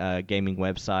varying gaming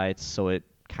websites, so it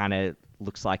kind of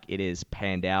looks like it is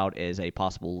panned out as a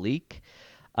possible leak.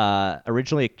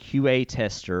 Originally, a QA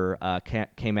tester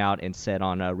came out and said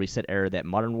on Reset Error that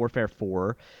Modern Warfare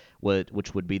 4,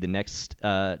 which would be the next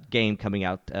game coming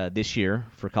out this year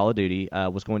for Call of Duty,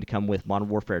 was going to come with Modern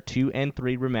Warfare 2 and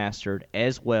 3 remastered,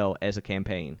 as well as a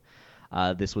campaign.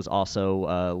 This was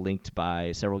also linked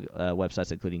by several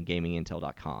websites, including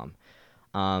GamingIntel.com.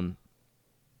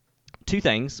 Two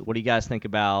things. What do you guys think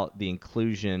about the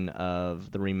inclusion of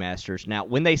the remasters? Now,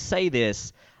 when they say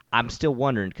this, I'm still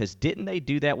wondering, because didn't they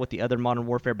do that with the other Modern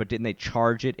Warfare, but didn't they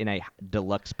charge it in a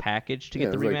deluxe package to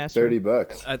get the it was remaster? like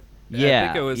 $30. I Yeah,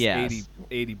 think it was yes.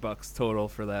 $80 total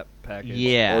for that package.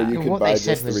 Yeah. Or you And could what buy they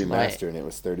said just the was, remaster, like- and it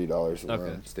was $30 alone,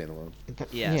 Okay. standalone.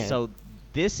 Yeah, so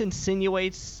this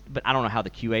insinuates, but I don't know how the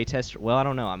QA tester, well, I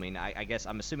don't know. I mean, I guess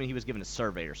I'm assuming he was given a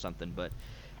survey or something, but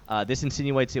this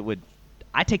insinuates it would,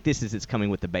 I take this as it's coming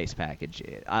with the base package.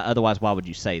 Otherwise, why would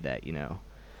you say that, you know?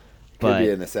 Could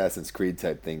be an Assassin's Creed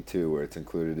type thing, too, where it's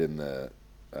included in the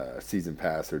Season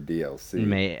Pass or DLC.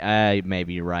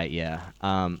 Maybe you're right, yeah.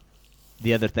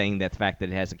 The other thing, the fact that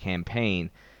it has a campaign,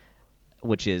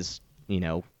 which is, you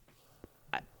know,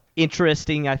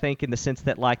 interesting, I think, in the sense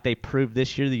that, like, they proved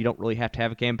this year that you don't really have to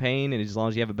have a campaign, and as long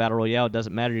as you have a battle royale, it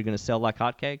doesn't matter. You're going to sell like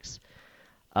hotcakes.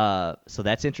 So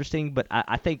that's interesting, but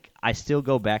I think I still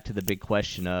go back to the big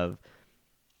question of,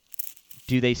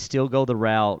 do they still go the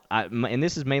route, and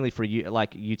this is mainly for you,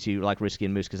 like you two, like Risky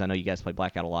and Moose, because I know you guys play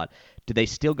Blackout a lot. Do they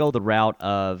still go the route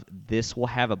of this will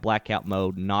have a Blackout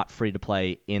mode, not free to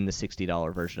play, in the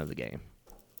 $60 version of the game?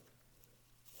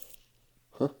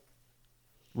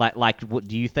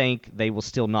 Do you think they will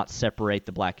still not separate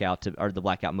the blackout or the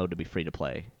blackout mode to be free to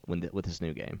play with this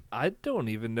new game? I don't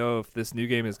even know if this new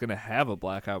game is going to have a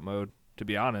blackout mode, to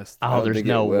be honest. I Oh, don't there's think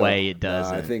no will. way it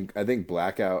doesn't. I think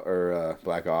Blackout or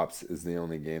Black Ops is the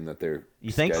only game that they're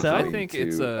You think so? scheduling I think to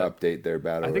it's update their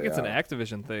battle. I think it's an Royale.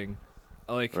 Activision thing.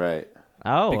 Like, Right.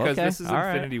 Oh, because okay. this is All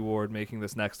right. Infinity Ward making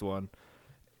this next one.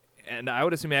 And I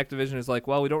would assume Activision is like,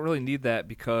 well, we don't really need that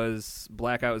because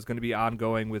Blackout is going to be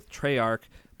ongoing with Treyarch.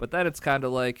 But then it's kind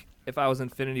of like if I was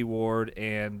Infinity Ward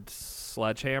and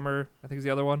Sledgehammer, I think is the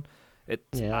other one.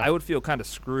 I would feel kind of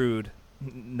screwed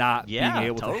not being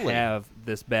able totally. to have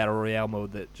this Battle Royale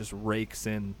mode that just rakes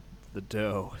in the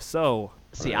dough. So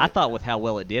See, I thought with how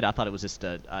well it did, I thought it was just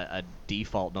a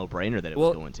default no-brainer that it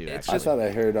was going to. it's Actually, I thought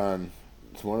I heard on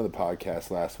one of the podcasts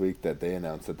last week that they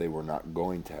announced that they were not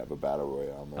going to have a battle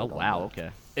royale mode. oh on wow, that. okay.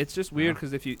 it's just weird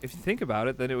because if you think about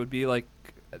it, then it would be like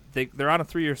they're on a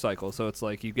 3-year cycle, so it's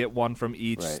like you get one from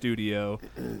each Right. studio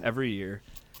every year.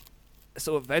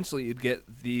 So eventually you'd get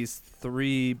these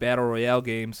 3 battle royale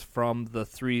games from the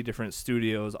 3 different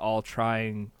studios, all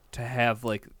trying to have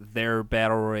like their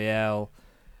battle royale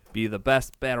be the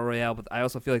best battle royale. But I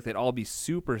also feel like they'd all be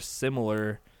super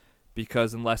similar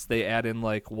because unless they add in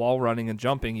like wall running and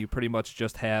jumping, you pretty much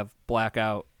just have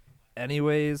Blackout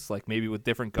anyways, like maybe with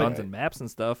different guns Right. and maps and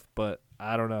stuff. But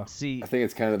I don't know. See, I think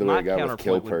it's kind of the way My it got with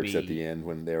kill counterpoint would perks at be- the end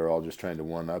when they were all just trying to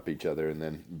one up each other, and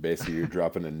then basically you're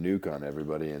dropping a nuke on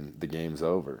everybody and the game's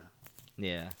over.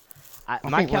 yeah. I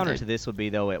My think what counter they- to this would be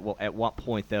though, at what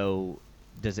point though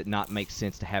does it not make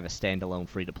sense to have a standalone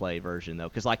free-to-play version though?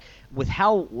 Because like with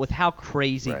how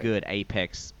crazy Right. good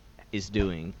Apex is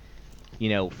doing,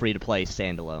 free-to-play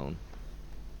standalone,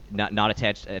 not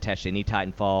attached to any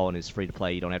Titanfall, and is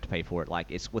free-to-play. You don't have to pay for it. Like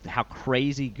it's with how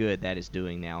crazy good that is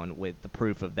doing now, and with the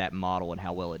proof of that model and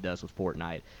how well it does with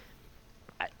Fortnite.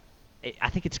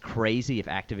 I think it's crazy if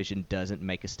Activision doesn't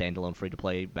make a standalone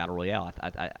free-to-play Battle Royale.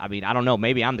 I mean, I don't know.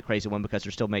 Maybe I'm the crazy one because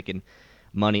they're still making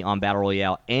money on Battle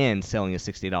Royale and selling a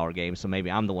 $60 game, so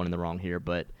maybe I'm the one in the wrong here.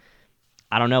 But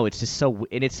I don't know. It's just so,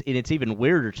 and it's even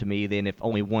weirder to me than if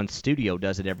only one studio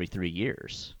does it every 3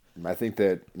 years. I think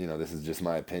that, this is just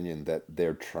my opinion, that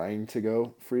they're trying to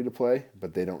go free to play,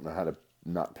 but they don't know how to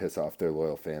not piss off their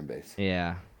loyal fan base.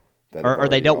 Yeah. that Or have they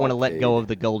already don't all want to let paid. go of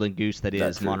the golden goose that That's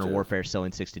is true, Modern too. Warfare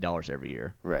selling $60 every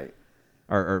year. Right.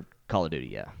 Or Call of Duty,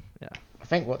 yeah. I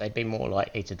think what they'd be more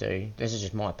likely to do, this is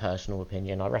just my personal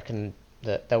opinion, I reckon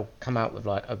that they'll come out with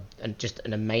like just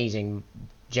an amazing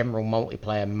general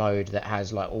multiplayer mode that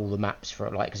has like all the maps for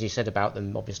it, like, because you said about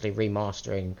them obviously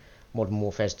remastering Modern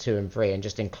Warfare 2 and 3 and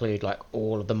just include like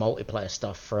all of the multiplayer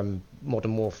stuff from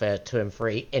Modern Warfare 2 and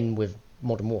 3 in with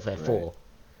Modern Warfare 4.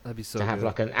 That'd be so To have good.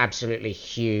 like an absolutely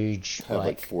huge, Have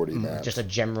like 40 maps. just a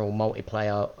general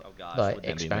multiplayer like would that be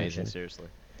expansion. amazing, seriously.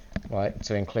 Right,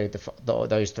 to include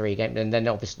those 3 games, and then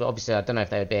obviously I don't know if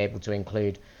they would be able to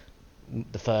include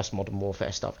the first Modern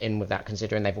Warfare stuff in with that,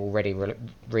 considering they've already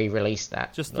re-released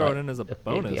that. Just throw it in as a maybe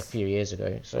bonus. a few years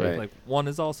ago. So Right. Like one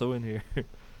is also in here.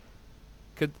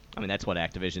 Could I mean, that's what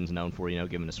Activision's known for,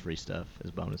 giving us free stuff as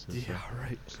bonuses. so. yeah,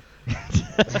 right.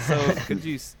 So could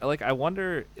you I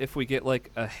wonder if we get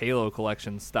like a Halo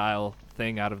collection style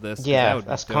thing out of this. 'cause that yeah, would be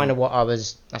that's dope. kind of what I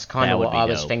was. That's kind That of would what be I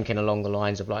was dope. thinking along the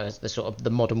lines of like the sort of the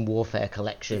Modern Warfare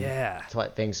collection Yeah.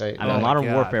 type thing. So I mean, Oh my Modern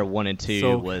God. Warfare 1 and 2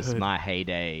 So was good. my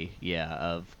heyday,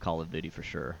 of Call of Duty for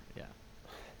sure. Yeah.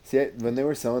 See, when they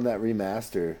were selling that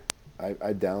remaster,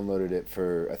 I downloaded it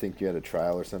for, I think you had a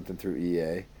trial or something through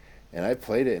EA, and I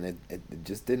played it, and it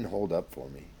just didn't hold up for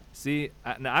me. See,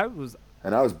 I was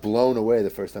And I was blown away the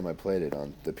first time I played it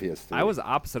on the PS3. I was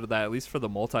opposite of that, at least for the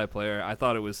multiplayer. I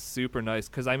thought it was super nice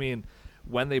because, I mean,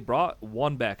 when they brought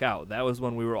 1 back out, that was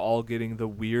when we were all getting the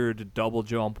weird double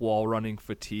jump wall running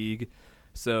fatigue.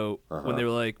 So when they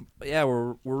were like, yeah,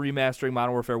 we're remastering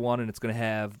Modern Warfare 1 and it's going to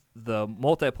have the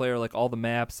multiplayer, like all the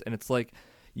maps, and it's like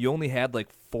you only had like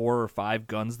 4 or 5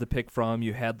 guns to pick from.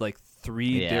 You had like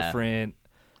 3 Yeah. different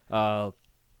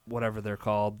whatever they're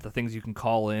called, the things you can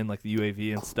call in, like the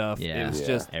UAV and stuff. Yeah. It was Yeah.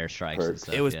 just Airstrikes and Perks.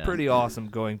 stuff. it was yeah. pretty awesome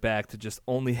going back to just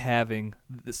only having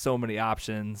so many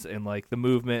options, and like the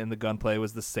movement and the gunplay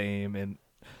was the same. And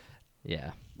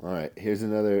Yeah. All right, here's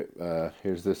another.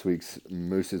 Here's this week's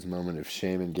Moose's moment of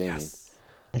shame in gaming.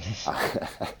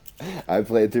 I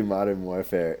played through Modern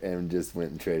Warfare and just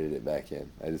went and traded it back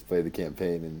in. I just played the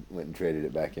campaign and went and traded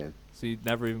it back in. So you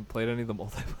never even played any of the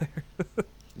multiplayer?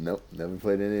 Nope, never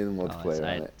played any of the Oh, multiplayer I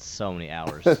on had it. so many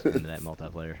hours into that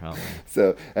multiplayer. Oh, man.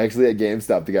 So actually, at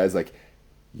GameStop, the guy's like,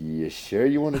 "You sure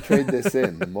you want to trade this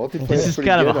in? The multiplayer This is pretty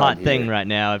kind of a good hot on thing here." right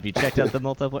now. Have you checked out the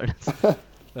multiplayer?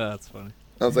 That's funny.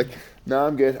 I was like, "No,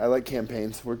 I'm good. I like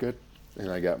campaigns. We're good." and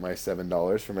I got my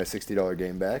 $7 for my $60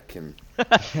 game back, and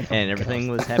And everything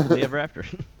was happily ever after.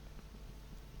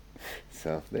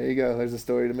 so there you go. There's a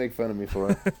story to make fun of me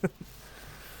for.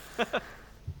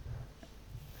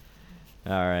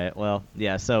 All right. Well,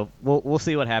 yeah. So we'll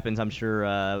see what happens. I'm sure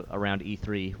around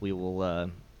E3 we will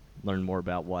learn more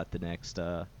about what the next.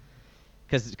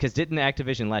 Because didn't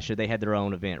Activision last year they had their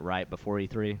own event right before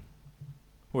E3?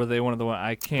 Were they one of the one?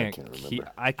 I can't remember.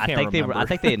 I I can't think remember. I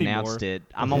think they anymore. announced it.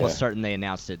 I'm almost certain they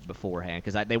announced it beforehand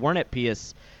because they weren't at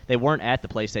PS. They weren't at the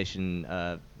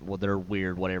PlayStation. Well, their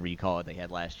weird whatever you call it they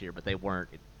had last year, but they weren't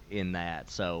in that.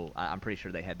 So I'm pretty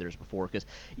sure they had theirs before. Because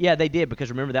yeah, they did. Because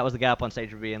remember that was the guy up on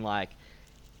stage being like,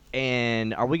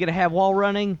 "And are we gonna have wall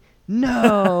running?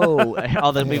 No!"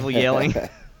 All the people yelling.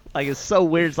 Like it's so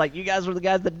weird. It's like you guys were the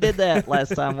guys that did that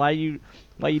last time. Why you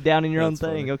down in your own That's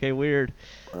thing? funny. Okay, weird.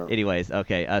 Anyways,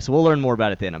 okay. So we'll learn more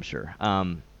about it then, I'm sure.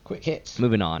 Quick hits.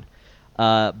 Moving on.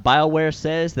 BioWare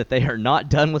says that they are not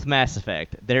done with Mass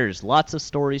Effect. There's lots of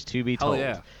stories to be Hell told.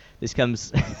 yeah. This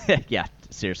comes, yeah,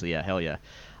 seriously, yeah, hell yeah.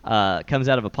 Comes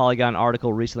out of a Polygon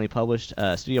article recently published,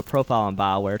 studio profile on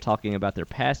BioWare talking about their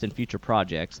past and future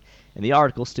projects. In the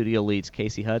article, studio leads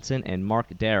Casey Hudson and Mark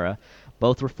Dara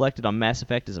both reflected on Mass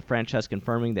Effect as a franchise,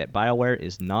 confirming that BioWare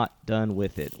is not done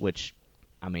with it, which,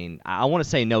 I mean, I want to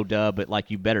say no duh, but,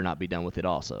 like, you better not be done with it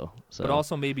also. So. But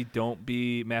also maybe don't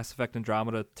be Mass Effect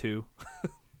Andromeda 2.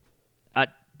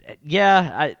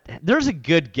 There's a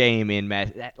good game in Mass.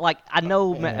 Like, I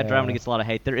know Andromeda gets a lot of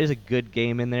hate. There is a good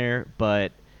game in there,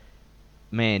 but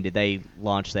man, did they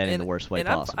launch that in the worst way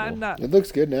possible? I'm not It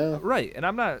looks good now. right, and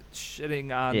I'm not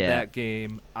shitting on that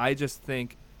game. I just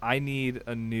think I need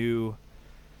a new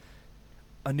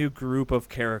group of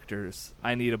characters.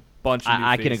 I need a bunch of new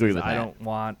I faces. can agree with I that. don't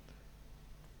want.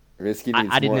 Risky I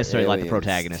needs didn't more necessarily like the aliens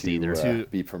protagonist to, either. To-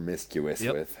 be promiscuous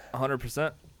Yep, with.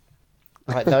 100%.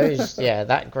 Like those, yeah,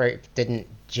 that group didn't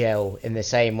gel in the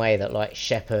same way that like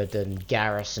Shepard and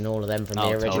Garrus and all of them from the Oh,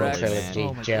 original totally, trilogy man.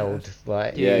 Oh my gelled.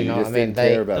 Like, Yeah, you you know what just I mean? didn't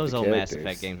care about Those the old Mass characters.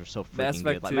 Effect games are so Mass freaking Effect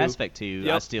good. Like 2. Mass Effect 2, I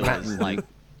Yep. still is like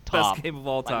top, Best game of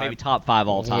all time. like maybe top 5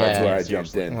 all time. Yeah. That's where I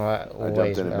seriously. jumped in. Right, I always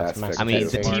jumped in at Mass Mass Effect. I mean,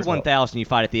 the Effect. T-1000 you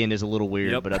fight at the end is a little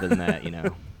weird, Yep. but other than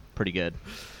that, pretty good.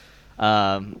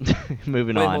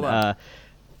 Moving Wait, on. hold on.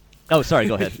 Oh, sorry.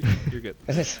 Go ahead. You're good.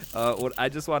 What I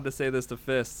just wanted to say this to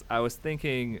Fists. I was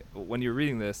thinking when you're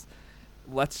reading this,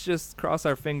 let's just cross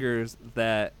our fingers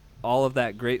that all of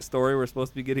that great story we're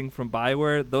supposed to be getting from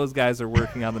BioWare, those guys are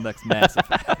working on the next Mass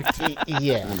Effect.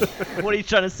 Yeah. What are you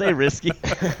trying to say, Risky?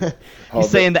 All You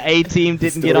saying the A team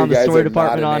didn't get on the guys story are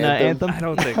department not on an Anthem? I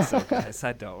don't think so, guys.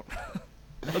 I don't.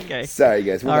 Okay. Sorry,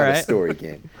 guys. We're All not right. a story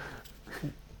game.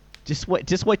 Just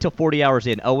wait till 40 hours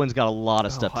in. Owen's got a lot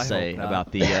of stuff to I say hope not.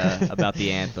 about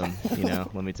the Anthem.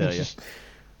 Let me tell you.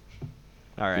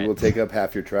 All We right. will take up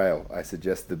half your trial. I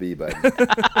suggest the B button.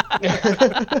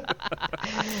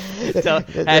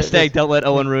 Hashtag don't let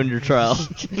Owen ruin your trial.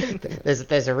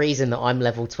 There's a reason that I'm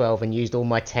level 12 and used all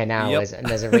my 10 hours, Yep. and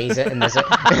there's a reason, and there's a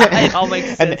It all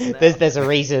makes and sense now. there's a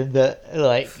reason that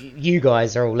like you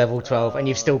guys are all level 12 and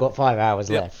you've still got 5 hours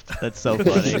Yep. left. That's so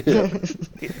funny.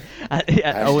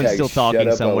 Owen's still shut talking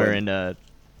up, somewhere Owen. in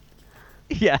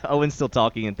yeah, Owen's still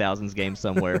talking in Thousands Games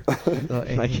somewhere.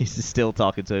 Like he's still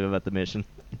talking to him about the mission.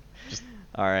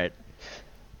 All right.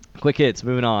 Quick hits.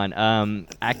 Moving on.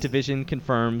 Activision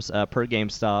confirms per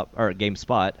GameSpot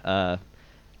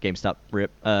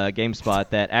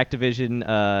that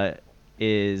Activision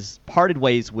is parted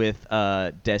ways with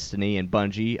Destiny and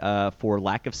Bungie for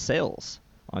lack of sales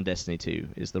on Destiny 2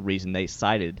 is the reason they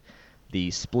cited the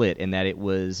split, and that it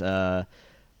was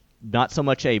not so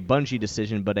much a Bungie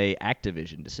decision but a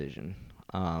Activision decision.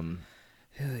 What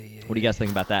do you guys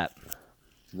think about that?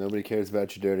 Nobody cares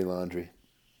about your dirty laundry.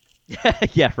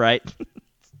 Yeah, right.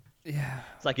 Yeah.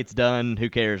 It's like it's done. Who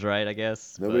cares, right? I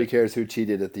guess. Nobody But- cares who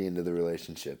cheated at the end of the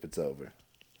relationship. It's over.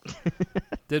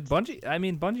 Did Bungie? I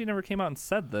mean, Bungie never came out and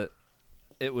said that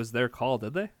it was their call,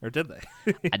 did they? Or did they?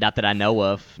 Not that I know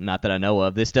of. Not that I know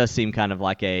of. This does seem kind of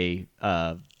like a.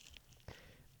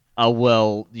 Oh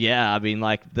well, yeah. I mean,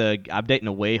 like I'm dating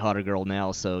a way hotter girl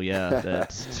now, so yeah.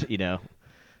 That's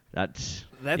that's.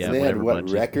 That's- yeah, And they had whatever, what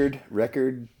Bungie.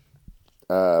 record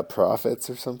profits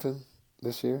or something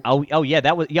this year. Oh yeah,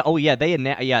 that was yeah. Oh yeah, they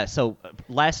yeah. So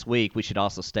last week we should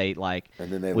also state like, And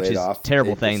then they which laid is off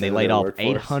terrible 8% thing. They of laid their off workforce.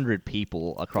 800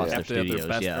 people across their After they had studios. their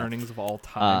best yeah. earnings of all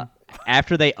time.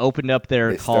 After they opened up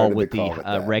their They call started with the the call with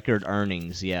that. record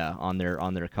earnings, yeah, on their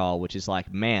call, which is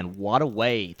like, man, what a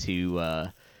way to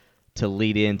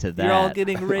lead into that. You're all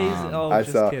getting raised. Um, Oh, I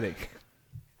just saw- kidding.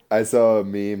 I saw a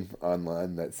meme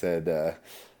online that said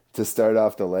to start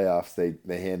off the layoffs,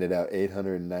 they handed out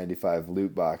 895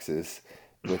 loot boxes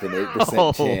with an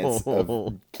 8% chance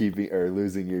of keeping or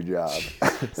losing your job.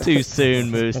 Too soon,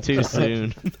 Moose. Too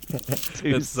soon.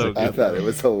 That's so good. I thought it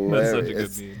was hilarious.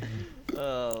 That's such a good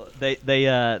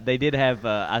meme. They did have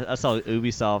I saw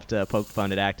Ubisoft poke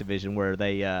fun at Activision where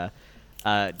they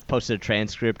posted a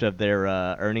transcript of their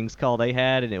earnings call they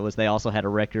had, and it was they also had a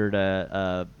record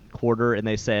quarter, and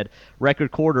they said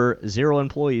record quarter, 0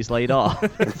 employees laid off.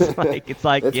 It's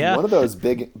like It's yeah, one of those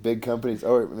big companies,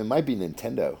 or it might be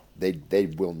Nintendo. They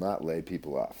will not lay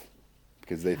people off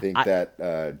because they think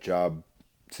that job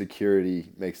security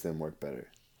makes them work better.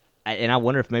 And I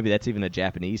wonder if maybe that's even a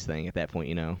Japanese thing at that point.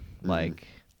 Like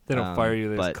They don't fire you;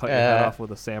 they just cut your head off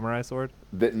with a samurai sword.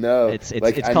 No, it's I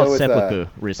called know seppuku.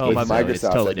 with Microsoft, it's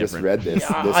Microsoft, totally I just different. read this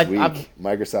Yeah, week.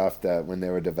 Microsoft, when they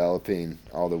were developing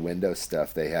all the Windows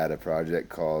stuff, they had a project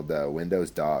called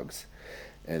Windows Dogs,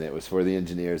 and it was for the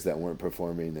engineers that weren't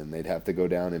performing, and they'd have to go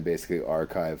down and basically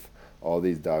archive all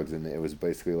these dogs, and it was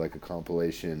basically like a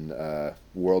compilation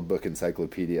World Book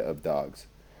Encyclopedia of dogs.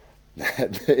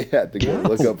 They had to go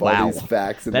look up Wow. all these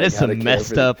facts. And That is how to some care messed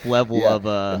for them. up level of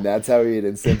And that's how he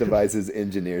incentivizes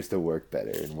engineers to work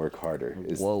better and work harder,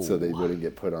 Whoa. so they wouldn't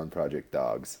get put on Project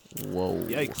Dogs. Whoa.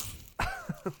 Yikes.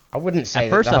 I wouldn't say.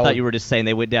 At first, that the I thought whole- you were just saying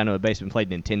they went down to a basement and played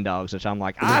Nintendogs, which I'm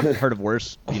like, I've heard of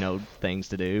worse, things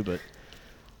to do, but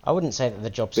I wouldn't say that the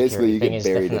job Basically, security you thing get is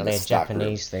buried in definitely the a stockroom.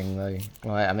 Japanese thing, though.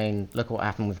 Like, I mean, look what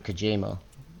happened with Kojima.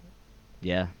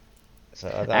 yeah. So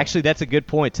I don't- Actually, that's a good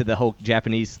point to the whole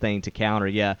Japanese thing to counter.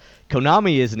 Yeah,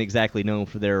 Konami isn't exactly known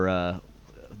for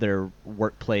their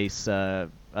workplace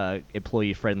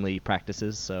employee-friendly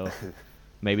practices, so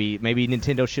maybe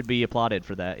Nintendo should be applauded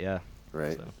for that. Yeah.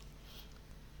 Right. So.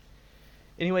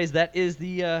 Anyways, that is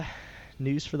the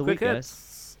news for the Quick week, guys.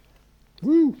 hits.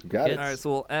 Woo! Got Hits. it. All right, so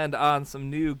we'll end on some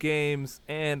new games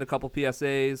and a couple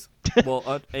PSAs.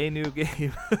 Well, a new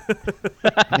game.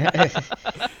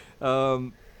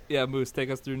 Yeah, Moose, take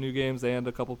us through new games and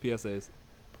a couple PSAs.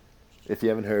 If you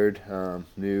haven't heard,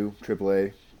 new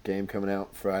AAA game coming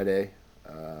out Friday,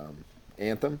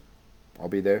 Anthem. I'll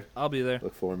be there. I'll be there.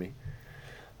 Look for me.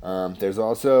 There's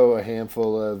also a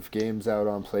handful of games out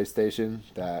on PlayStation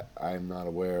that I'm not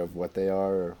aware of what they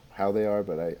are or how they are,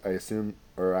 but I assume,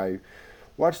 or I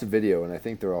watched a video and I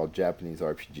think they're all Japanese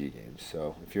RPG games.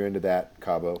 So if you're into that,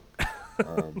 Cabo,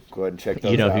 go ahead and check those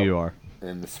out. You know who you are.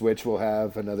 And the Switch will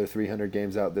have another 300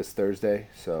 games out this Thursday,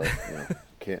 so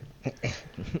can't.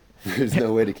 There's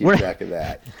no way to keep track of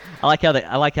that. I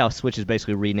like how Switch is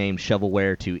basically renamed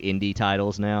shovelware to indie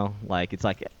titles now. Like it's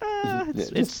like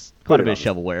it's just quite put a it bit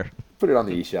of on shovelware. Put it on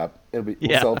the eShop. We'll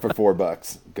Yeah. sell it for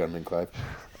 $4, Gunman Clive.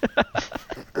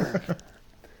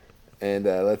 And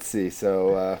let's see.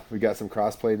 So we got some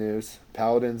crossplay news.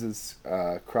 Paladins is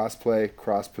crossplay,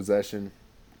 cross possession.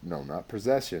 No, not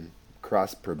possession.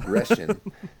 Cross progression,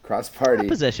 cross party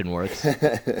Possession works.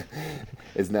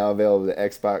 is now available to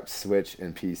Xbox, Switch,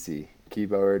 and PC.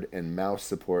 Keyboard and mouse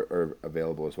support are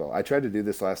available as well. I tried to do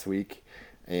this last week,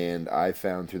 and I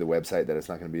found through the website that it's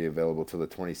not going to be available till the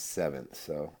 27th.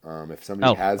 So if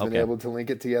somebody has been okay. able to link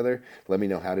it together, let me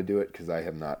know how to do it because I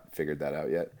have not figured that out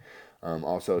yet.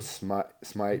 Also,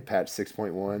 Smite patch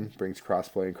 6.1 brings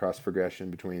crossplay and cross progression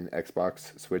between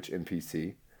Xbox, Switch, and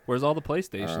PC. Where's all the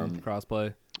PlayStation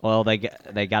crossplay? Well, they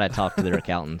got to talk to their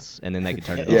accountants, and then they can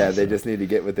turn it Yeah, off. they just need to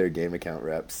get with their game account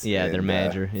reps. Yeah, and, their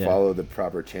manager, yeah. Follow the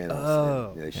proper channels.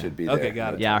 Oh, and they should be Okay, there.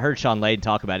 got it. Yeah, I heard Sean Lade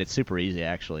talk about it. It's super easy,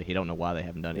 actually. He don't know why they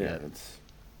haven't done it Yeah, yet.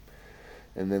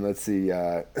 and then let's see.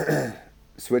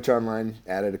 Switch Online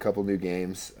added a couple new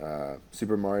games: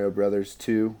 Super Mario Brothers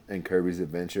 2 and Kirby's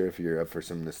Adventure. If you're up for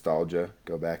some nostalgia,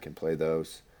 go back and play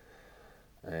those.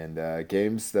 And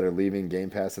games that are leaving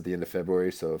Game Pass at the end of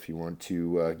February. So if you want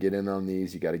to get in on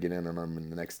these, you got to get in on them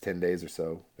in the next 10 days or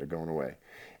so. They're going away.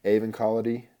 Avon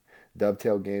Colony,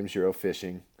 Dovetail Games, Euro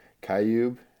Fishing,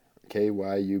 Kyube,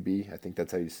 Kyub, I think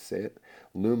that's how you say it.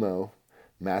 Lumo,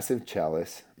 Massive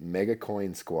Chalice, Mega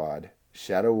Coin Squad,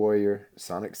 Shadow Warrior,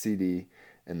 Sonic CD,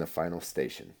 and The Final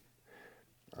Station.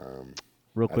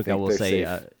 Real quick, I think will they're say,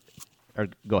 safe. or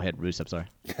go ahead, Roos. I'm sorry.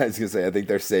 I was going to say, I think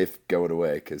they're safe going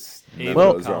away because none of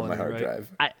Well- those are on my hard Colony,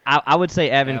 drive. I would say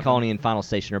Avon Avon. Colony and Final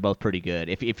Station are both pretty good.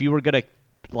 If you were gonna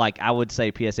I would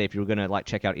say PSA if you were gonna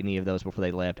check out any of those before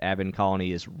they left, Avon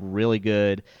Colony is really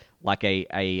good. Like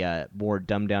a more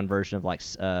dumbed down version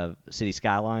of City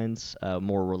Skylines,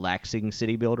 more relaxing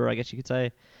city builder, I guess you could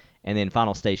say. And then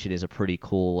Final Station is a pretty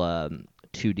cool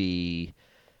 2D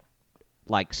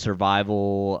like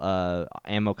survival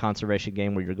ammo conservation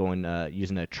game where you're going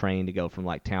using a train to go from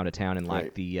like town to town in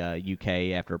like the UK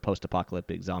after a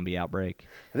post-apocalyptic zombie outbreak.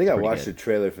 I think I watched a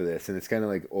trailer for this, and it's kind of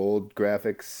like old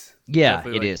graphics. Yeah,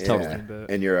 Definitely it like- is totally. Yeah.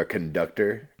 And you're a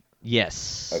conductor.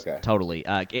 Yes. Okay. Totally.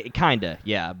 It kinda,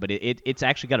 yeah, but it's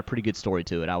actually got a pretty good story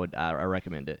to it. I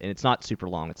recommend it, and it's not super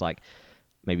long. It's like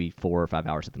maybe 4 or 5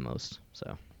 hours at the most.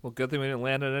 So. Well, good thing we didn't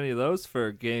land on any of those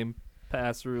for Game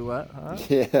Pass Roulette, huh?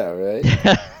 Yeah, right?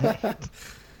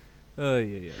 Oh,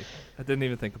 yeah. I didn't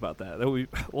even think about that.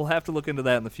 We'll have to look into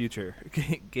that in the future.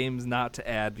 Games not to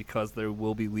add because they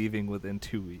will be leaving within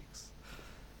 2 weeks.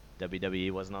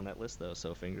 WWE wasn't on that list, though,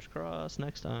 so fingers crossed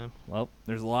next time. Well,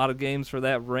 there's a lot of games for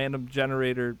that random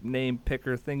generator name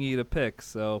picker thingy to pick,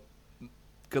 so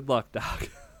good luck, Doc.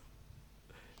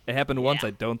 It happened once.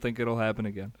 I don't think it'll happen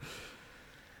again.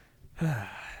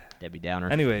 Debbie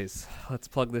Downer. Anyways, let's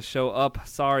plug this show up.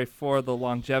 Sorry for the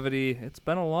longevity. It's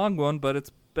been a long one, but it's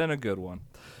been a good one,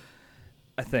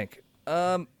 I think.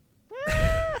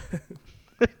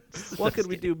 What could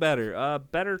we do better?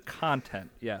 Better content,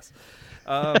 yes.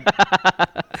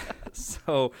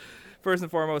 So, first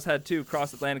and foremost, head to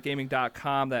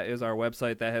crossatlanticgaming.com. That is our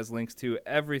website that has links to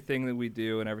everything that we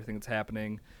do and everything that's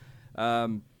happening.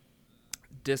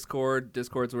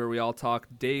 Discord's where we all talk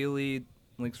daily.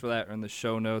 Links for that are in the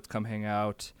show notes. Come hang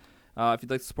out. If you'd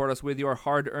like to support us with your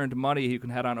hard-earned money, you can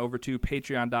head on over to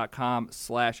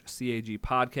patreon.com/CAG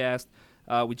podcast.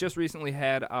 We just recently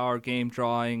had our game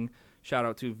drawing. Shout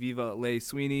out to Viva Leigh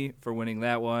Sweeney for winning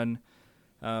that one.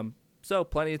 So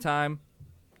plenty of time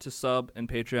to sub and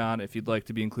Patreon if you'd like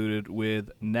to be included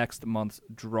with next month's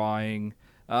drawing.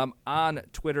 On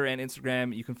Twitter and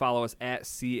Instagram, you can follow us at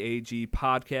CAG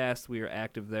Podcast. We are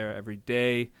active there every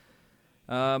day.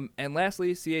 And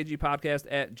lastly,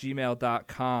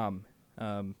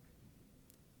 cagpodcast@gmail.com.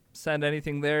 Send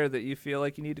anything there that you feel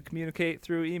like you need to communicate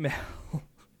through email,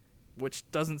 which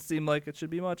doesn't seem like it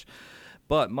should be much.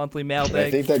 But monthly mailbag.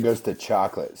 I think that goes to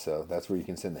chocolate, so that's where you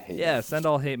can send the hate. Yeah, send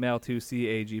all hate mail to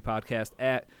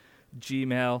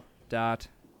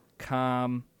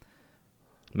cagpodcast@gmail.com.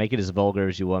 Make it as vulgar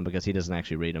as you want because he doesn't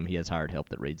actually read them. He has hired help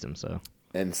that reads them. So.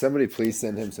 And somebody please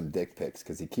send him some dick pics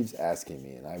because he keeps asking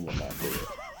me, and I will not do it.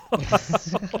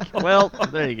 Well,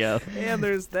 there you go. And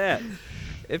there's that.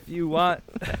 If you want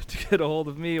to get a hold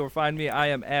of me or find me, I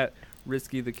am at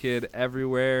Risky the Kid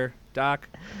everywhere. Doc.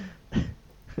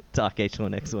 Doc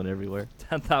H1X1 everywhere.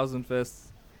 10,000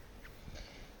 Fists.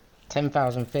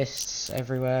 10,000 Fists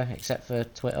everywhere except for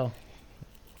Twitter.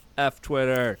 F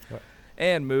Twitter.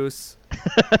 And Moose.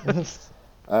 It's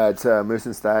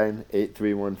Moosenstein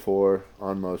 8314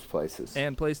 on most places.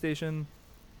 And PlayStation.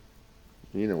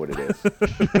 You know what it is.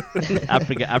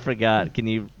 I forgot. Can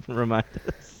you remind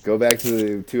us? Go back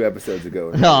to the 2 episodes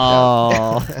ago.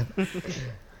 Oh.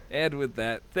 And with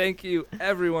that, thank you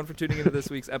everyone for tuning into this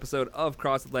week's episode of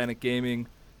Cross Atlantic Gaming.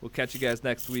 We'll catch you guys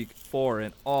next week for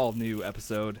an all new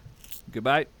episode.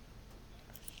 Goodbye.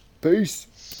 Peace.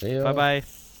 See ya. Bye-bye.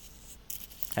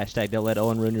 Hashtag don't let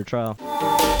Owen ruin your trial.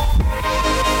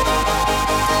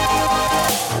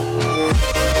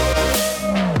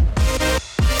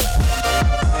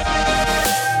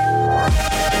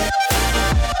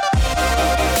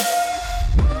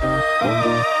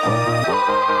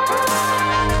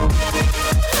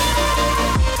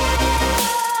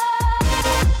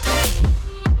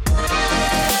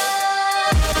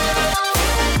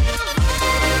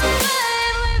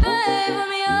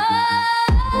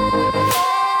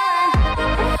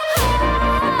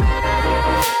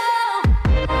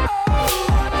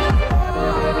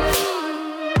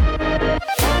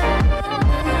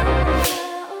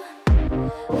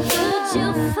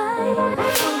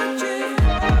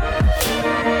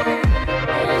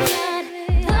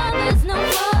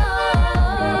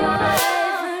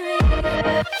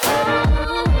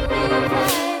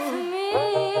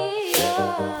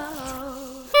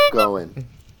 Going.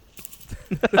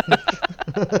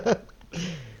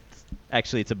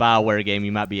 Actually, it's a BioWare game.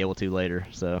 You might be able to later.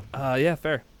 So. Yeah,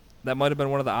 fair. That might have been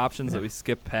one of the options that we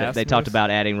skipped past. They talked about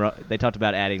adding. They talked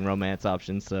about adding romance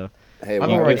options. So. Hey,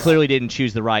 you clearly didn't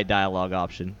choose the right dialogue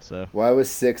option. So. Why was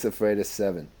 6 afraid of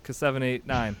 7? Because 7, 8,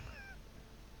 9.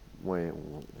 Wait,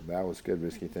 that was good,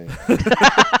 risky thing.